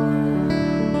Lord,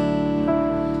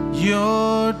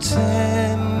 your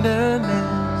tenderness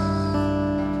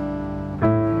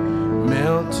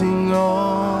melting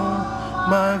all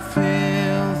my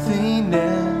filthiness.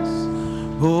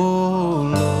 Oh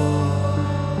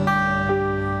Lord,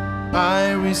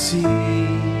 I receive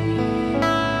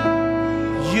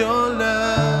your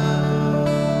love.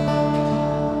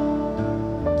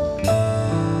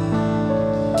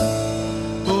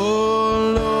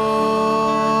 Oh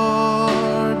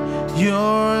Lord,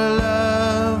 your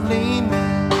loveliness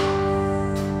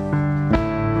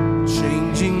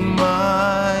changing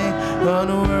my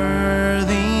unworthiness.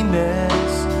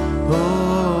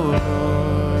 Oh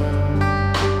Lord,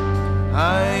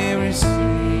 I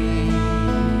receive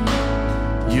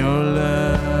your love.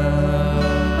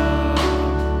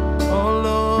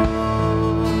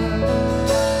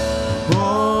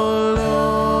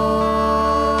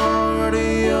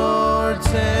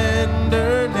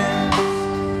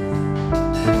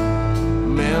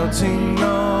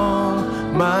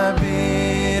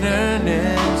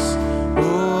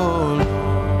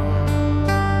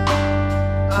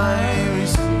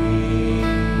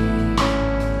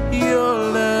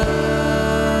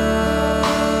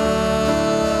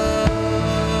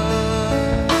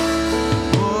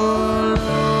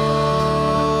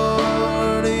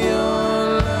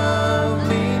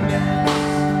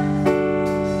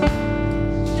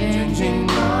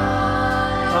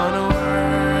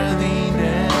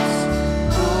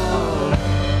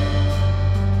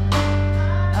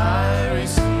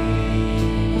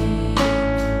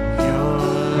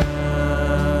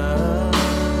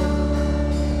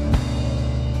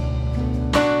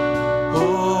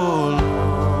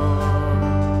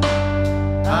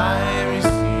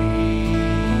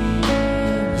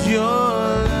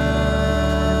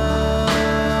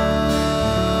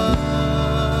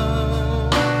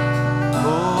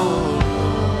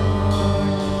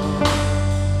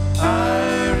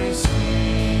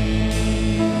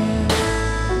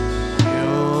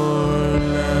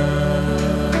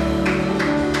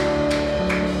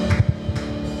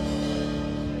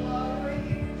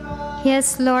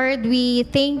 Yes, Lord, we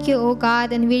thank you, O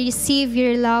God, and we receive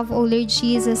your love, O Lord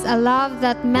Jesus, a love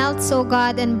that melts, O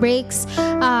God, and breaks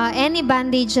any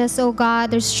bandages, O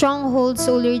God, or strongholds,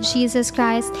 O Lord Jesus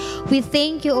Christ. We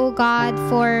thank you, O God,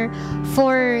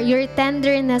 for your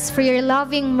tenderness, for your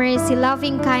loving mercy,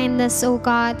 loving kindness, O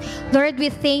God. Lord, we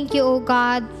thank you, O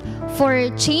God, for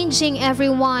changing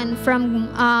everyone from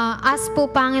us po,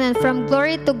 Panginoon, from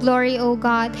glory to glory, O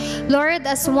God. Lord,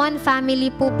 as one family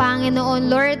po, Panginoon,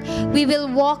 Lord, we will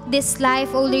walk this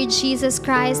life, O Lord Jesus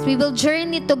Christ. We will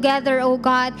journey together, O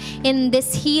God, in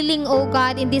this healing, O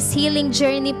God, in this healing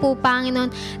journey po,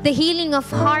 Panginoon. The healing of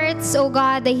hearts, O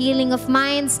God, the healing of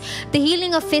minds, the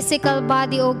healing of physical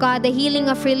body, O God, the healing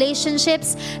of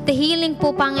relationships, the healing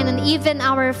po, Panginoon, even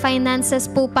our finances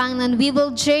po, Panginoon. We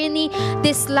will journey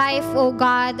this life, O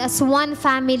God, as one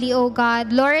family, O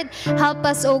God. Lord, help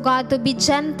us, O God, to be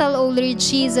gentle, O Lord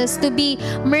Jesus, to be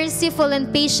merciful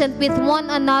and patient with one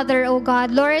another, O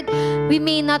God. Lord, we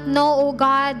may not know, O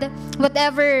God,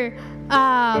 whatever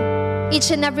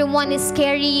each and every one is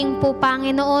carrying po,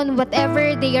 Panginoon,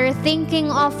 whatever they are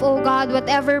thinking of, O God,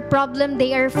 whatever problem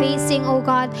they are facing, O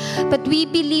God. But we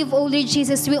believe, O Lord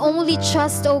Jesus, we only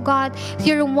trust, O God,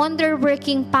 your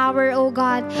wonder-working power, O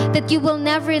God, that you will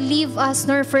never leave us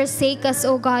nor forsake us,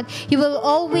 O God. You will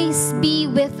always be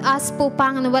with us po,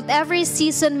 Panginoon, whatever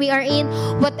season we are in,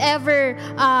 whatever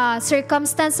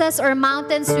circumstances or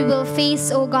mountains we will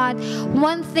face, O God.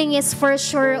 One thing is for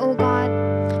sure, O God,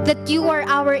 that you are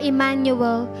our Emmanuel.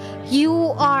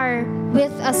 You are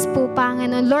with us po,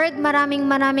 Panginoon. Lord,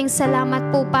 maraming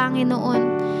salamat po,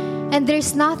 Panginoon. And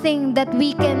there's nothing that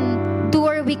we can do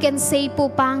or we can say po,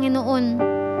 Panginoon.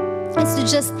 It's to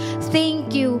just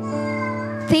thank you.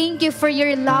 Thank you for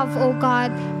your love, O God.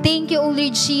 Thank you, O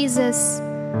Lord Jesus,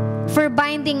 for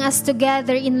binding us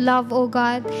together in love, O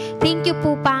God. Thank you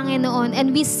po, Panginoon.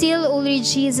 And we seal, O Lord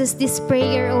Jesus, this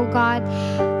prayer, O God,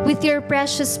 with your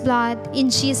precious blood. In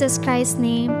Jesus Christ's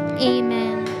name,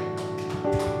 amen.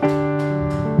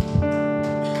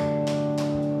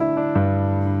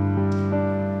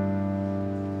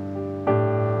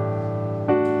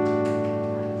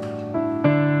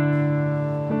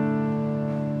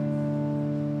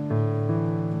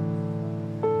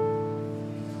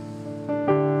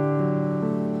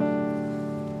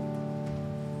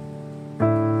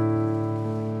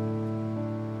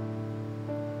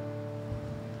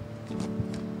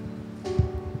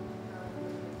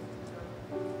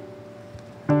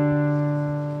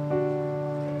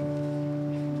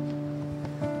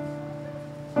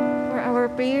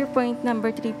 Prayer point number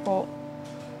 3 po.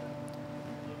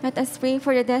 Let us pray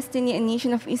for the destiny and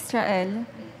nation of Israel.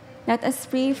 Let us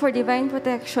pray for divine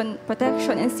protection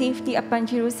and safety upon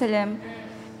Jerusalem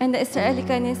and the Israeli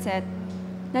Knesset.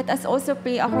 Let us also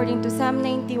pray according to Psalm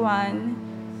 91,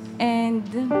 and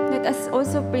let us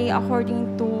also pray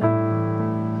according to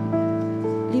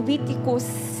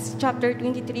Leviticus chapter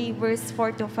 23 verse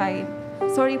 4 to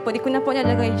 5. Sorry po, di ko na po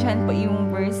nalagay dyan po yung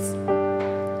verse.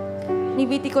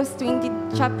 Leviticus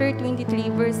chapter 23,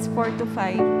 verse 4 to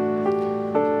 5.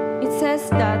 It says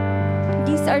that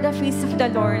these are the feasts of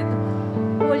the Lord,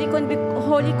 holy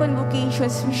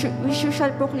convocations which you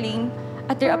shall proclaim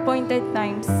at their appointed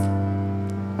times.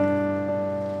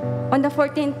 On the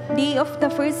 14th day of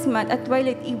the first month at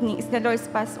twilight evening is the Lord's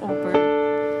Passover.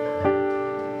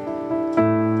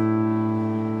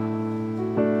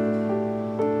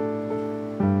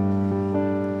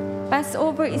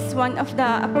 Passover is one of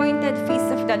the appointed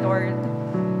feasts of the Lord.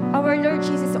 Our Lord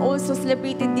Jesus also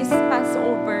celebrated this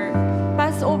Passover.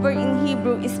 Passover in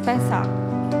Hebrew is Pesach.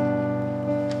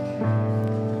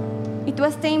 It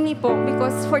was timely po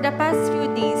because for the past few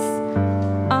days,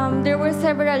 there were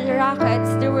several rockets,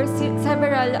 there were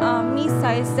several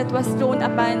missiles that was thrown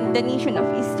upon the nation of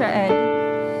Israel.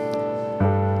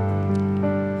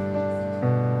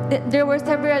 There were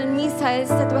several missiles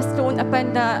that was thrown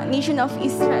upon the nation of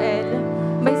Israel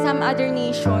by some other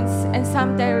nations and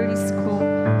some terrorist group.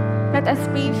 Let us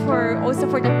pray also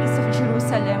for the peace of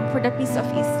Jerusalem, for the peace of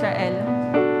Israel.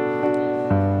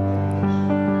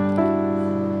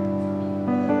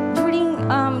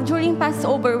 During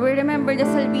Passover, we remember the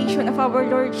salvation of our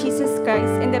Lord Jesus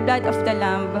Christ in the blood of the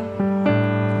Lamb.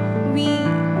 We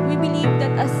believe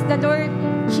that as the Lord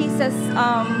Jesus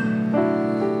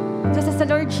just as the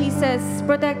Lord Jesus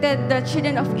protected the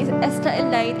children of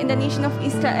Israelite in the nation of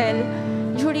Israel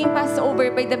during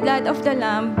Passover by the blood of the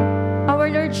Lamb, our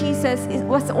Lord Jesus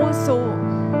will also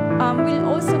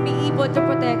be able to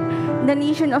protect the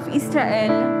nation of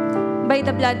Israel by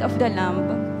the blood of the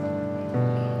Lamb.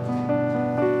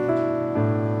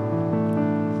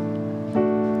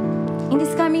 In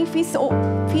this coming feast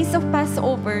of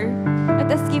Passover, let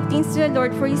us give thanks to the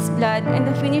Lord for His blood and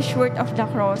the finished work of the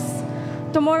cross.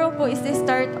 Tomorrow po is the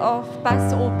start of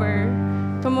Passover.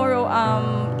 Tomorrow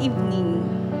evening.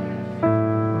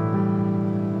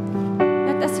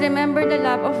 Let us remember the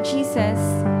love of Jesus,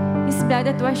 His blood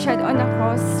that was shed on the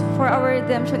cross for our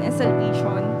redemption and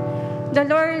salvation.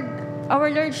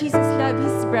 Our Lord Jesus loved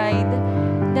His bride,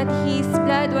 that His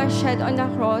blood was shed on the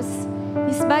cross,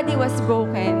 His body was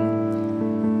broken.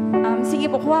 Sige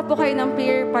po, kuha po kayo ng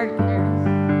prayer partner.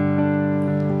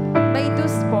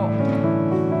 Baitus po.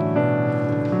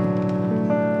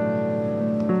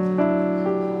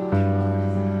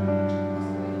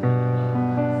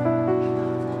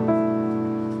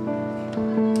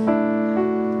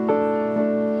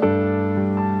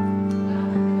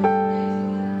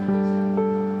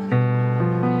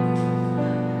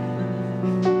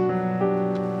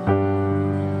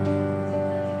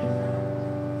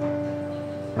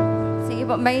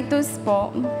 Baitus po.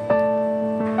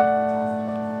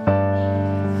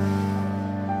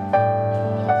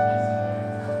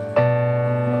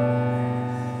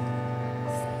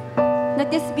 Let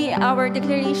this be our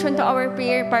declaration to our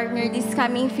prayer partner this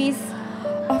coming feast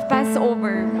of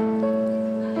Passover.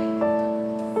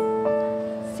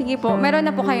 Sige po, meron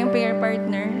na po kayong prayer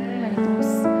partner. Baitus.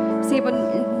 Sige po,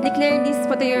 declare this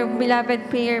po to your beloved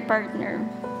prayer partner.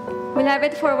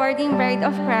 Beloved forwarding bride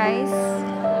of Christ,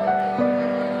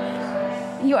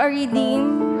 you are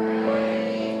redeemed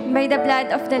by the blood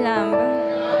of the Lamb.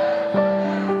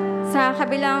 Sa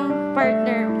kabilang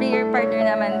partner, prayer partner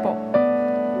naman po.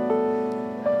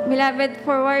 Beloved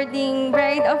forwarding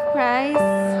bride of Christ,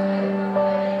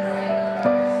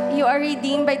 you are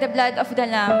redeemed by the blood of the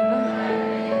Lamb.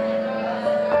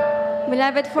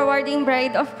 Beloved forwarding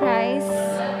bride of Christ,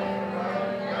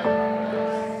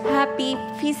 happy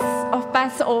feast of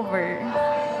Passover.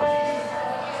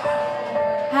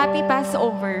 Happy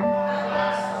Passover.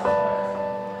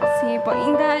 Sige po,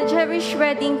 in the Jewish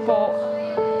wedding po,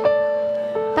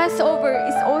 Passover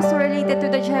is also related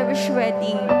to the Jewish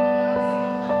wedding.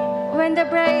 When the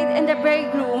bride and the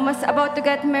bridegroom was about to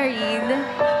get married,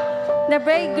 the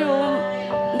bridegroom,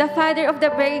 the father of the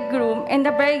bridegroom, and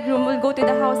the bridegroom will go to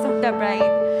the house of the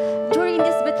bride. During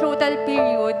this betrothal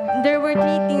period, there were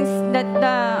three things that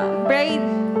the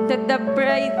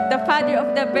father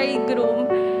of the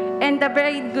bridegroom and the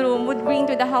bridegroom would bring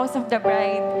to the house of the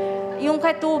bride. Yung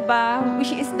katuba, which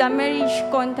is the marriage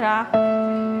contract,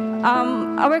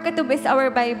 our katuba is our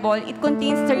Bible. It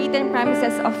contains the written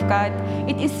promises of God.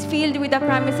 It is filled with the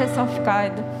promises of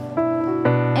God.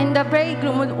 And the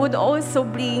bridegroom would also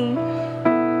bring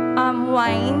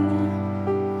wine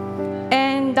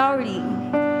and dowry.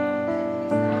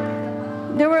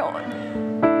 There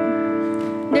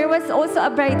was also a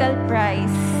bridal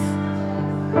price.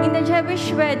 In the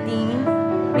Jewish wedding,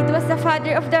 it was the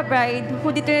father of the bride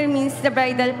who determines the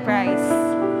bridal price.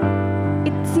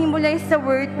 It symbolized the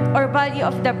worth or value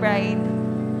of the bride.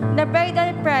 The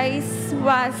bridal price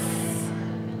was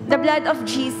the blood of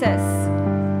Jesus.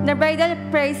 The bridal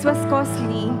price was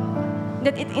costly,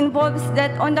 that it involves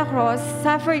that on the cross,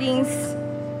 sufferings,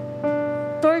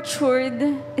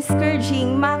 tortured,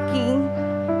 scourging, mocking.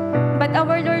 But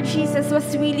our Lord Jesus was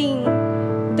willing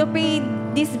to pay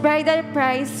this bridal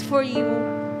price for you,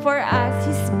 for us,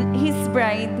 His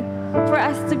bride, for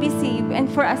us to be saved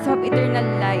and for us to have eternal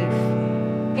life.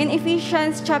 In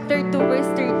Ephesians chapter 2,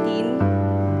 verse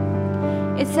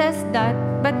 13, it says that,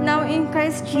 but now in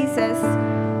Christ Jesus,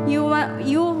 you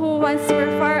who once were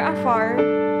far off,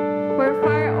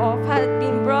 have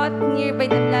been brought near by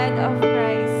the blood of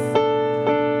Christ.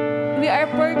 We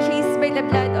are purchased by the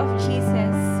blood of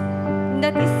Jesus.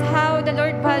 That is how the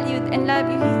Lord valued and love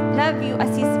you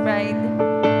as His bride.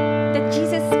 That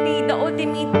Jesus paid the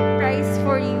ultimate price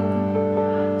for you,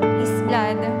 His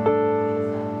blood.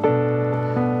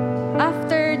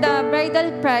 After the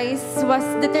bridal price was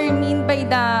determined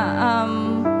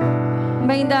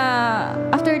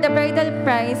after the bridal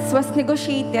price was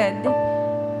negotiated,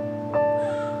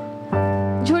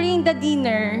 during the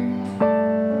dinner,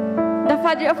 the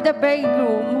father of the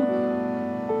bridegroom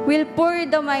will pour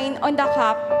the wine on the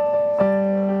cup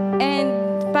and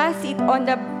pass it on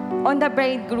the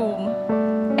bridegroom,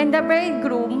 and the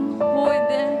bridegroom would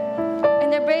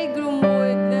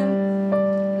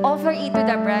offer it to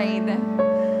the bride.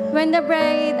 When the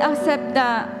bride accept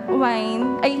the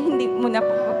wine,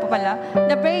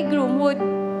 the bridegroom would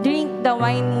drink the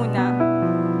wine muna.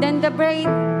 Then the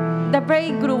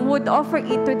bridegroom would offer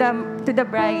it to the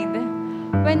bride.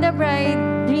 When the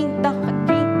bride drink the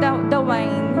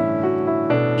wine,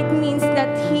 it means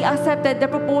that he accepted the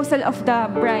proposal of the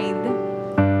bride.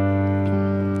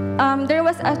 there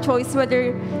was a choice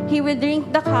whether he will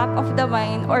drink the cup of the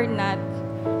wine or not.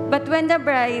 But when the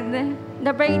bride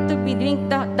to be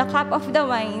drink the cup of the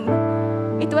wine,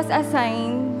 it was a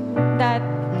sign that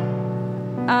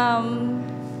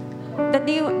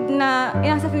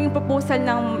inasa yung proposal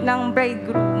ng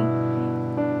bridegroom.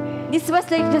 This was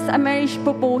like just a marriage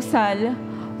proposal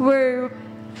where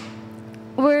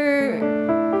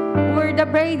the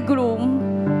bridegroom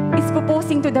is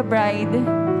proposing to the bride.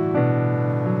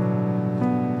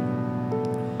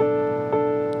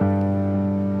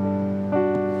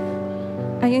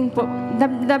 Ayun po,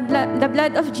 the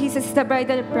blood of Jesus is the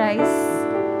bridal price.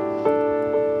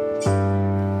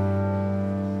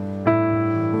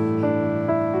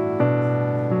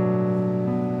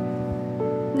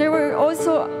 There were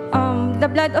also, the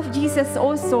blood of Jesus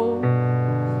also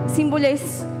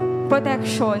symbolized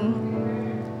protection.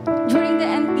 During the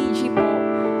NPG po,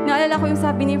 naalala ko yung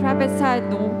sabi ni Prophet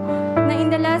Sadu, na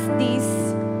in the last days,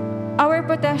 our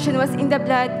protection was in the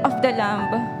blood of the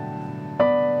Lamb.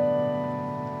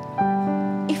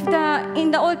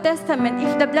 In the Old Testament,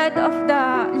 if the blood of the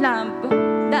lamb,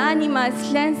 the animals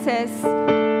cleanses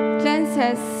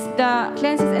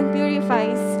and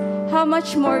purifies, how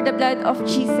much more the blood of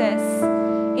Jesus?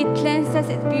 It cleanses,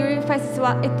 it purifies,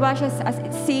 it washes us,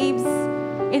 it saves,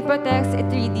 it protects, it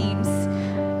redeems.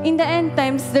 In the end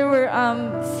times, there were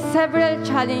several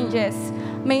challenges.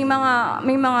 May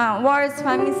mga wars,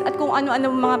 famines, at kung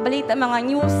ano-ano mga balita, mga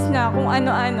news na kung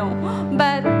ano-ano.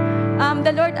 But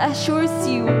the Lord assures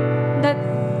you that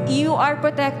you are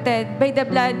protected by the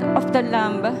blood of the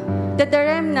Lamb, that the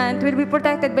remnant will be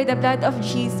protected by the blood of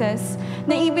Jesus,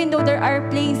 na even though there are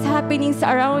plagues happening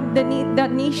around the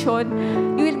nation,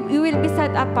 you will be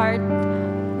set apart.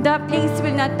 The plagues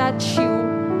will not touch you.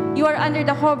 You are under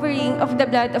the covering of the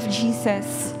blood of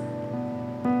Jesus.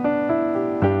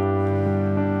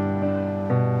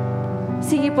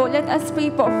 Sige po, let us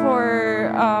pray po for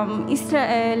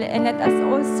Israel, and let us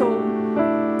also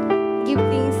give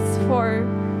thanks for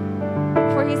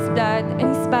his blood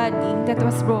and his body that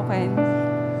was broken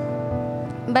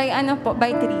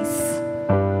by trees.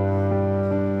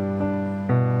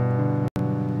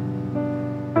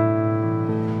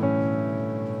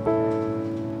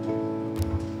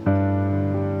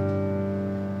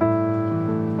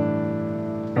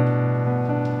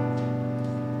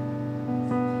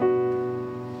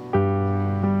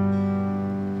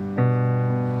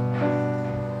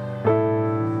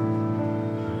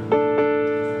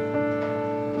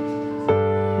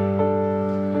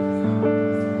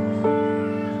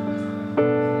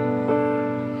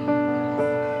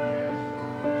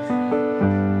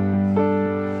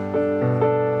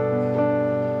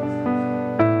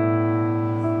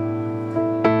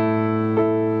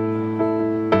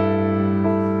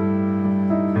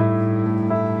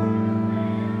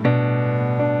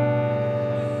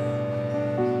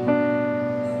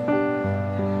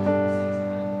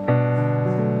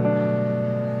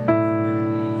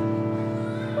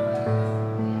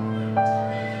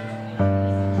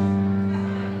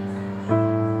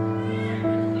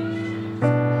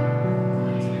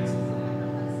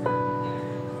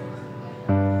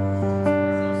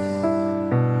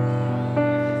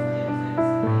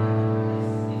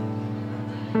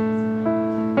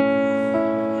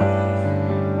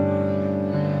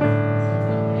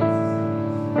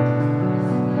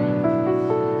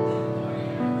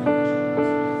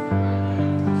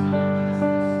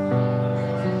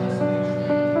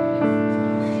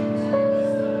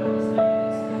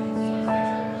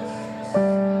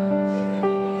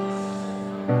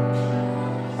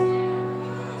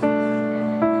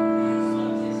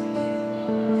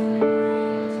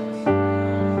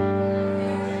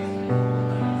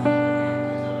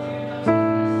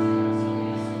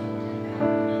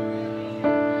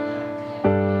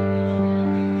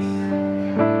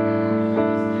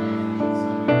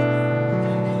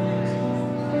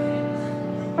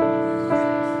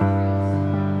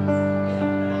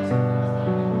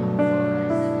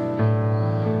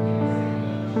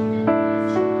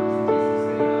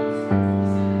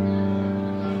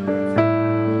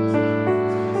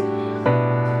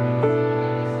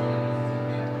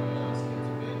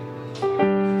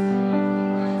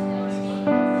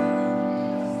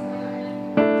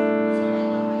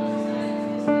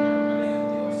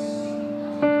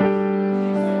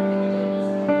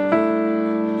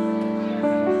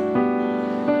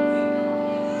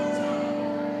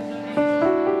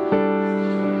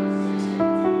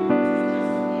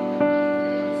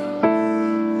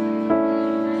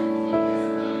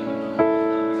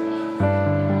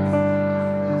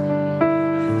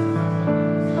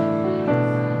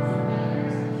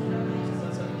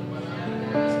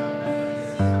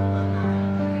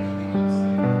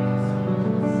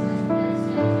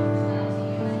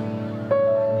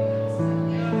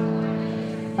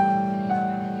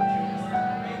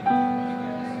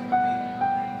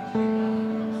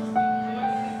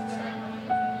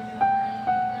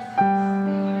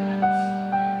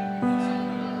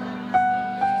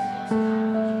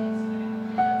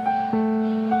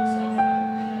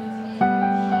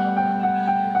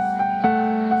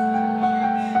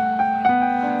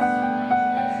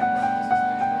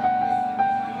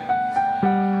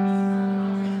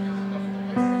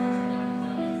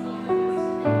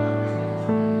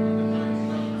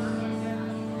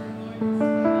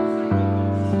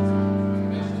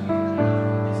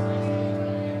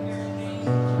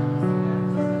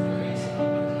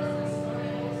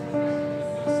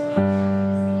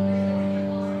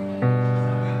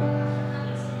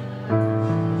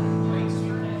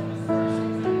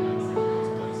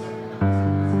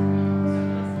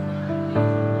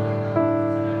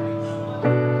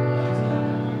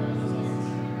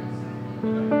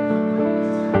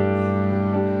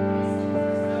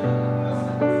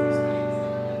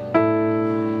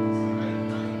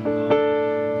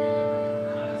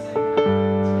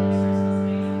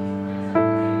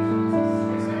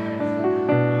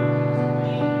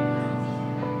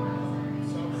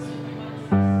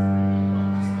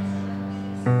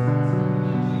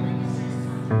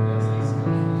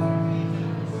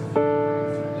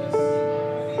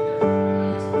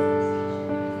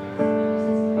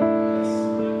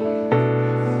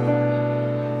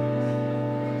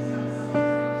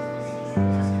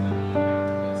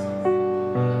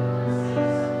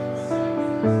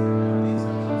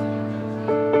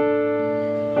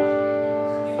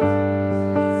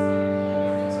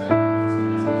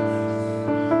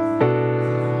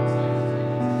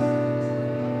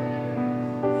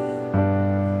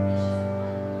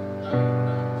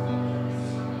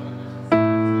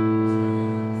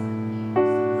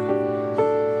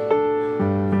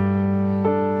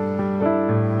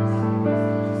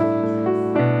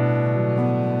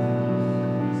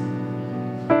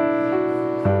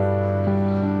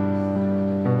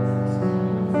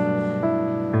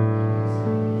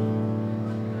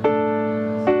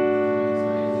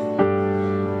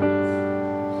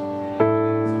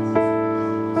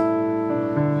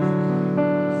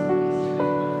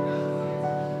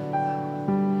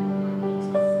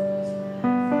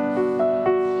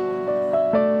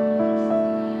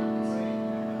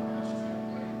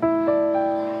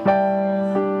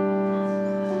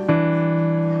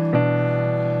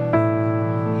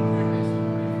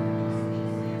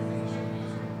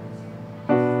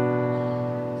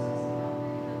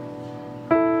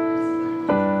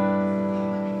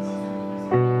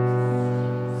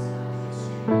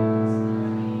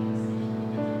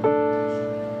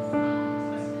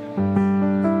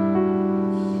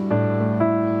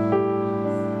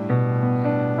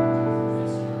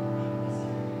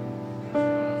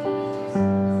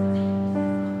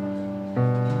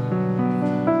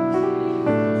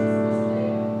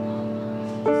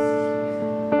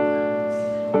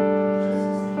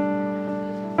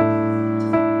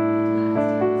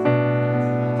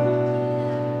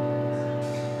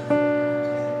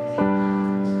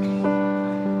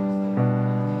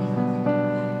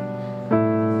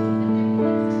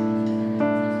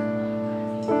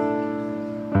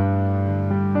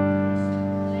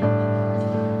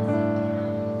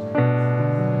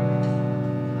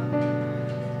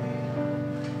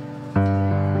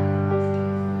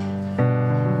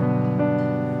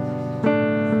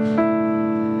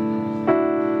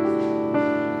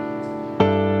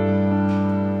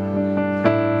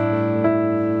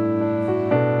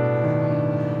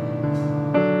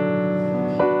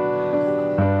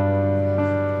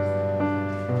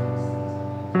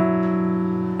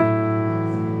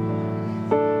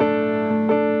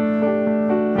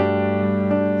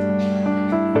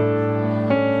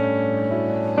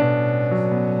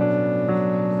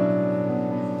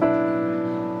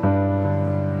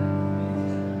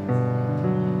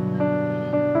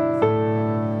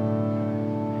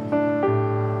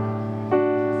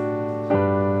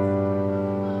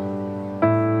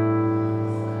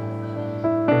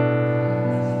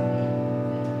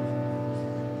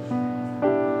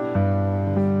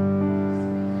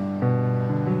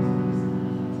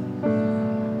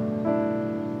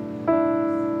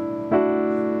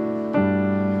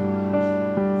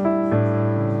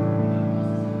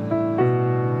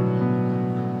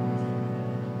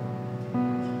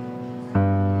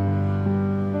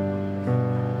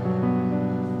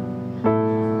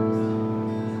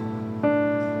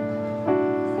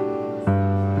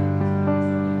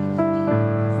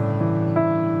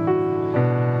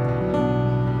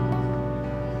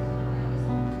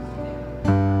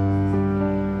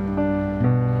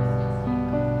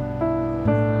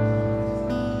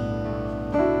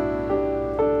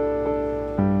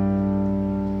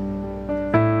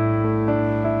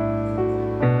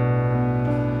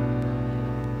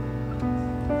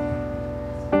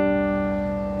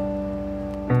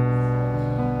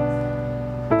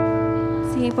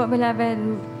 beloved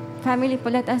family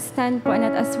po, let us stand po and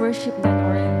let us worship the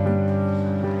Lord.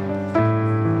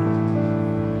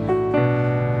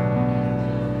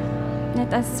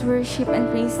 Let us worship and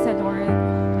praise the Lord.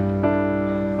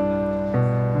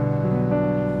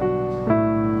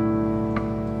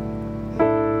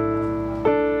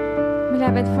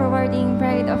 Beloved, forwarding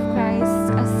bride of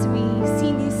Christ, as we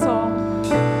sing this song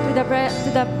to the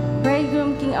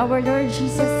bridegroom King, our Lord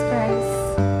Jesus Christ.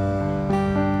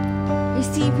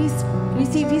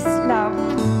 Receive His love.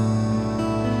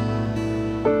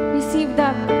 Receive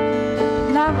the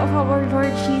love of our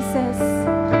Lord Jesus.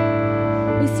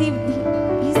 Receive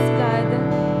His blood.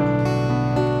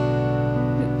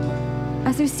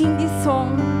 As we sing this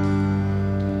song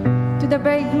to the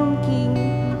bridegroom King,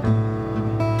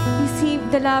 receive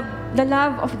the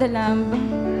love of the Lamb.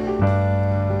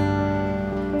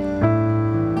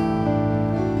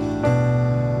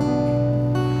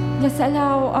 Just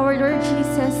allow our Lord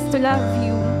Jesus to love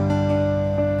you.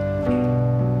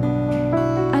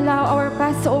 Allow our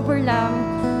Passover Lamb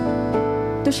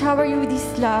to shower you with His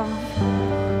love.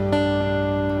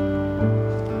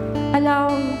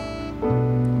 Allow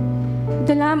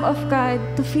the Lamb of God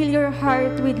to fill your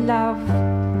heart with love.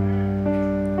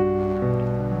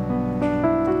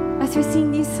 As we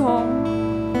sing this song,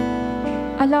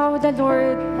 allow the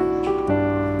Lord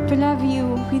to love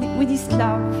you with His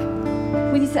love,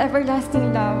 with His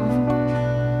everlasting love.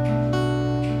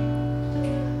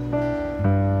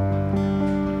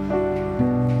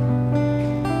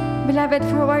 Beloved,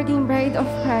 forwarding bride of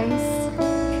Christ,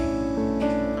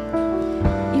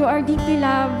 you are deeply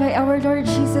loved by our Lord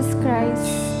Jesus Christ,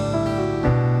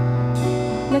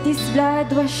 that His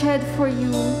blood was shed for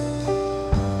you.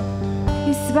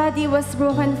 His body was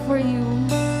broken for you.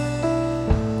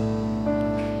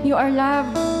 You are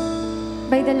loved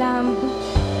by the Lamb,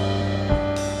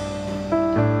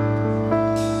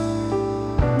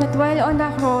 that while on the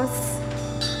cross,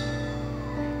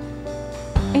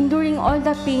 enduring all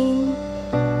the pain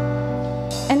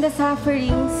and the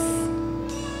sufferings,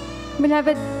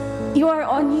 beloved, you are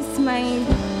on His mind.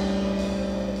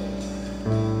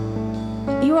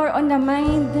 You are on the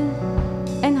mind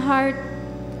and heart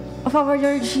of our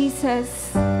Lord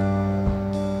Jesus,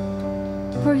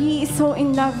 for He is so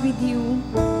in love with you.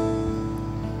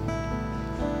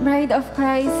 Bride of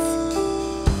Christ,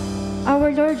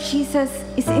 our Lord Jesus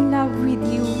is in love with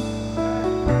you.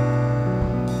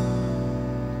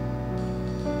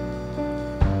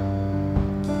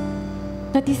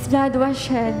 That His blood was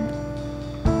shed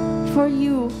for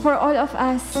you, for all of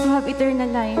us to have eternal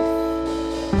life.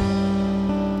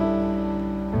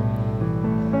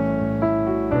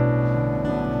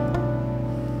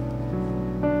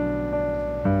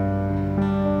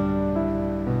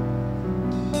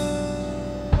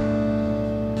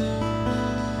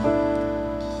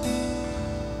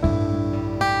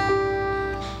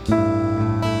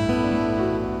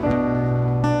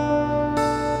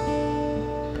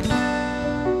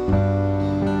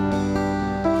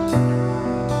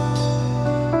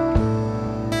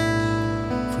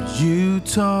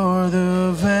 Tore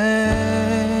the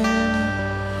veil,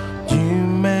 you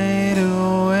made a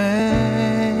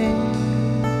way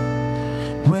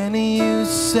when you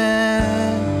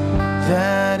said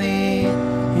that it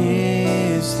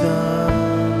is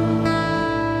done.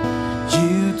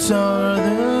 You tore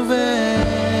the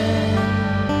veil,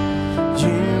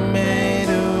 you made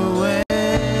a way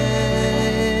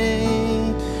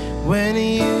when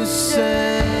you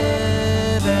said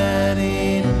that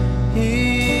it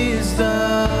is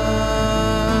done.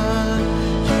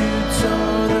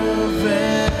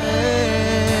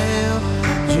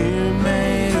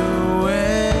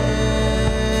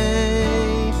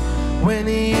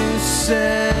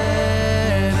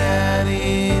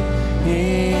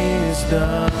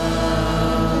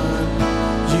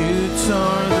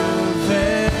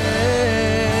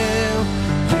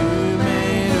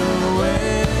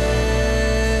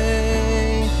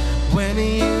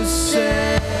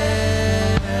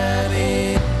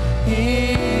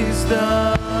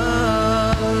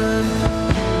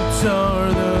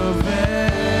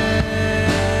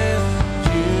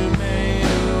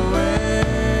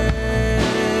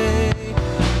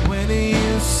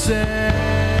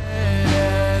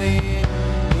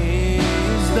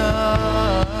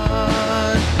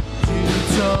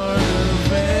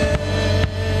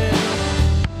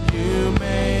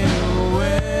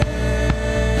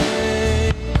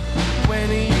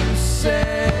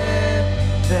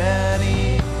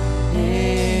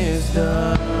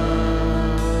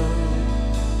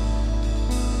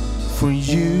 For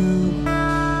you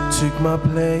took my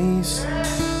place,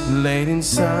 laid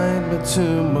inside my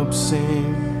tomb of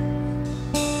sin.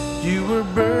 You were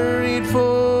buried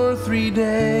for 3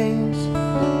 days,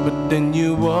 but then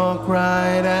you walk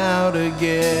right out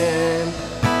again.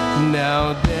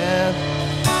 Now death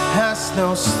has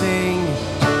no sting,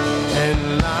 and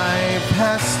life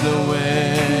has no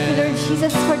end. Lord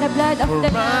Jesus, for the blood of For the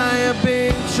I Lamb. have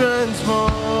been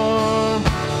transformed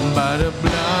by the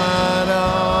blood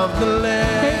of the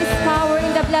There is Lamb. power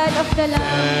in the blood of the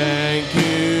Lamb. Thank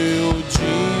you,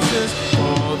 Jesus,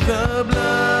 for the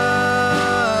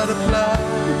blood of blood.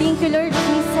 Thank you, Lord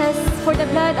Jesus, for the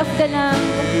blood of the Lamb.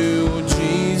 Thank you,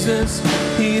 Jesus,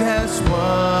 He has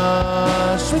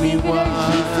washed me Thank you, Lord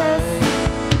Jesus,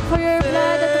 white. for your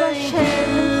blood that was Thank shed.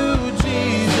 you,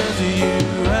 Jesus, you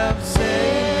have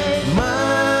saved my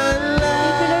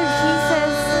Thank you, Lord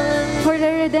Jesus, life. for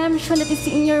the redemption that is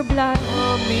in your blood.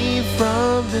 Call me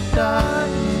from the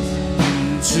darkness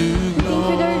into Thank you,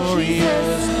 Lord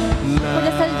Jesus, glorious for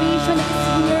the salvation that is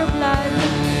in your blood.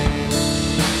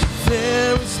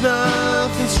 There is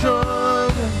nothing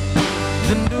stronger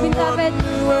than the Beloved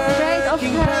bride of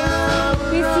working Christ,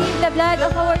 power receive the blood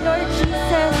of our Lord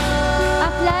Jesus.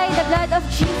 Apply the blood of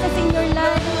Jesus in your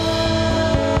life.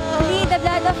 Plead the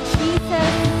blood of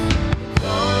Jesus.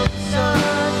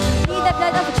 Plead the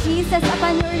blood of Jesus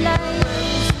upon your life,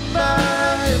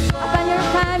 upon your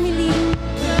family.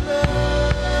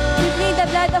 We plead the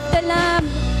blood of the Lamb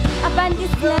upon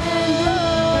this land.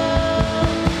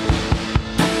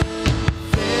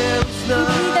 We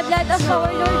plead the blood of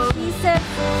our Lord Jesus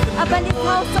upon this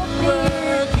house of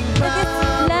prayer. That this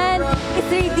land is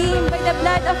redeemed by the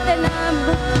blood of the Lamb.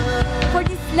 For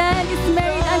this land is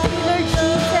married unto you, Lord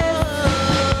Jesus.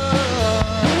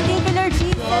 We thank you, Lord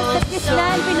Jesus, that this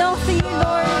land belongs to you,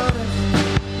 Lord.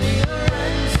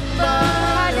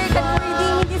 Father, that for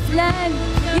redeeming this land,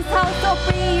 this house of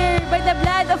prayer, by the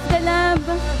blood of the Lamb.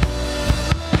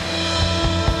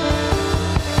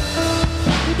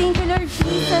 We thank you, Lord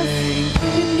Jesus.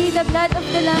 We plead the blood of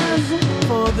the Lamb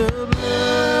for the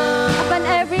blood upon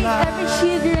every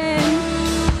children,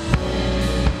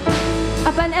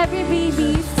 upon every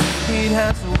babies. It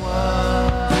has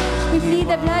washed We plead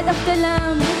the blood of the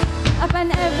Lamb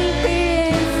upon every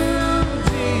parents,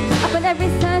 upon every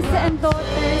sons and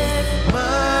daughters.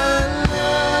 my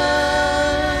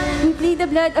life. We plead the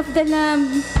blood of the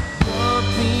Lamb Brought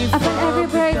me upon every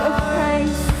from the bride of dark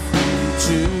Christ.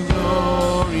 to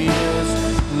glorious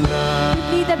We light.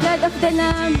 plead the blood of the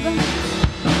Lamb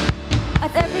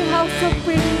at every house of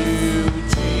praise.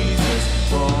 Jesus,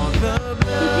 for the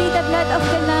We plead the blood of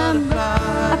the Lamb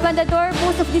upon the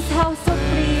doorpost of this house of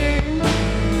prayer.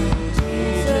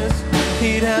 Jesus,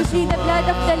 it We has plead the blood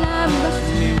of the Lamb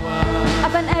washed me white.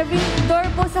 upon every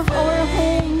doorpost of our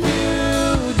home,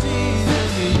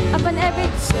 upon every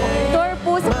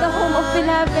doorpost of the home of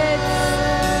beloved.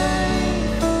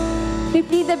 We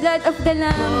plead the blood of the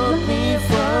Lamb Me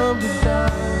from the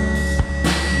dark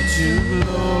to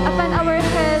upon our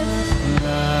health.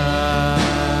 light.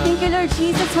 Thank you, Lord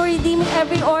Jesus, for redeeming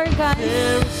every organ.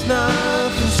 There is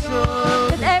nothing strong.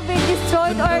 That every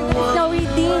destroyed organ is now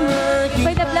redeemed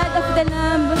by the blood of the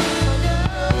Lamb.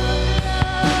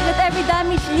 That every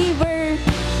damaged liver,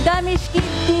 damaged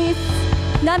kidneys,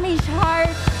 damaged heart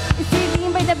is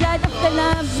redeemed by the blood of the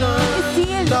Lamb. Is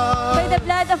healed by the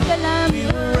blood of the Lamb.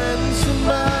 Ransomed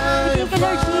by Thank you,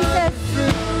 Lord Jesus,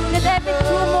 that every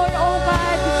tumor, oh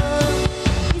God,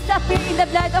 disappear in the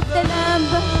blood of the Lamb.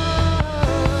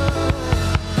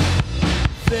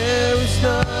 there is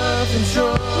nothing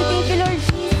strong. We thank you, Lord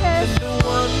Jesus, The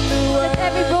one who that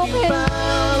every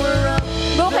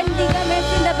broken ligaments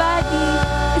in the body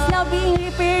is now being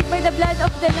repaired by the blood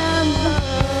of the Lamb.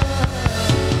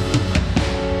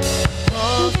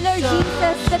 Thank you, Lord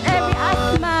Jesus, that every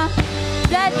asthma,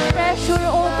 blood pressure,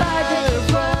 oh God,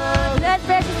 blood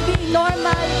pressure is being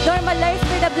normalized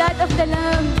by the blood of the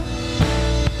Lamb.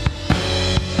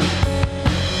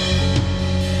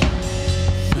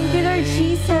 Thank you, Lord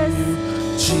Jesus,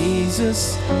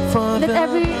 Jesus, for that the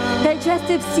every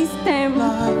digestive system,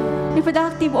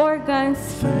 reproductive organs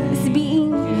is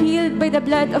being healed by the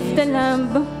blood of the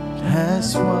Lamb.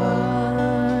 has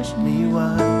washed me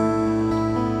white.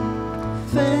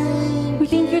 Thank We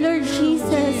thank you, Lord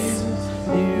Jesus,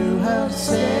 you have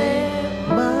saved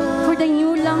my for the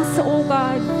new lungs, O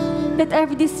God, that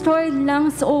every destroyed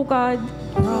lungs, O God,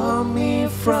 brought me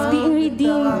is from being the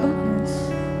redeemed darkness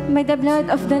by the blood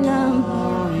of the Lamb.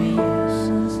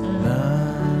 glorious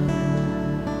light.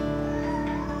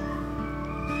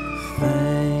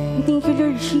 Thank We thank you,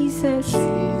 Lord Jesus.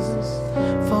 Jesus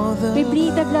for the We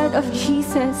plead the blood of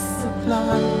Jesus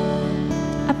blood.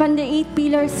 upon the 8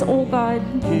 pillars, O God.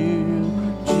 You,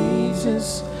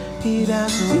 Jesus, He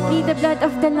doesn't We plead the want blood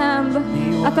of the Lamb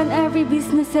upon every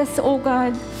businesses, O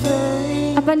God.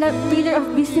 faith. Upon the pillar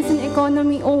of business and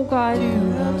economy, O God. You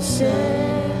have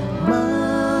saved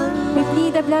my We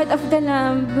plead the blood of the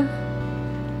Lamb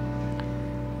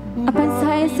upon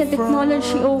science and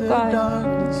technology, O God.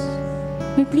 darkness.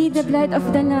 We plead the blood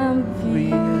of the Lamb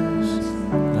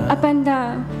upon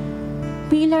the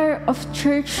pillar of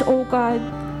church, O God.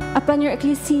 Upon your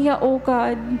ecclesia, O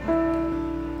God.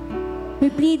 We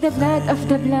plead the blood of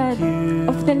the Lamb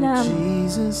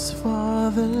Jesus, for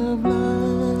the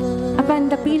blood. upon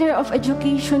the pillar of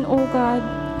education, O God.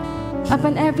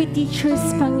 Upon every teachers,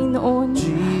 Panginoon.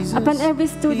 Upon every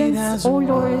students, O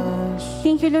Lord.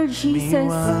 Thank you, Lord Jesus,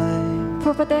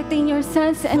 for protecting your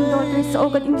sons and daughters, O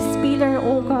God, in this pillar,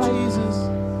 O God. Jesus,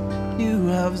 you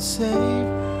have saved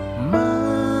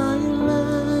my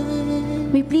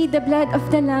life. We plead the blood of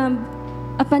the Lamb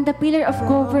upon the pillar of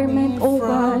government, O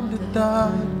God. From the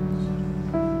dark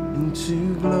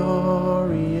into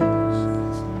glorious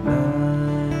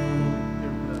light.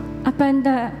 Upon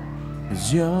the Is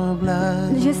your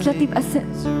blood legislative,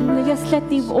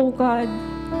 O God.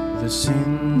 the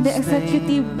sin The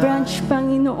executive branch,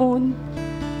 Panginoon.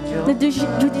 The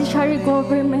judiciary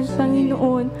government,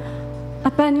 Panginoon.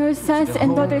 Upon your sons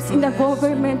and daughters in the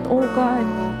government, O God.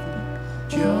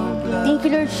 Thank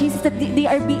you, Lord Jesus, that they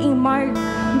are being marked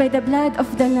by the blood of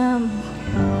the Lamb.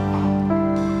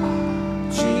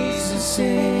 Jesus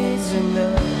is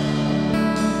enough.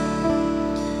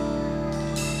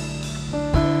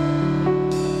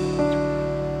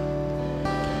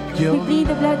 We plead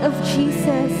the blood of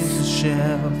Jesus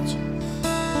Shelter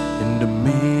in the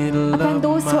middle upon of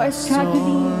those who my are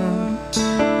struggling.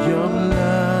 storm. Your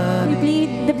blood We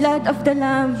plead the blood of the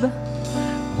Lamb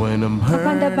when I'm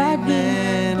upon the hurting body,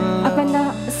 and low. upon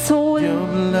the soul, Your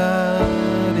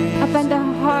blood is upon the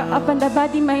heart, upon the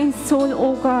body, mind, soul,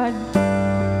 O God.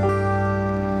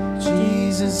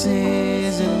 Jesus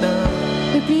is enough.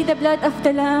 We plead the blood of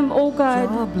the Lamb, O God,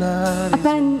 Your blood is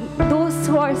upon those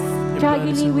who are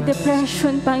struggling with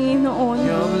depression, Panginoon.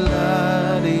 Your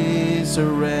blood is a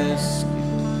rescue.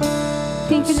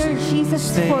 Thank you, Lord Jesus,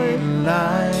 Stay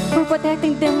alive. for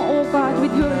protecting them, O God,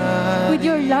 with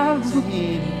your love.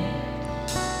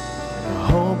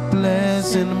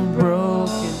 Hopeless and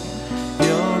broken,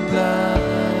 your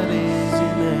blood is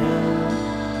enough.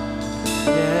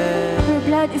 Yeah, Your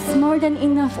blood is more than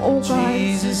enough, O God.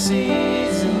 Jesus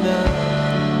is enough.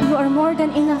 You are more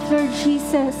than enough, Lord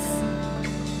Jesus.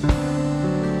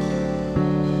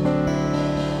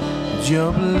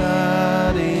 Your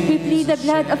blood We plead the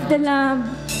blood of the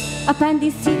Lamb upon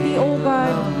this city, O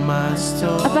God. my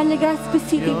storm. Upon Legazpi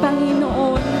City,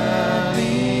 Panginoon.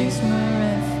 is my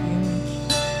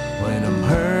refuge when I'm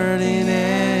hurting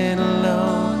and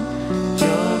alone.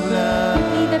 Your blood We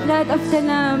plead the blood of the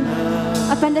Lamb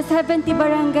upon the 70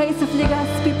 barangays of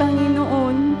Legazpi,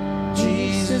 Panginoon.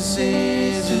 Jesus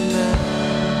is enough.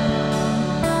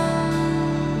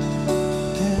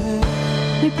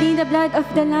 We plead the blood of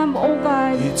the Lamb, O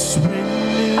God, It's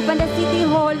renewed upon the City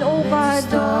Hall, O God.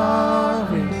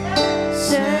 story,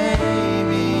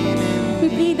 saving We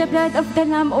plead the blood of the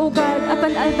Lamb, O God,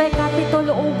 upon Albay Capitol,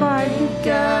 O God.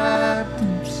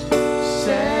 captives,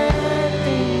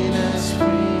 setting us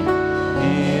free.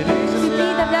 It is We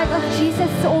plead the blood of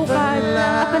Jesus, O God,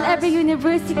 upon every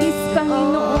universities,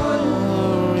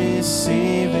 Panginoon.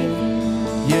 receiving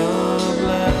your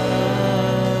blood.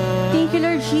 Thank you,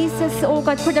 Lord Jesus, O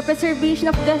God, for the preservation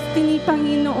of destiny,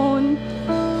 Panginoon.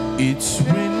 It's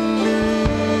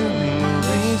renewing,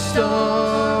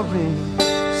 restoring,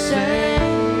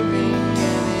 saving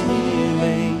and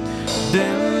healing,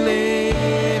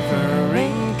 delivering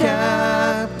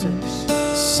captives,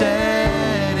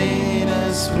 setting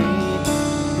us free.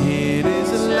 It is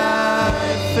a life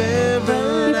We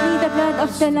plead the blood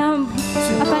of the Lamb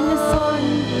upon Luzon,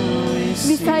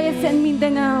 Visayas, and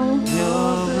Mindanao.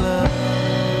 your blood.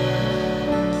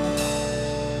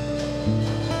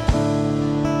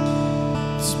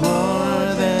 It's more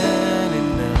than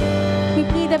enough. We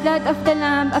plead the blood of the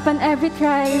Lamb upon every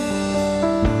tribe,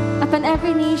 upon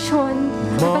every nation,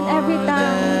 upon every More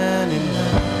tongue. than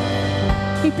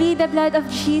enough. We plead the blood of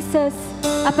Jesus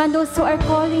upon those who are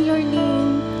calling your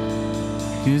name.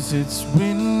 'Cause it's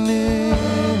renewing,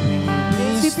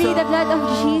 We plead the blood of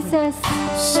Jesus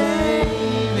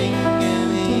saving and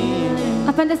healing,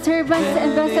 upon the servants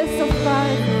and vessels of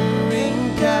God, delivering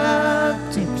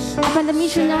captives. upon the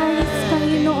missionaries,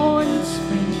 Panginoon.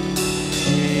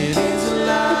 It is We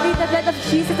life. plead the blood of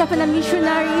Jesus upon the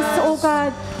missionaries, O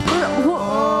God,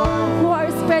 who are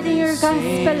spreading your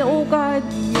gospel, O God,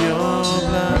 Your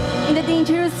blood. in the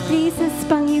dangerous places,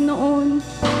 Panginoon.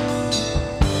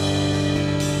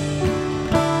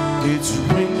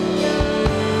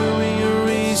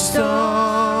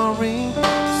 restoring,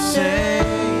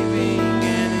 saving,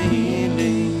 and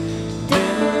healing.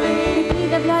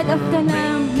 The blood of the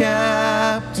Lamb.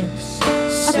 Captives,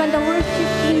 Upon the worship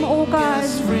team, O God.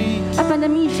 Upon the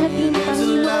mission team,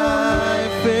 Panginoon.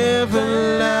 life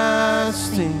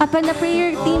everlasting. Upon the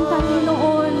prayer team,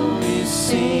 Panginoon.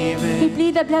 Receive We it.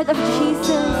 plead the blood of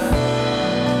Jesus.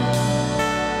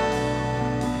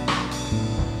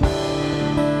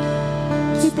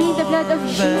 We plead the blood of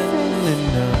Jesus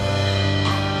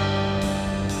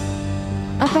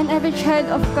upon every child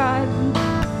of God.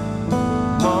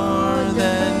 More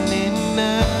than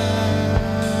enough.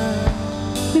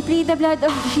 We plead the blood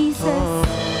of Jesus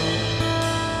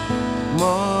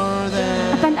More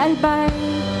than upon Albay,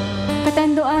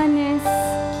 Catanduanes,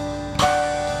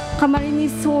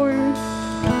 Camarines Sur,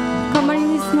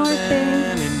 Camarines Norte,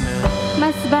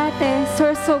 Masbate,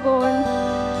 Sorsogon.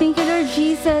 Thank you, Lord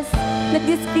Jesus, that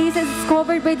this place is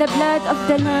covered by the blood of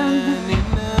the Lamb.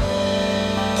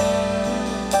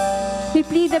 We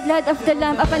plead the blood of the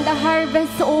Lamb upon the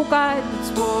harvest, O God.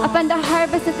 Upon the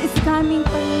harvest that is coming,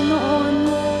 Panginoon.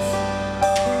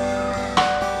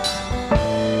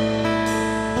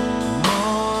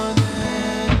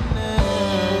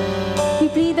 We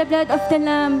plead the blood of the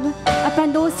Lamb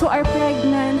upon those who are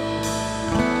pregnant.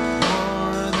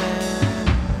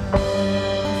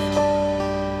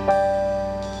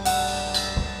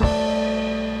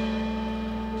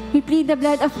 We plead the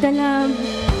blood of the Lamb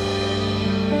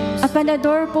upon the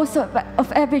doorposts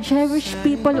of every Jewish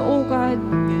people, O God.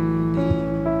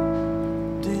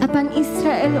 Upon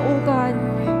Israel, O God.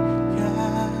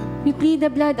 We plead the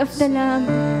blood of the Lamb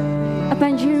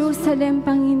upon Jerusalem,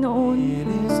 Panginoon.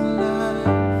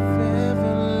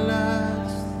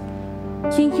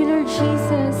 Thank you, Lord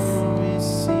Jesus.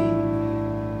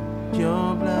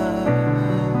 your blood.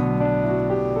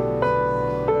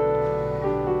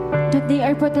 That they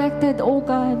are protected, O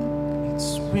God.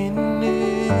 It's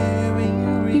renewing,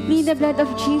 We plead the blood of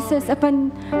Jesus upon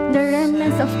the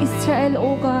remnants of Israel,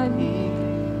 O God.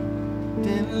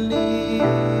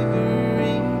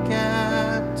 delivering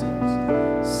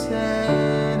captives,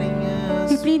 setting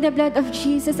We us plead the blood of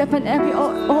Jesus upon every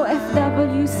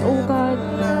OFWs, O God.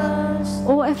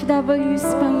 OFWs,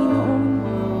 Panginoon.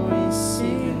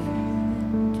 receive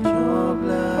your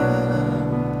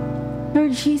blood.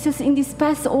 Lord Jesus, in this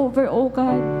Passover, O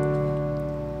God,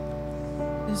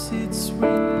 Yes, it's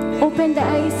renewing, open the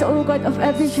eyes, O God, of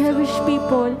every Jewish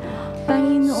people,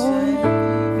 Panginoon.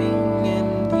 and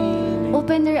healing.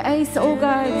 Open their eyes, O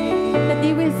God, that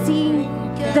they will see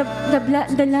the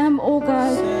Lamb, O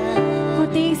God, who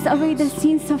takes away the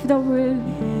sins of the world.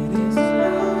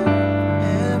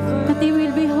 That they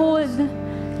will behold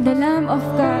the Lamb of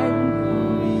God,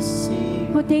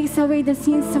 who takes away the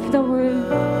sins of the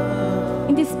world.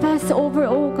 In this Passover,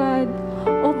 O God,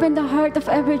 open the heart of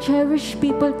every Jewish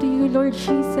people to you, Lord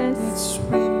Jesus. It's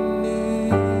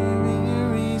renewing,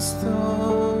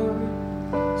 restoring,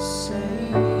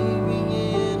 saving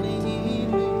and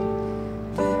healing,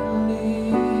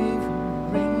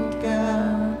 delivering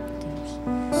captives,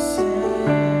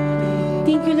 setting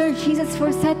Thank you, Lord Jesus,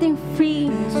 for setting free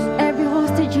every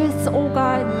hostages, O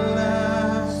God,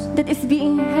 that is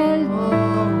being held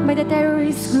by the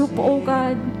terrorist group, O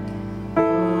God.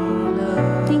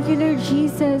 Thank you, Lord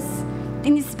Jesus.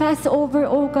 In this Passover,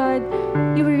 O God,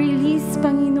 you will release,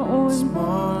 Panginoon,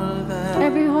 more than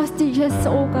every hostages,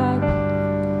 O God,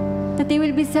 that they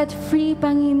will be set free,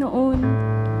 Panginoon.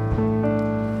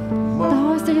 The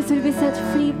hostages will be set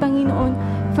free, Panginoon,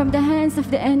 from the hands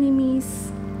of the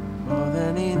enemies. more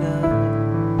than enough.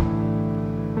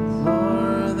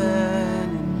 More than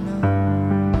enough.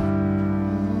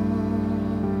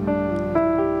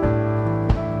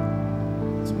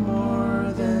 It's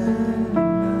more than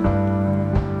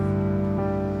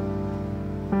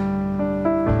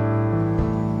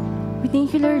We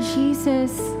thank you, Lord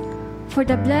Jesus, for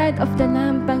the blood of the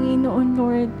Lamb, Panginoon,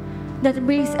 Lord, that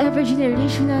breaks every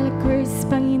generational curse,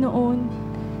 Panginoon.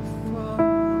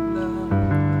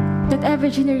 That every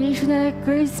generational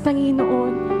curse,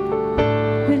 Panginoon,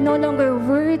 will no longer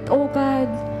work, O God,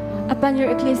 upon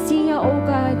your ecclesia, O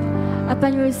God,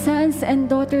 upon your sons and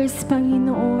daughters,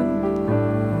 Panginoon.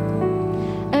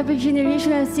 Every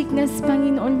generational sickness,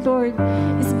 Panginoon, Lord,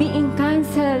 is being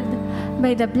cancelled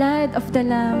by the blood of the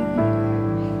Lamb.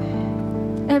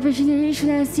 Every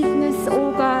generational sickness,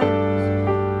 O God,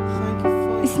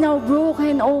 is now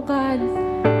broken, O God,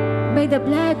 by the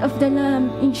blood of the Lamb,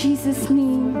 in Jesus'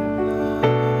 name.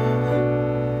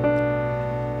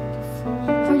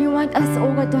 For you want us, O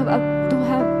God, to have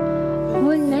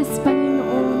wholeness,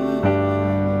 Panginoon.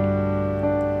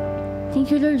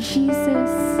 Thank you, Lord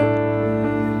Jesus.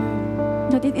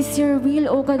 That it is your will,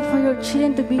 O God, for your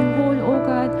children to be whole, O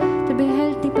God, to be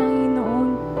healthy,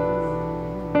 Panginoon.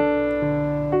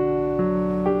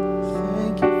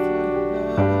 Thank you for your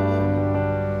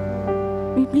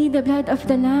love. We plead the blood of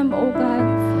the Lamb, O God,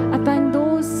 upon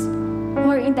those who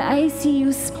are in the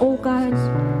ICUs, O God.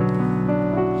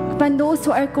 Upon those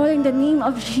who are calling the name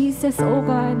of Jesus, O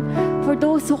God. For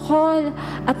those who call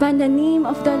upon the name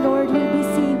of the Lord will be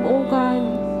saved, O God.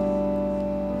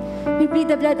 We plead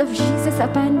the blood of Jesus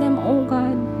upon them, O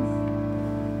God.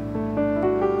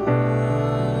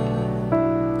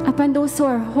 Upon those who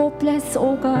are hopeless,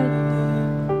 O God.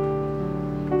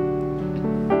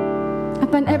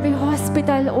 Upon every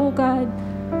hospital, O God.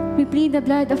 We plead the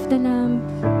blood of the Lamb.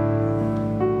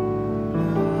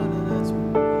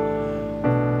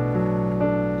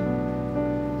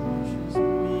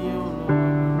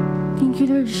 Thank you,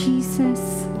 Lord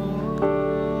Jesus.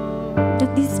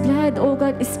 That this blood, O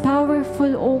God, is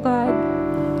powerful, O God.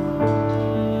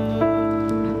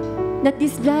 That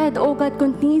this blood, O God,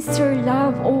 contains your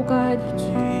love, O God.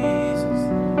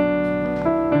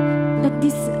 That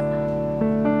this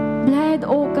blood,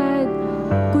 O God,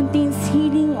 contains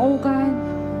healing, O God.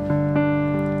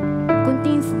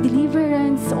 Contains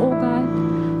deliverance, O God.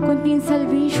 Contains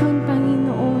salvation,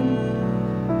 Panginoon.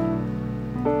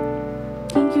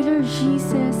 Thank you, Lord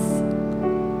Jesus,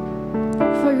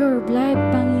 for your blood,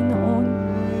 Panginoon.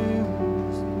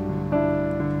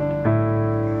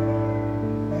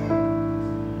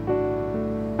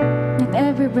 That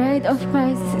every bride of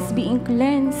Christ is being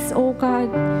cleansed, O God,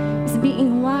 is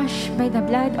being washed by the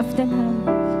blood of the Lamb.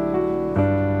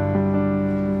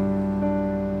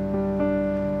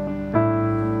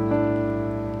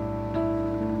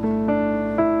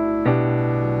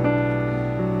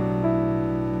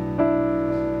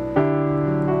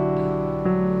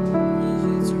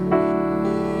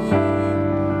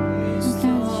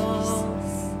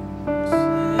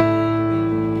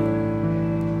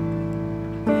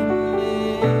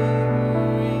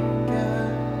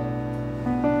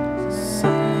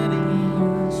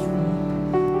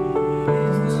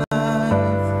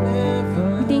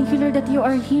 That you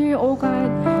are here, O God.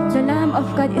 The Lamb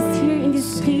of God is here in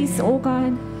this place, O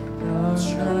God.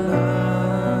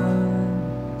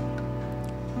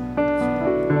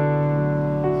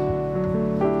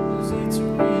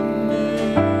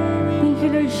 Thank you,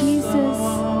 Lord Jesus,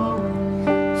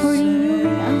 for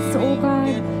renewing us, O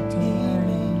God.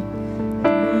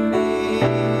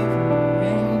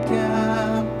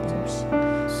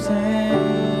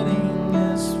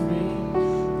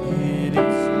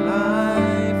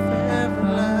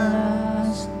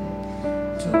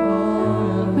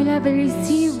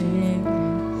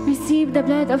 Receive the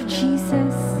blood of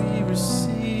Jesus.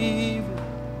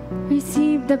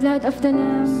 Receive the blood of the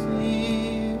Lamb.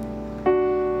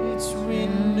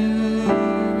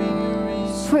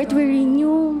 For it will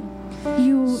renew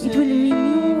you. It will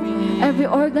renew every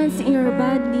organs in your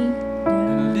body.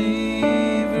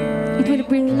 It will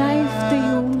bring life to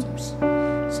you.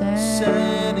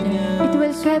 It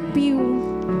will keep you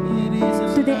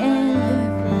to the end.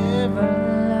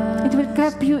 It will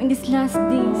keep you in these last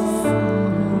days.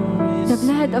 The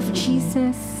blood of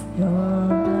Jesus.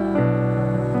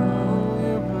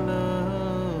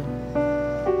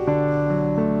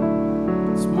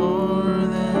 It's more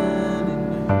than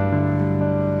enough.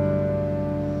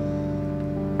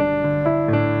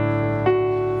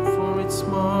 For it's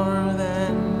more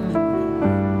than enough.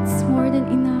 It's more than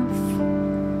enough.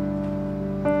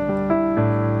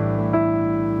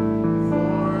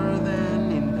 More than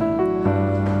enough.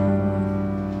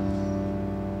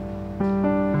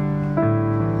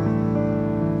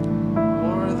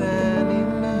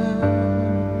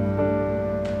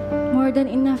 More than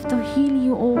enough to heal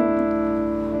you all,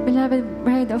 beloved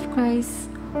bride of Christ.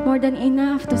 More than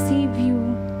enough to save you.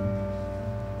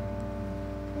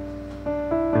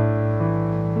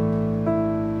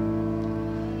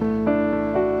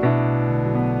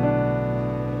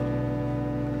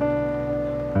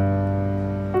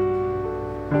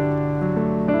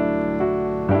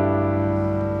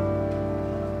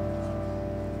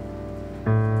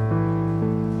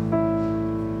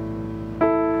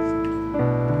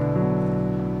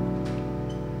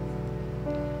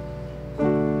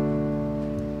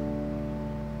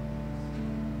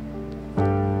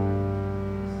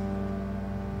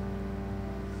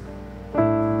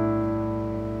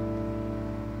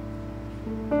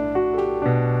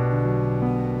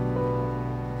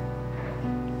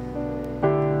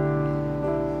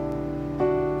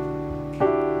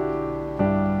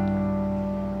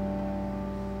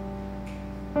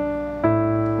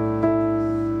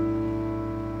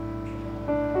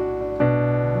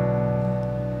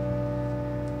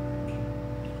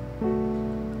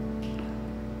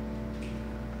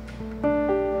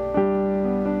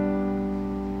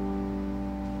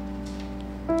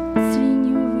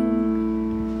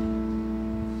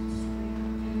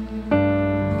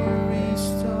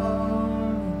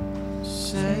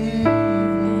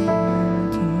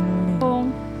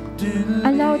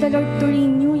 Allow the Lord to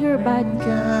renew your body.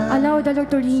 Allow the Lord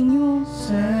to renew you.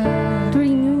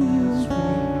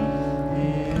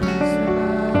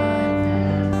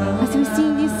 As we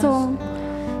sing this song,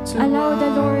 allow the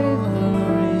Lord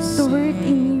to work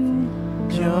in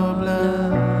you.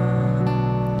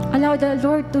 Allow the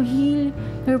Lord to heal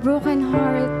your broken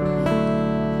heart.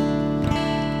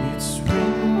 It's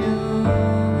renewing,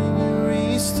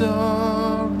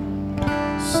 restore.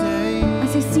 Say,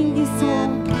 As you sing this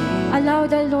song, allow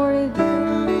the Lord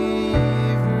delivering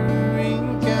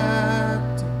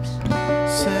captives,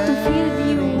 to fill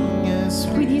you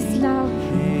with His love.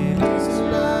 It is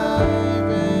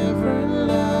life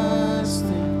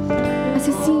everlasting. As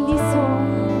you sing this song,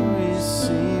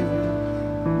 Receive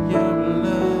your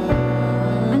blood.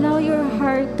 allow your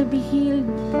heart to be healed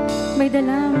by the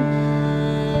Lamb.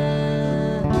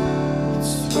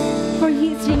 For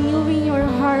He is renewing your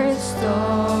heart.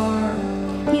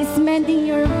 He is mending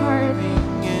your heart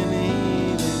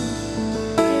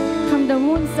from the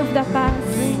wounds of the past.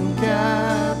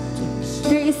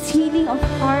 There is healing of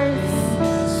hearts.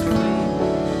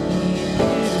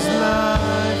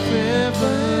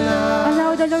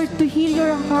 Allow the Lord to heal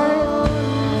your heart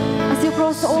as you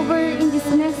cross over in this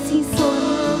next season.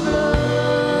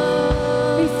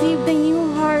 Receive the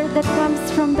new heart that comes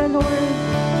from the Lord.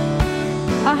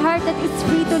 A heart that is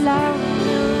free to love.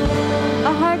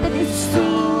 A heart that is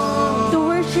free to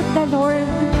worship the Lord.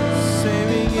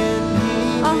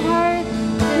 A heart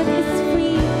that is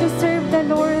free to serve the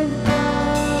Lord.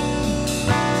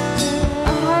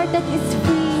 A heart that is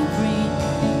free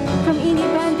from any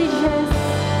bandages.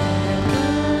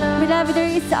 Beloved, there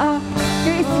is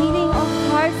healing of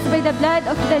hearts by the blood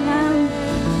of the Lamb.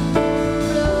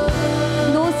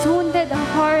 Those wounded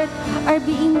hearts are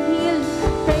being healed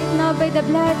right now by the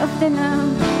blood of the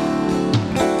Lamb.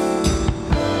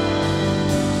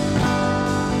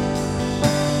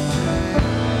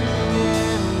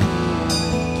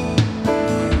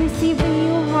 Receive the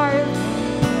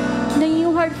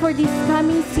new heart for this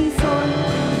coming season.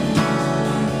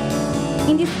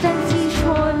 In this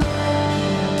transition,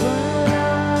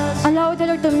 allow the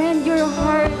Lord to mend your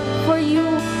heart for you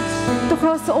to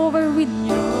cross over with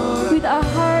a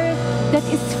heart that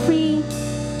is free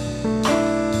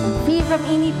from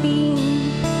any pain.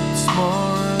 It's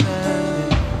more than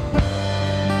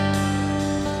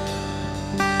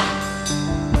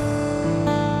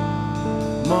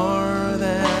more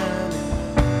than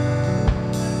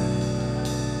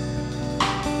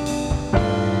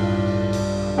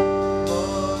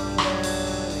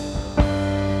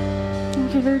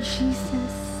Thank you, Lord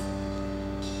Jesus.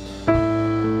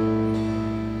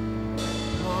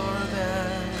 more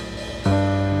than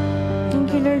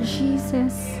Thank you, Lord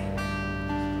Jesus.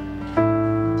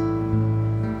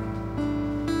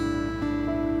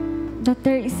 That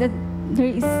there is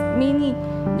many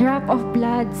drop of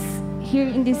bloods here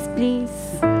in this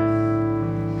place.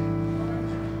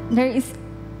 There is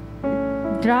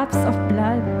drops of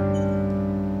blood.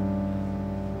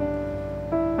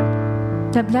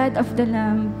 The blood of the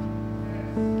Lamb.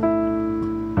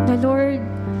 The Lord,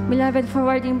 beloved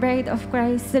forwarding bride of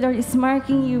Christ, the Lord is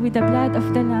marking you with the blood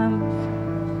of the Lamb.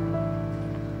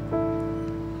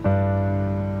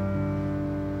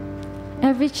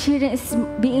 Every children is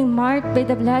being marked by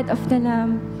the blood of the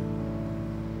Lamb.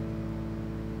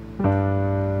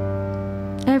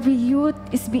 Every youth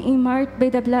is being marked by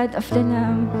the blood of the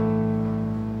Lamb.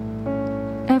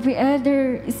 Every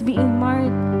elder is being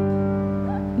marked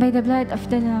by the blood of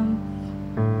the Lamb.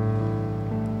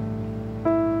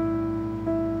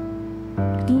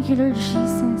 Thank you, Lord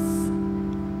Jesus.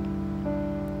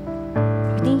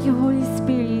 We thank you, Holy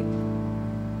Spirit.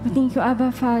 We thank you,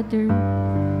 Abba Father.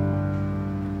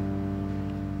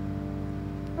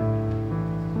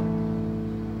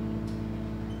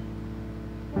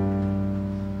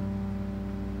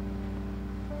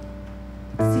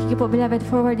 Sige po, beloved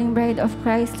forwarding bride of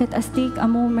Christ, let us take a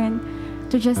moment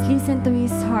to just listen to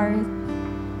His heart.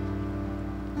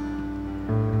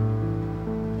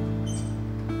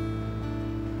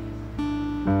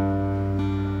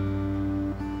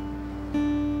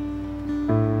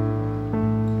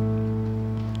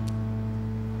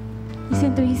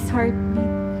 Listen to His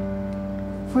heartbeat,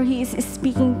 for He is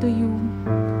speaking to you.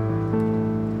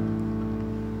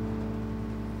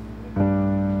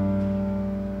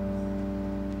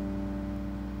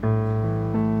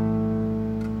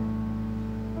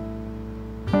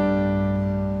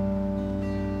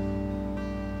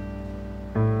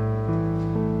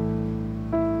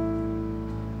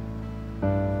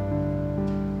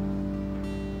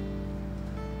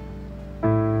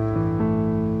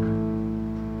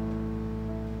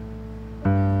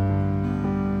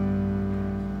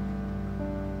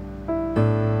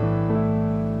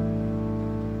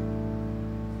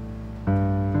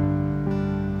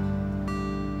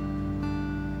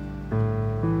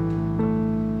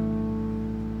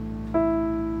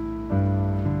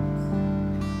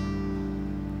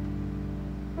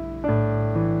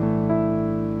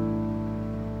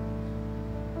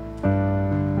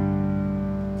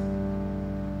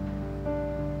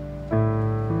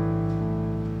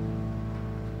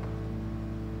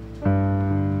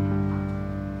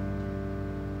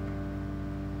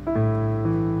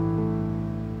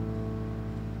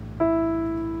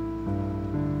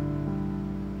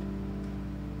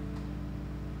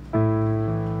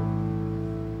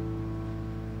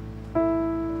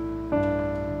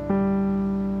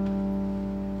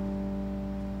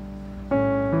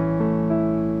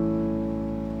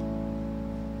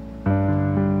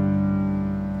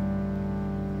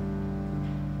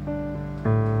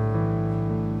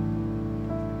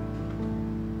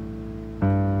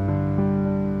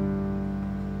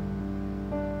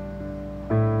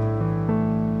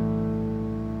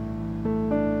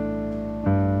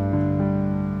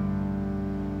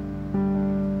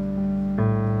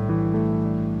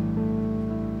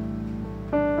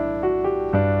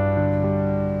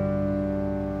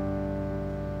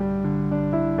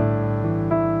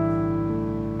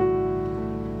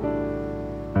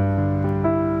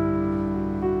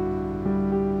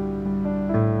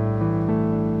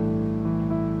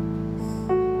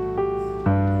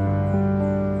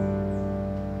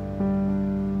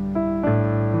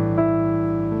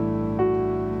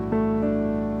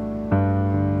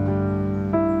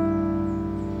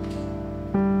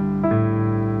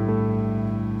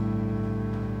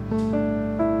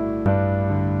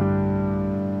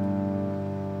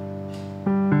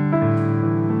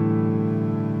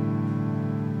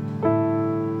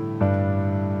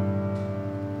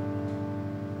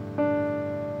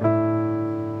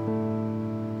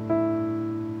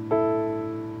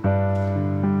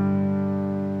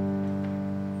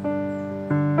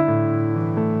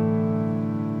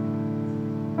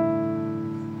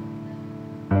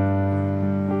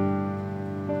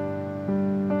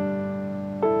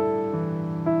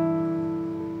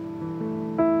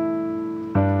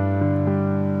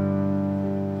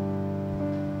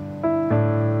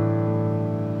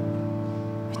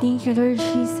 thank you, Lord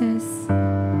Jesus.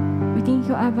 We thank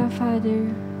you, Abba Father.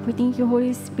 We thank you,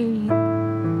 Holy Spirit.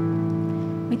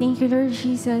 We thank you, Lord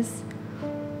Jesus,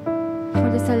 for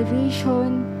the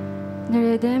salvation,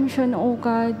 the redemption, O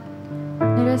God,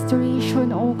 the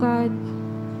restoration, O God,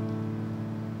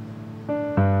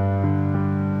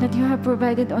 that you have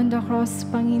provided on the cross,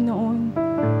 Panginoon.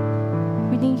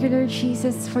 We thank you, Lord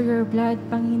Jesus, for your blood,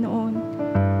 Panginoon.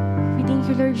 We thank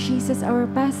you, Lord Jesus, our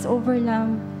Passover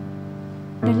Lamb,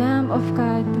 the Lamb of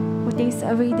God who takes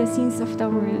away the sins of the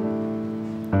world.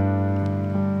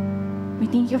 We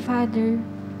thank you, Father.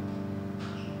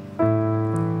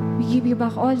 We give you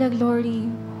back all the glory,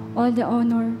 all the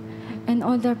honor, and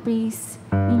all the praise.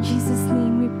 In Jesus'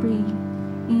 name we pray.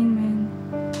 Amen.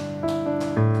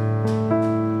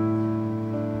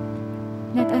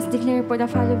 Let us declare for the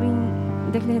following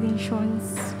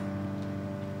declarations.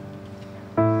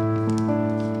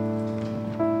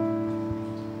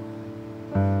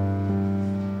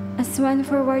 As one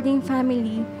forwarding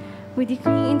family, we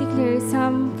decree and declare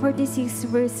Psalm 46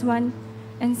 verse 1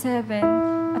 and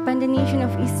 7 upon the nation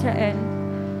of Israel.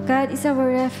 God is our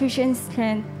refuge and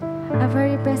strength, a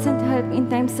very present help in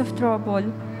times of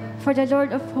trouble. For the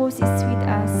Lord of hosts is with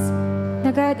us.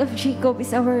 The God of Jacob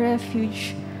is our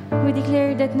refuge. We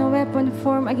declare that no weapon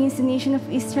formed against the nation of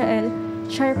Israel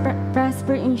shall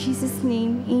prosper in Jesus'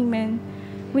 name. Amen.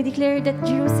 We declare that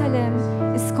Jerusalem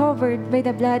is covered by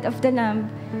the blood of the Lamb.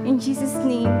 In Jesus'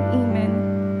 name,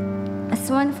 amen.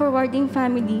 As one forwarding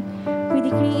family, we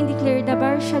decree and declare the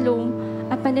Bar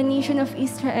Shalom upon the nation of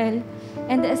Israel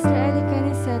and the Israeli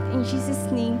Knesset. In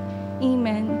Jesus' name,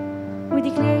 amen. We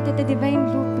declare that the divine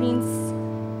blueprints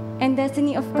and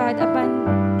destiny of God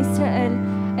upon Israel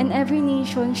and every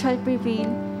nation shall prevail.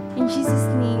 In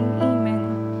Jesus' name, amen.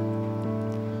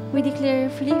 We declare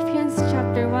Philippians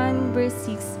chapter 1 verse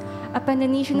 6 upon the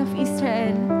nation of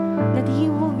Israel, that he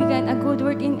who began a good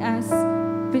work in us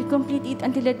will complete it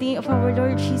until the day of our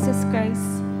Lord Jesus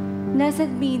Christ.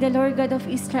 Blessed be the Lord God of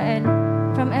Israel,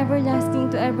 from everlasting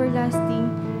to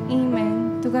everlasting.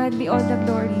 Amen. To God be all the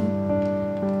glory.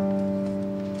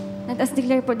 Let us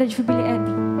declare for the Jubilee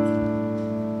Edict.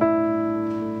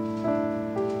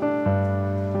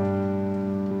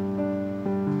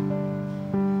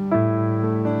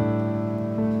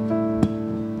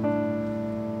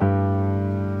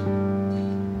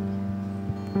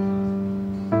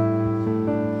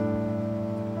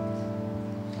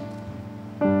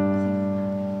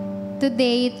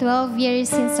 Today, 12 years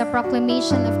since the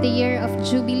proclamation of the year of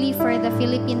Jubilee for the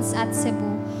Philippines at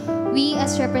Cebu, we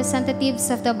as representatives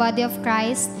of the body of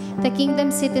Christ, the kingdom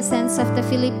citizens of the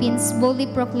Philippines, boldly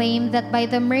proclaim that by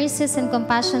the mercies and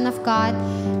compassion of God,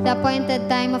 the appointed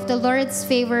time of the Lord's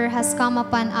favor has come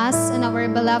upon us and our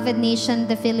beloved nation,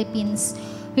 the Philippines.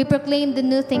 We proclaim the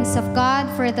new things of God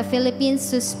for the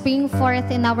Philippines to spring forth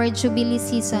in our Jubilee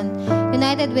season.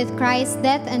 United with Christ's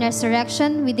death and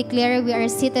resurrection, we declare we are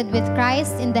seated with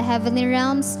Christ in the heavenly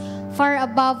realms, far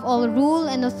above all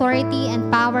rule and authority and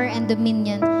power and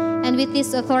dominion. And with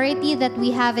this authority that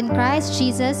we have in Christ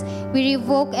Jesus, we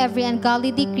revoke every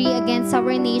ungodly decree against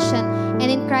our nation, and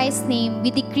in Christ's name,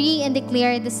 we decree and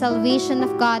declare the salvation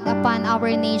of God upon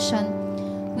our nation.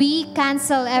 We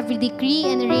cancel every decree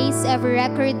and erase every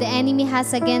record the enemy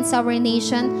has against our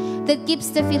nation that keeps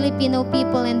the Filipino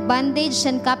people in bondage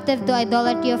and captive to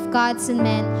idolatry of gods and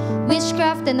men,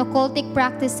 witchcraft and occultic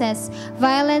practices,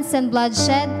 violence and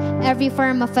bloodshed, every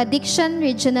form of addiction,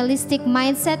 regionalistic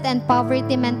mindset, and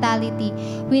poverty mentality.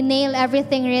 We nail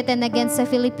everything written against the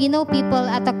Filipino people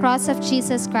at the cross of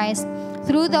Jesus Christ.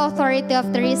 Through the authority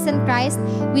of the risen Christ,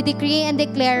 we decree and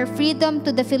declare freedom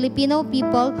to the Filipino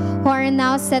people who are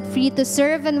now set free to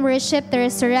serve and worship the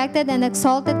resurrected and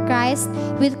exalted Christ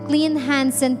with clean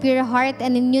hands and pure heart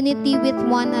and in unity with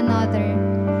one another.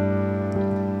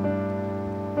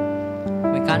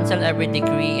 We cancel every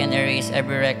decree and erase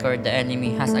every record the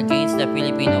enemy has against the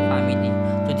Filipino family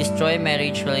to destroy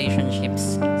marriage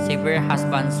relationships, sever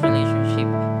husband's relationship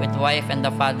with wife and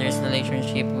the father's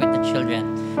relationship with the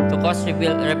children, to cause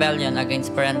rebellion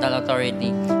against parental authority,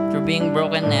 to bring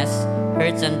brokenness,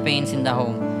 hurts, and pains in the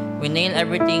home. We nail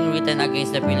everything written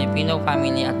against the Filipino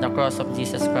family at the cross of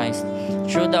Jesus Christ.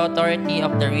 Through the authority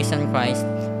of the risen Christ,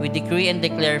 we decree and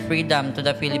declare freedom to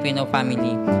the Filipino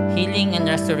family, healing and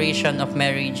restoration of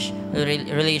marriage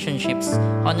relationships,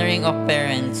 honoring of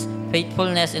parents,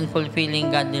 faithfulness in fulfilling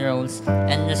godly roles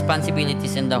and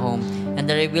responsibilities in the home, and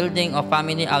the rebuilding of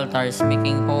family altars,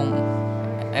 making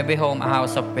every home a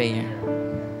house of prayer.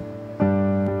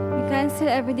 We cancel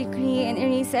every decree and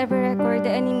erase every record the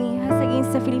enemy has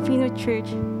against the Filipino church,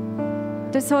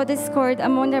 to sow discord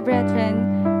among the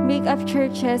brethren, break up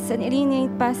churches and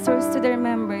alienate pastors to their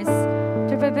members,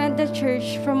 to prevent the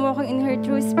church from walking in her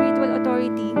true spiritual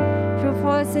authority through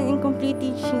false and incomplete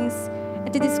teachings,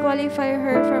 and to disqualify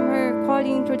her from her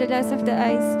calling through the lust of the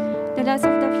eyes, the lust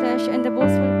of the flesh, and the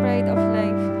boastful pride of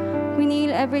life. We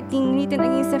nail everything written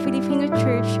against the Filipino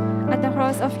church at the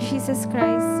cross of Jesus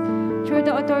Christ. Through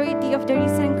the authority of the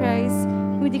risen Christ,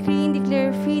 we decree and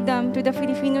declare freedom to the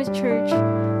Filipino church.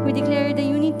 We declare the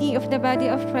unity of the body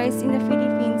of Christ in the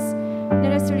Philippines, the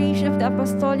restoration of the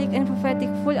apostolic and prophetic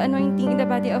full anointing in the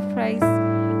body of Christ,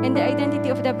 and the identity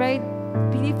of the bride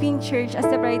Philippine church as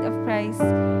the bride of Christ.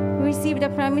 We receive the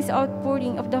promised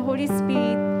outpouring of the Holy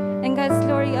Spirit and God's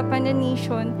glory upon the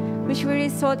nation, which will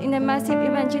result in the massive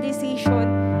evangelization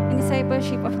and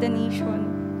discipleship of the nation.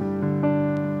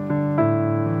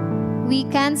 We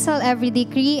cancel every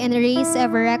decree and erase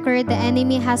every record the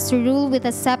enemy has to rule with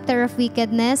a scepter of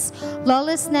wickedness,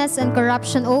 lawlessness, and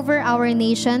corruption over our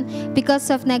nation because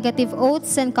of negative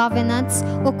oaths and covenants,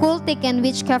 occultic and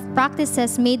witchcraft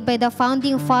practices made by the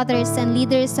founding fathers and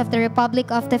leaders of the Republic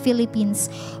of the Philippines.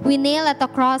 We nail at the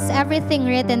cross everything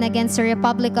written against the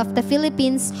Republic of the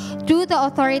Philippines through the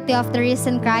authority of the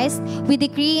risen Christ. We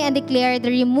decree and declare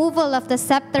the removal of the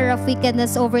scepter of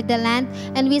wickedness over the land,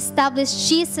 and we establish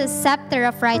Jesus' scepter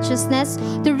of righteousness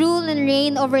to rule and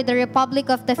reign over the Republic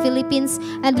of the Philippines,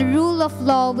 and the rule of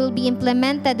law will be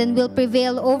implemented and will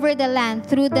prevail over the land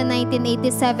through the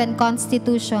 1987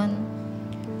 Constitution.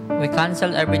 We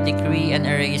cancel every decree and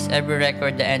erase every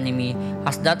record the enemy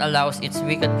has that allows its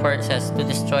wicked forces to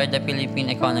destroy the Philippine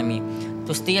economy,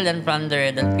 to steal and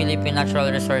plunder the Philippine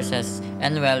natural resources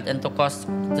and wealth, and to cause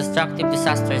destructive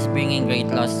disasters bringing great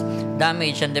loss,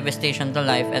 damage, and devastation to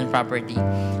life and property.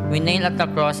 We nail at the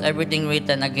cross everything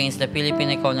written against the Philippine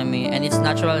economy and its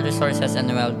natural resources and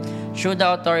wealth. Through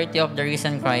the authority of the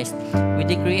risen Christ, we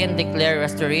decree and declare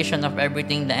restoration of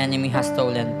everything the enemy has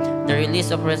stolen, the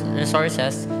release of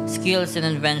resources, skills, and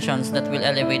inventions that will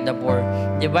elevate the poor,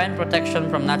 divine protection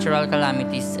from natural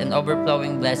calamities, and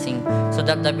overflowing blessing, so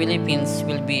that the Philippines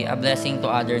will be a blessing to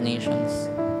other nations.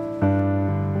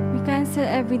 We cancel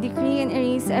every decree and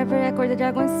erase every record the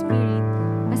dragon spirit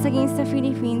as against the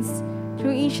Philippines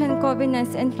through ancient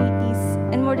covenants and treaties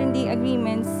and modern-day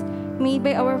agreements made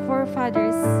by our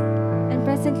forefathers and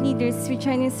present leaders with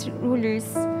Chinese rulers.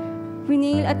 We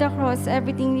nail at the cross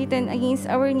everything written against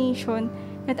our nation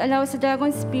that allows the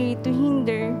dragon spirit to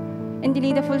hinder and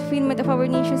delay the fulfillment of our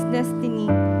nation's destiny.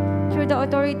 Through the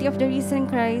authority of the risen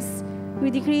Christ, we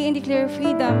decree and declare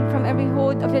freedom from every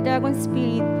hold of the dragon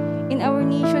spirit in our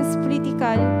nation's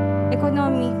political,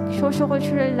 economic,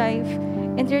 socio-cultural life,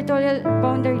 and territorial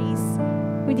boundaries.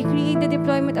 We decree the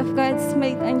deployment of God's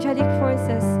mighty angelic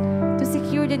forces to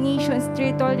secure the nation's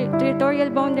territorial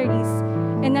boundaries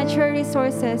and natural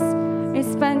resources,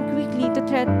 respond quickly to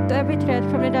every threat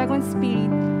from the dragon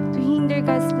spirit to hinder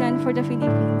God's plan for the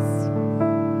Philippines.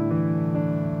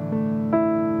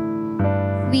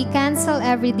 We cancel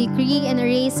every decree and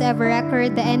erase every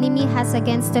record the enemy has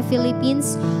against the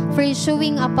Philippines for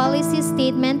issuing a policy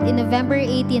statement in November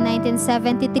 18,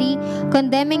 1973,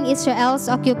 condemning Israel's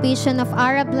occupation of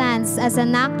Arab lands as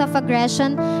an act of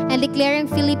aggression and declaring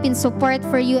Philippine support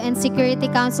for UN Security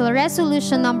Council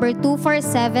Resolution Number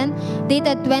 247,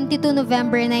 dated 22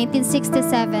 November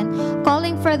 1967,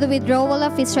 calling for the withdrawal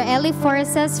of Israeli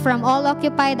forces from all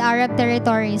occupied Arab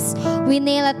territories. We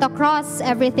nail at the cross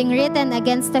everything written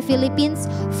against the Philippines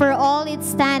for all its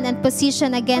stand and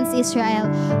position against Israel.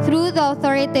 Through the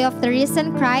authority of the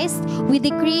risen Christ, we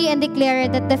decree and declare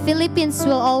that the Philippines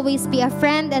will always be a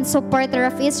friend and supporter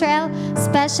of Israel,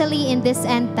 especially in these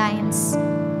end times.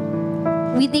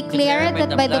 We declare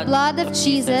that by the blood of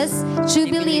Jesus,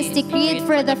 Jubilee is decreed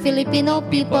for the Filipino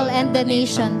people and the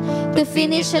nation, to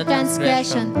finish a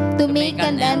transgression, to make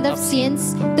an end of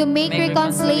sins, to make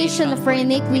reconciliation for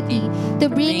iniquity, to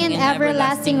bring in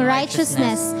everlasting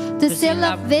righteousness, to seal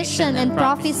up vision and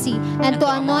prophecy, and to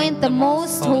anoint the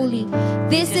most holy.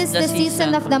 This is the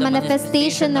season of the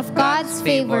manifestation of God's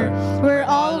favor, where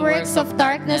all works of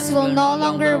darkness will no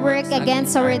longer work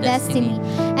against our destiny.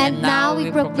 And now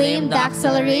we proclaim the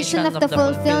acceleration of the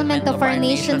fulfillment of our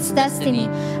nation's destiny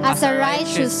as a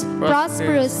righteous,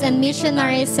 prosperous, and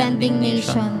missionary-sending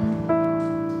nation.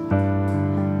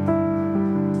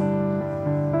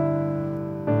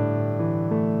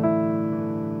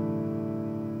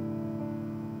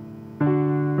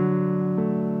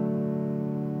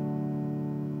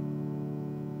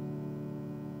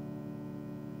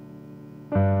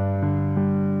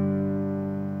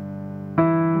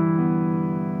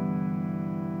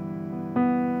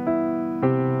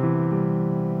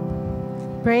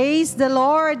 Praise the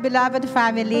Lord, beloved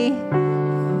family.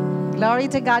 Glory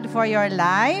to God for your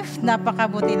life.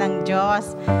 Napakabuti ng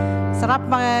Diyos. Sarap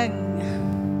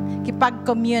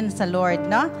makipag-commune sa Lord,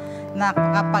 no?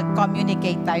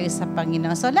 Nakakapag-communicate tayo sa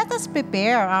Panginoon. So let us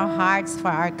prepare our hearts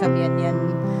for our communion.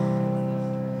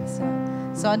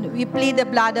 So we plead the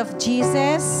blood of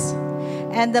Jesus,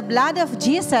 and the blood of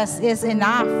Jesus is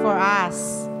enough for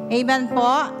us. Amen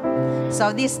po?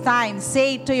 So this time,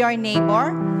 say to your neighbor,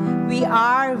 we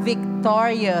are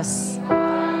victorious.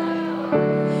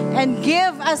 And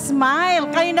give a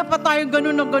smile. Kanina pa tayo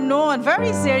ganun na ganun.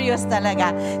 Very serious talaga.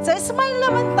 So smile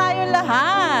naman tayo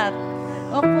lahat.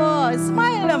 Opo,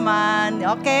 smile naman.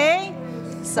 Okay?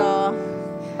 So,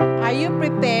 are you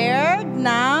prepared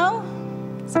now?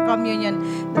 Sa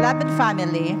communion. Beloved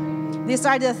family, these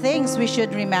are the things we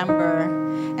should remember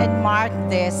and mark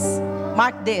this.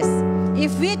 Mark this.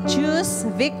 If we choose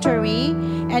victory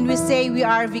and we say we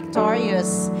are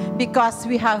victorious because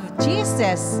we have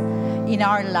Jesus in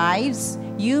our lives,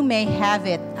 you may have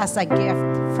it as a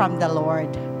gift from the Lord.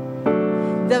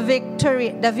 The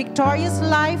victorious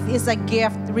life is a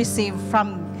gift received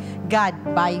from God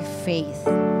by faith.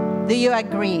 Do you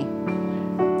agree?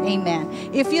 Amen.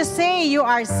 If you say you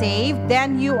are saved,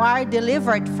 then you are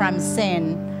delivered from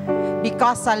sin,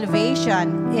 because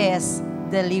salvation is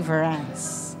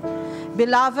deliverance.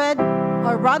 Beloved,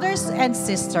 our brothers and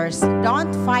sisters,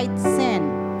 don't fight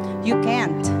sin. You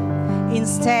can't.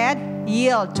 Instead,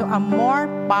 yield to a more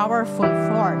powerful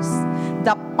force,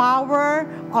 the power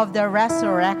of the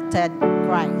resurrected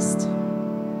Christ.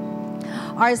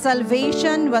 Our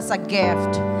salvation was a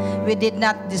gift. We did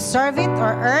not deserve it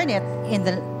or earn it in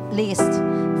the least.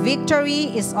 Victory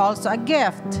is also a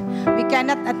gift. We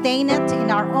cannot attain it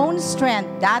in our own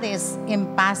strength. That is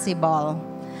impossible.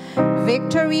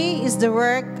 Victory is the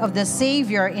work of the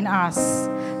Savior in us,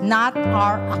 not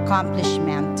our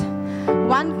accomplishment.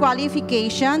 One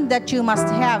qualification that you must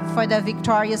have for the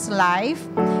victorious life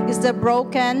is the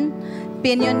broken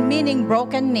pinion, meaning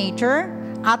broken nature,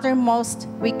 uttermost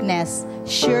weakness.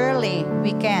 Surely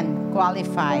we can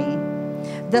qualify.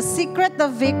 The secret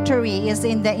of victory is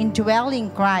in the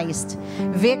indwelling Christ.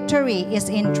 Victory is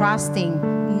in trusting,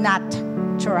 not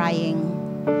trying.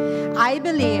 I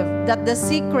believe that the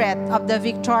secret of the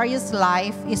victorious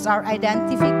life is our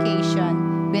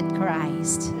identification with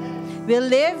Christ. We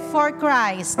live for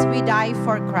Christ. We die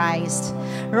for Christ.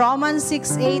 Romans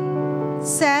 6:8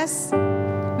 says,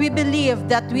 we believe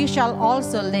that we shall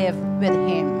also live with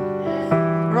Him.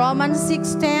 Romans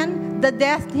 6:10, the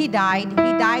death He died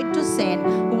to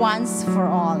sin once for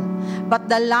all. But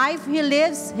the life He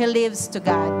lives to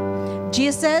God.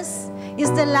 Jesus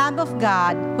is the Lamb of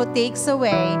God who takes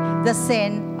away the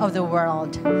sin of the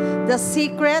world. The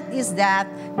secret is that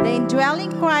the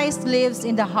indwelling Christ lives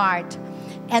in the heart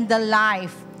and the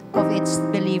life of each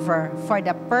believer for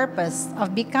the purpose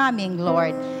of becoming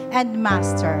Lord and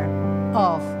Master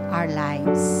of our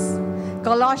lives.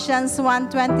 Colossians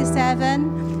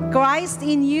 1:27, Christ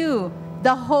in you,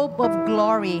 the hope of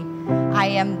glory.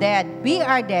 I am dead, we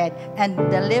are dead, and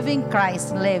the living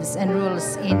Christ lives and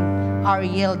rules in our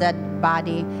yielded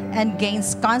body and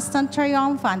gains constant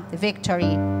triumphant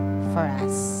victory for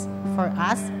us,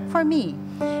 for me.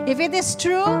 If it is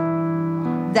true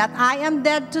that I am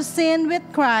dead to sin with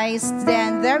Christ,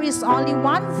 then there is only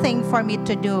one thing for me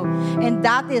to do, and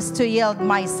that is to yield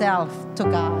myself to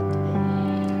God.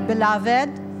 Beloved,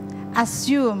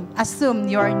 assume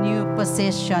your new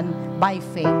position by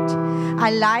faith.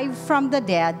 Alive from the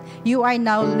dead, you are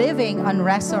now living on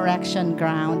resurrection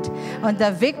ground, on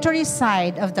the victory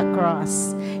side of the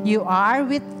cross. You are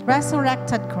with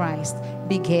resurrected Christ.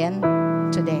 Begin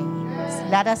today.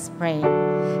 Let us pray.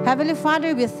 Heavenly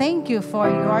Father, we thank you for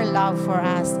your love for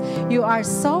us. You are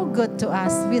so good to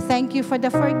us. We thank you for the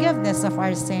forgiveness of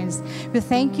our sins. We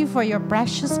thank you for your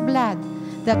precious blood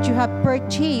that you have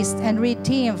purchased and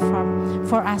redeemed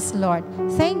for us, Lord.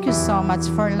 Thank you so much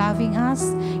for loving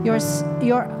us.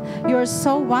 You're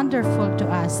so wonderful to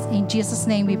us. In Jesus'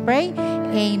 name we pray.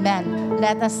 Amen.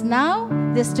 Let us now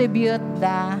distribute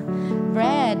the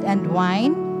bread and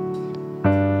wine.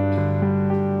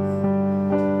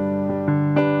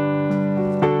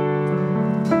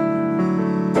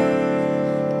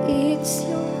 It's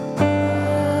your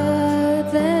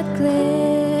blood that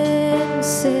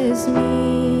cleanses me.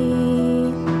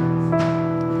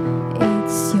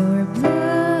 It's your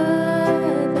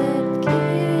blood that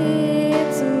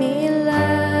gives me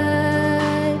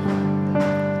life.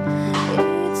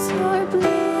 It's your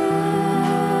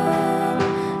blood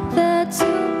that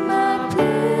took my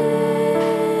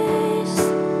place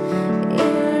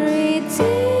in redeeming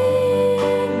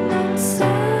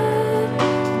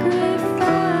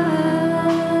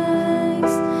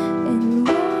sacrifice and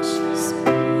washes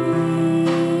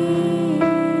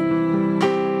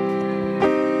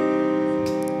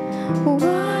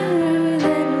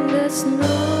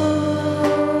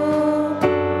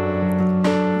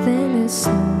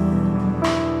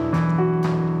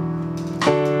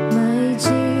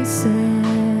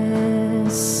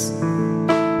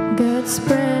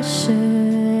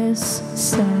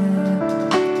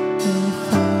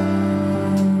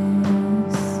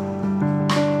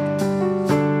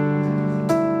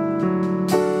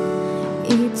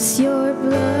It's your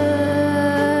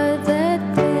blood that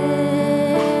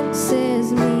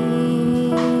cleanses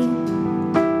me.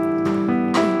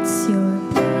 It's your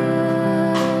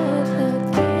blood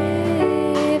that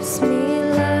gives me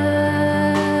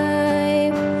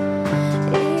life.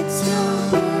 It's your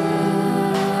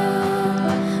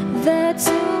blood that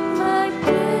took my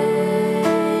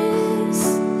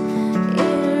place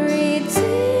in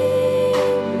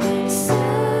redeeming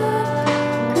sacrifice.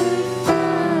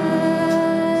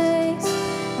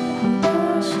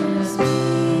 Washes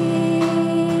me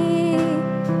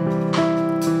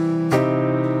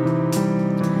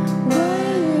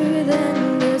whiter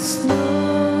than the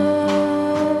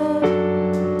snow,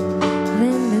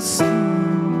 than the snow.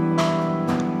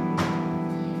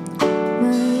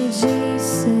 My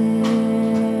Jesus,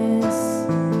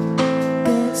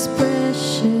 that's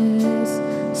precious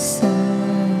sacrifice.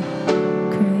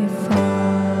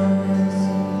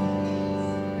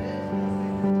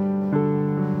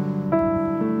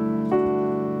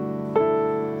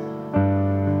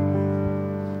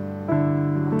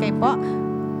 Okay po.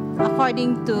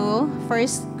 According to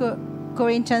 1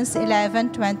 Corinthians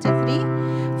 11:23,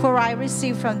 for I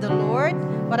received from the Lord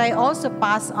what I also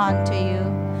pass on to you.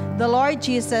 The Lord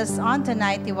Jesus, on the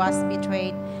night he was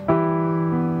betrayed,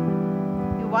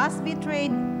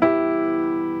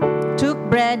 took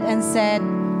bread and said,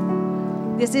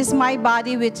 "This is my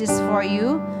body which is for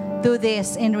you. Do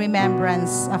this in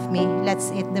remembrance of me."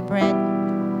 Let's eat the bread.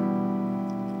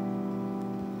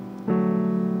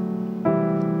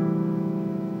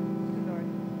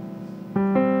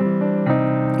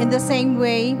 In the same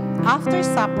way, after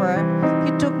supper,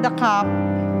 he took the cup.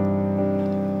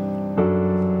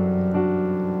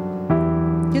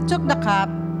 He took the cup,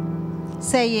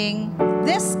 saying,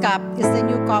 "This cup is the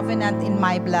new covenant in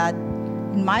my blood.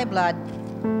 In my blood.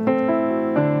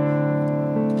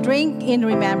 Drink in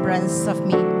remembrance of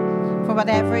me. For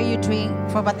whatever you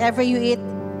eat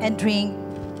and drink,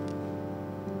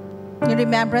 in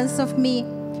remembrance of me.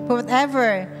 For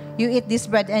whatever you eat this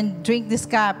bread and drink this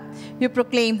cup, you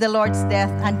proclaim the Lord's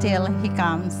death until he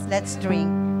comes." Let's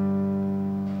drink.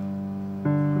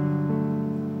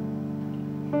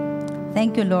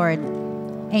 Thank you, Lord.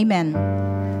 Amen.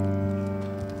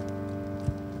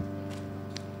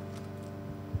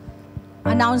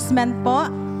 Announcement po.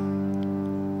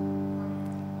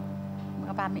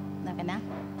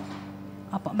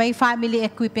 Opo, may family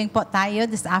equipping po tayo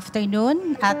this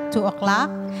afternoon at 2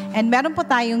 o'clock. And meron po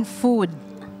tayong food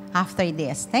after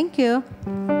this. Thank you.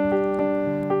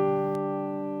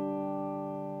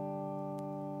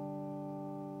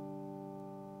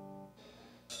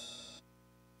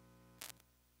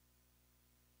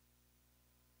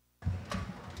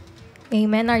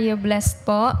 Amen. Are you blessed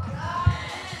po?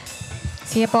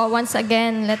 Sige po, once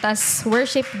again, let us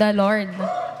worship the Lord.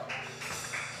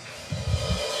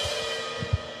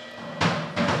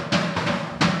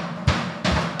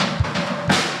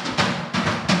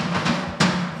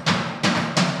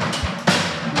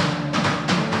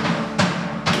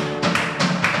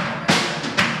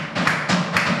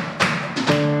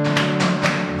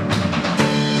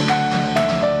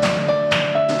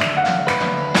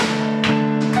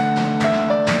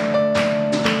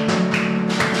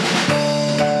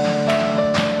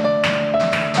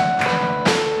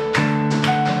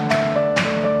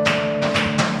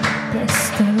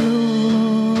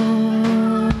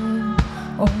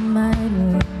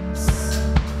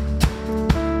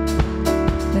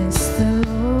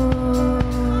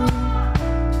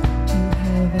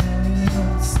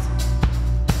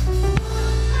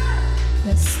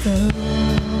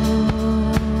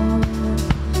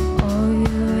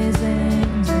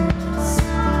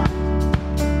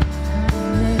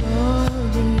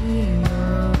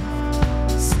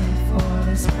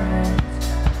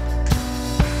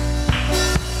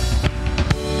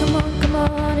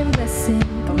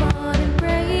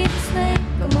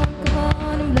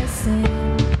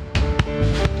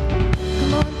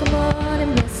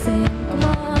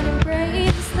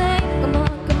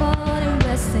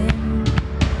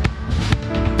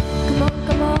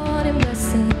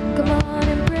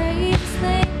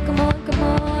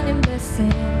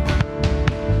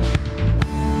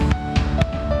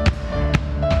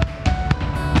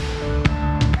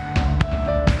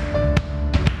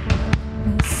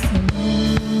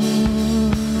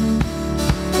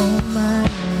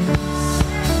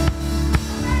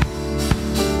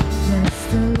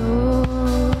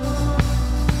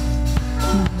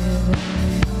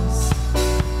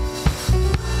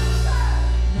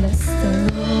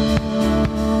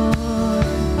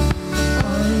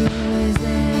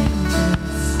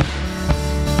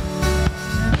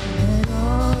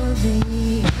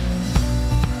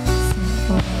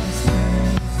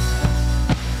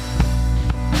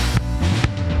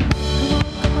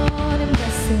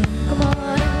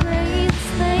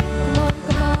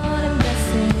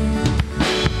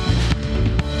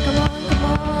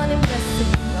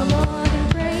 Come on and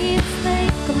praise His name.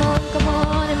 Come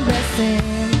on and bless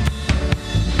Him.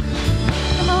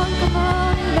 Come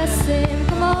on and bless Him.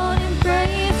 Come on and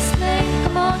praise His name.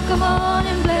 Come on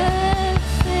and bless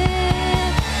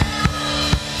Him.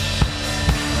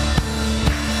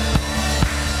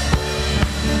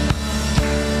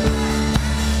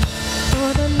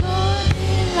 For the Lord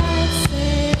delights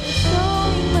in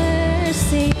showing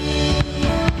mercy.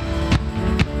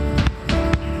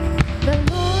 The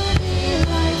Lord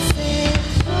delights in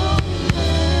showing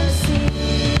mercy.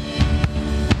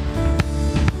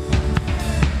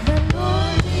 The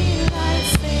Lord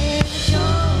delights in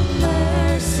showing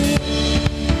mercy.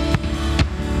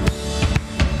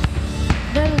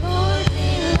 The Lord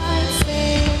delights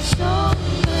in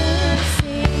showing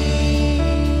mercy.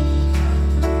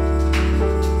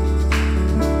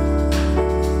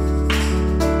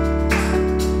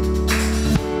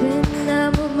 When I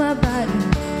move my body,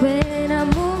 when I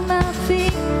move my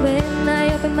feet, when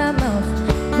I open my mouth,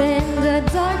 then the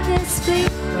darkness flees.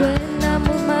 When I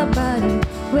move my body,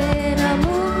 when I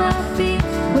move my feet,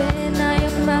 when I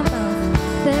open my mouth,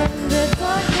 then the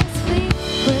darkness flees.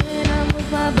 When I move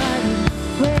my body,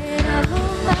 when I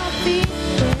move my feet,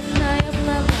 when I open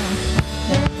my mouth,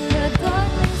 then the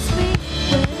darkness flees.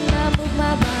 When I move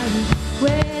my body,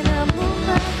 when I move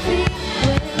my feet,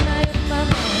 when I open my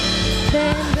mouth,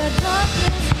 then the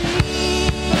darkness flees.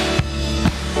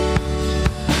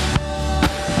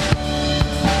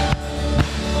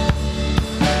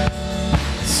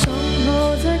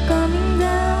 Strongholds are coming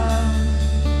down.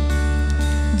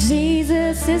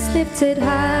 Jesus is lifted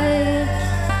high.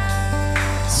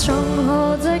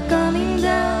 Strongholds are coming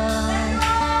down.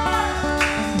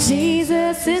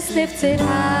 Jesus is lifted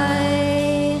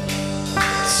high.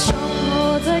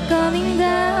 Strongholds are coming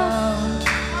down.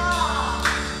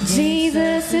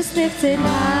 Jesus is lifted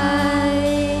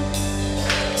high.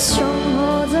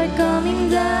 Strongholds are coming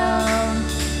down.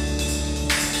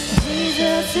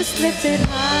 Jesus is lifted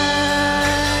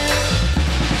high.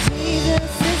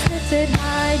 Jesus is lifted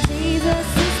high. Jesus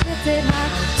is lifted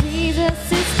high.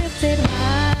 Jesus is lifted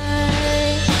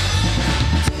high.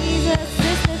 Jesus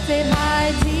is lifted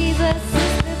high. Jesus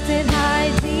is lifted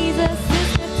high. Jesus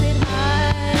is lifted high.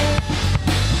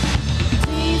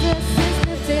 Jesus is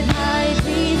lifted high.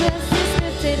 Jesus is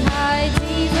lifted high.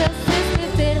 Jesus is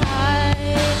lifted high.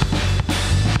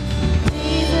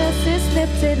 Jesus is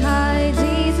lifted high.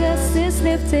 Jesus is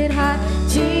lifted high.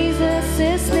 Jesus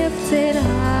is lifted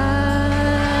high.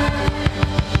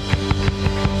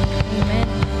 Amen.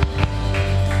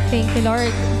 Thank you,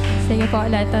 Lord. Sige po,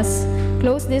 let us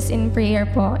close this in prayer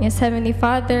po. Yes, Heavenly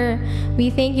Father,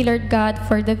 we thank you, Lord God,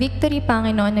 for the victory,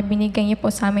 Panginoon, na binigay niyo po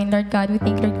sa amin, Lord God. We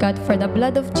thank you, Lord God, for the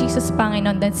blood of Jesus,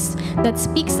 Panginoon, that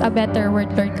speaks a better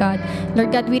word, Lord God. Lord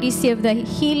God, we receive the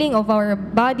healing of our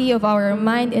body, of our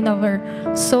mind, and of our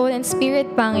soul and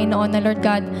spirit, Panginoon, na Lord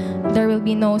God, there will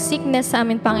be no sickness sa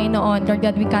amin, Panginoon. Lord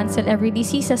God, we cancel every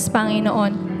diseases,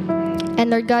 Panginoon. And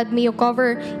Lord God, may you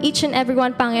cover each and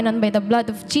everyone, Panginoon, by the blood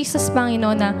of Jesus,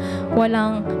 Panginoon, na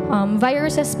walang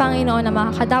viruses, Panginoon, na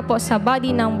makakadapo sa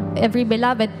body ng every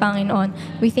beloved, Panginoon.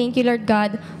 We thank you, Lord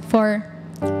God, for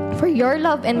your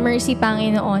love and mercy,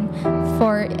 Panginoon,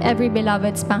 for every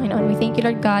beloved's, Panginoon. We thank you,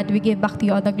 Lord God. We give back to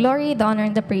you all the glory, the honor,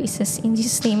 and the praises. In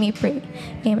Jesus' name we pray.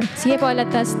 Amen. Sige po,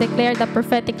 let us declare the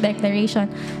prophetic declaration.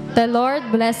 The Lord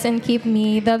bless and keep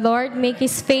me. The Lord make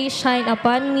His face shine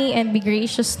upon me and be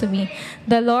gracious to me.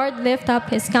 The Lord lift up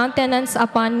His countenance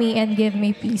upon me and give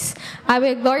me peace. I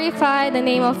will glorify the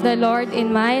name of the Lord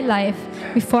in my life,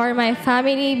 before my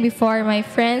family, before my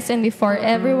friends, and before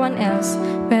everyone else,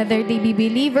 whether they be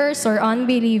believers or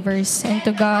unbelievers, and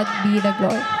to God be the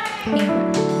glory.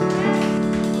 Amen.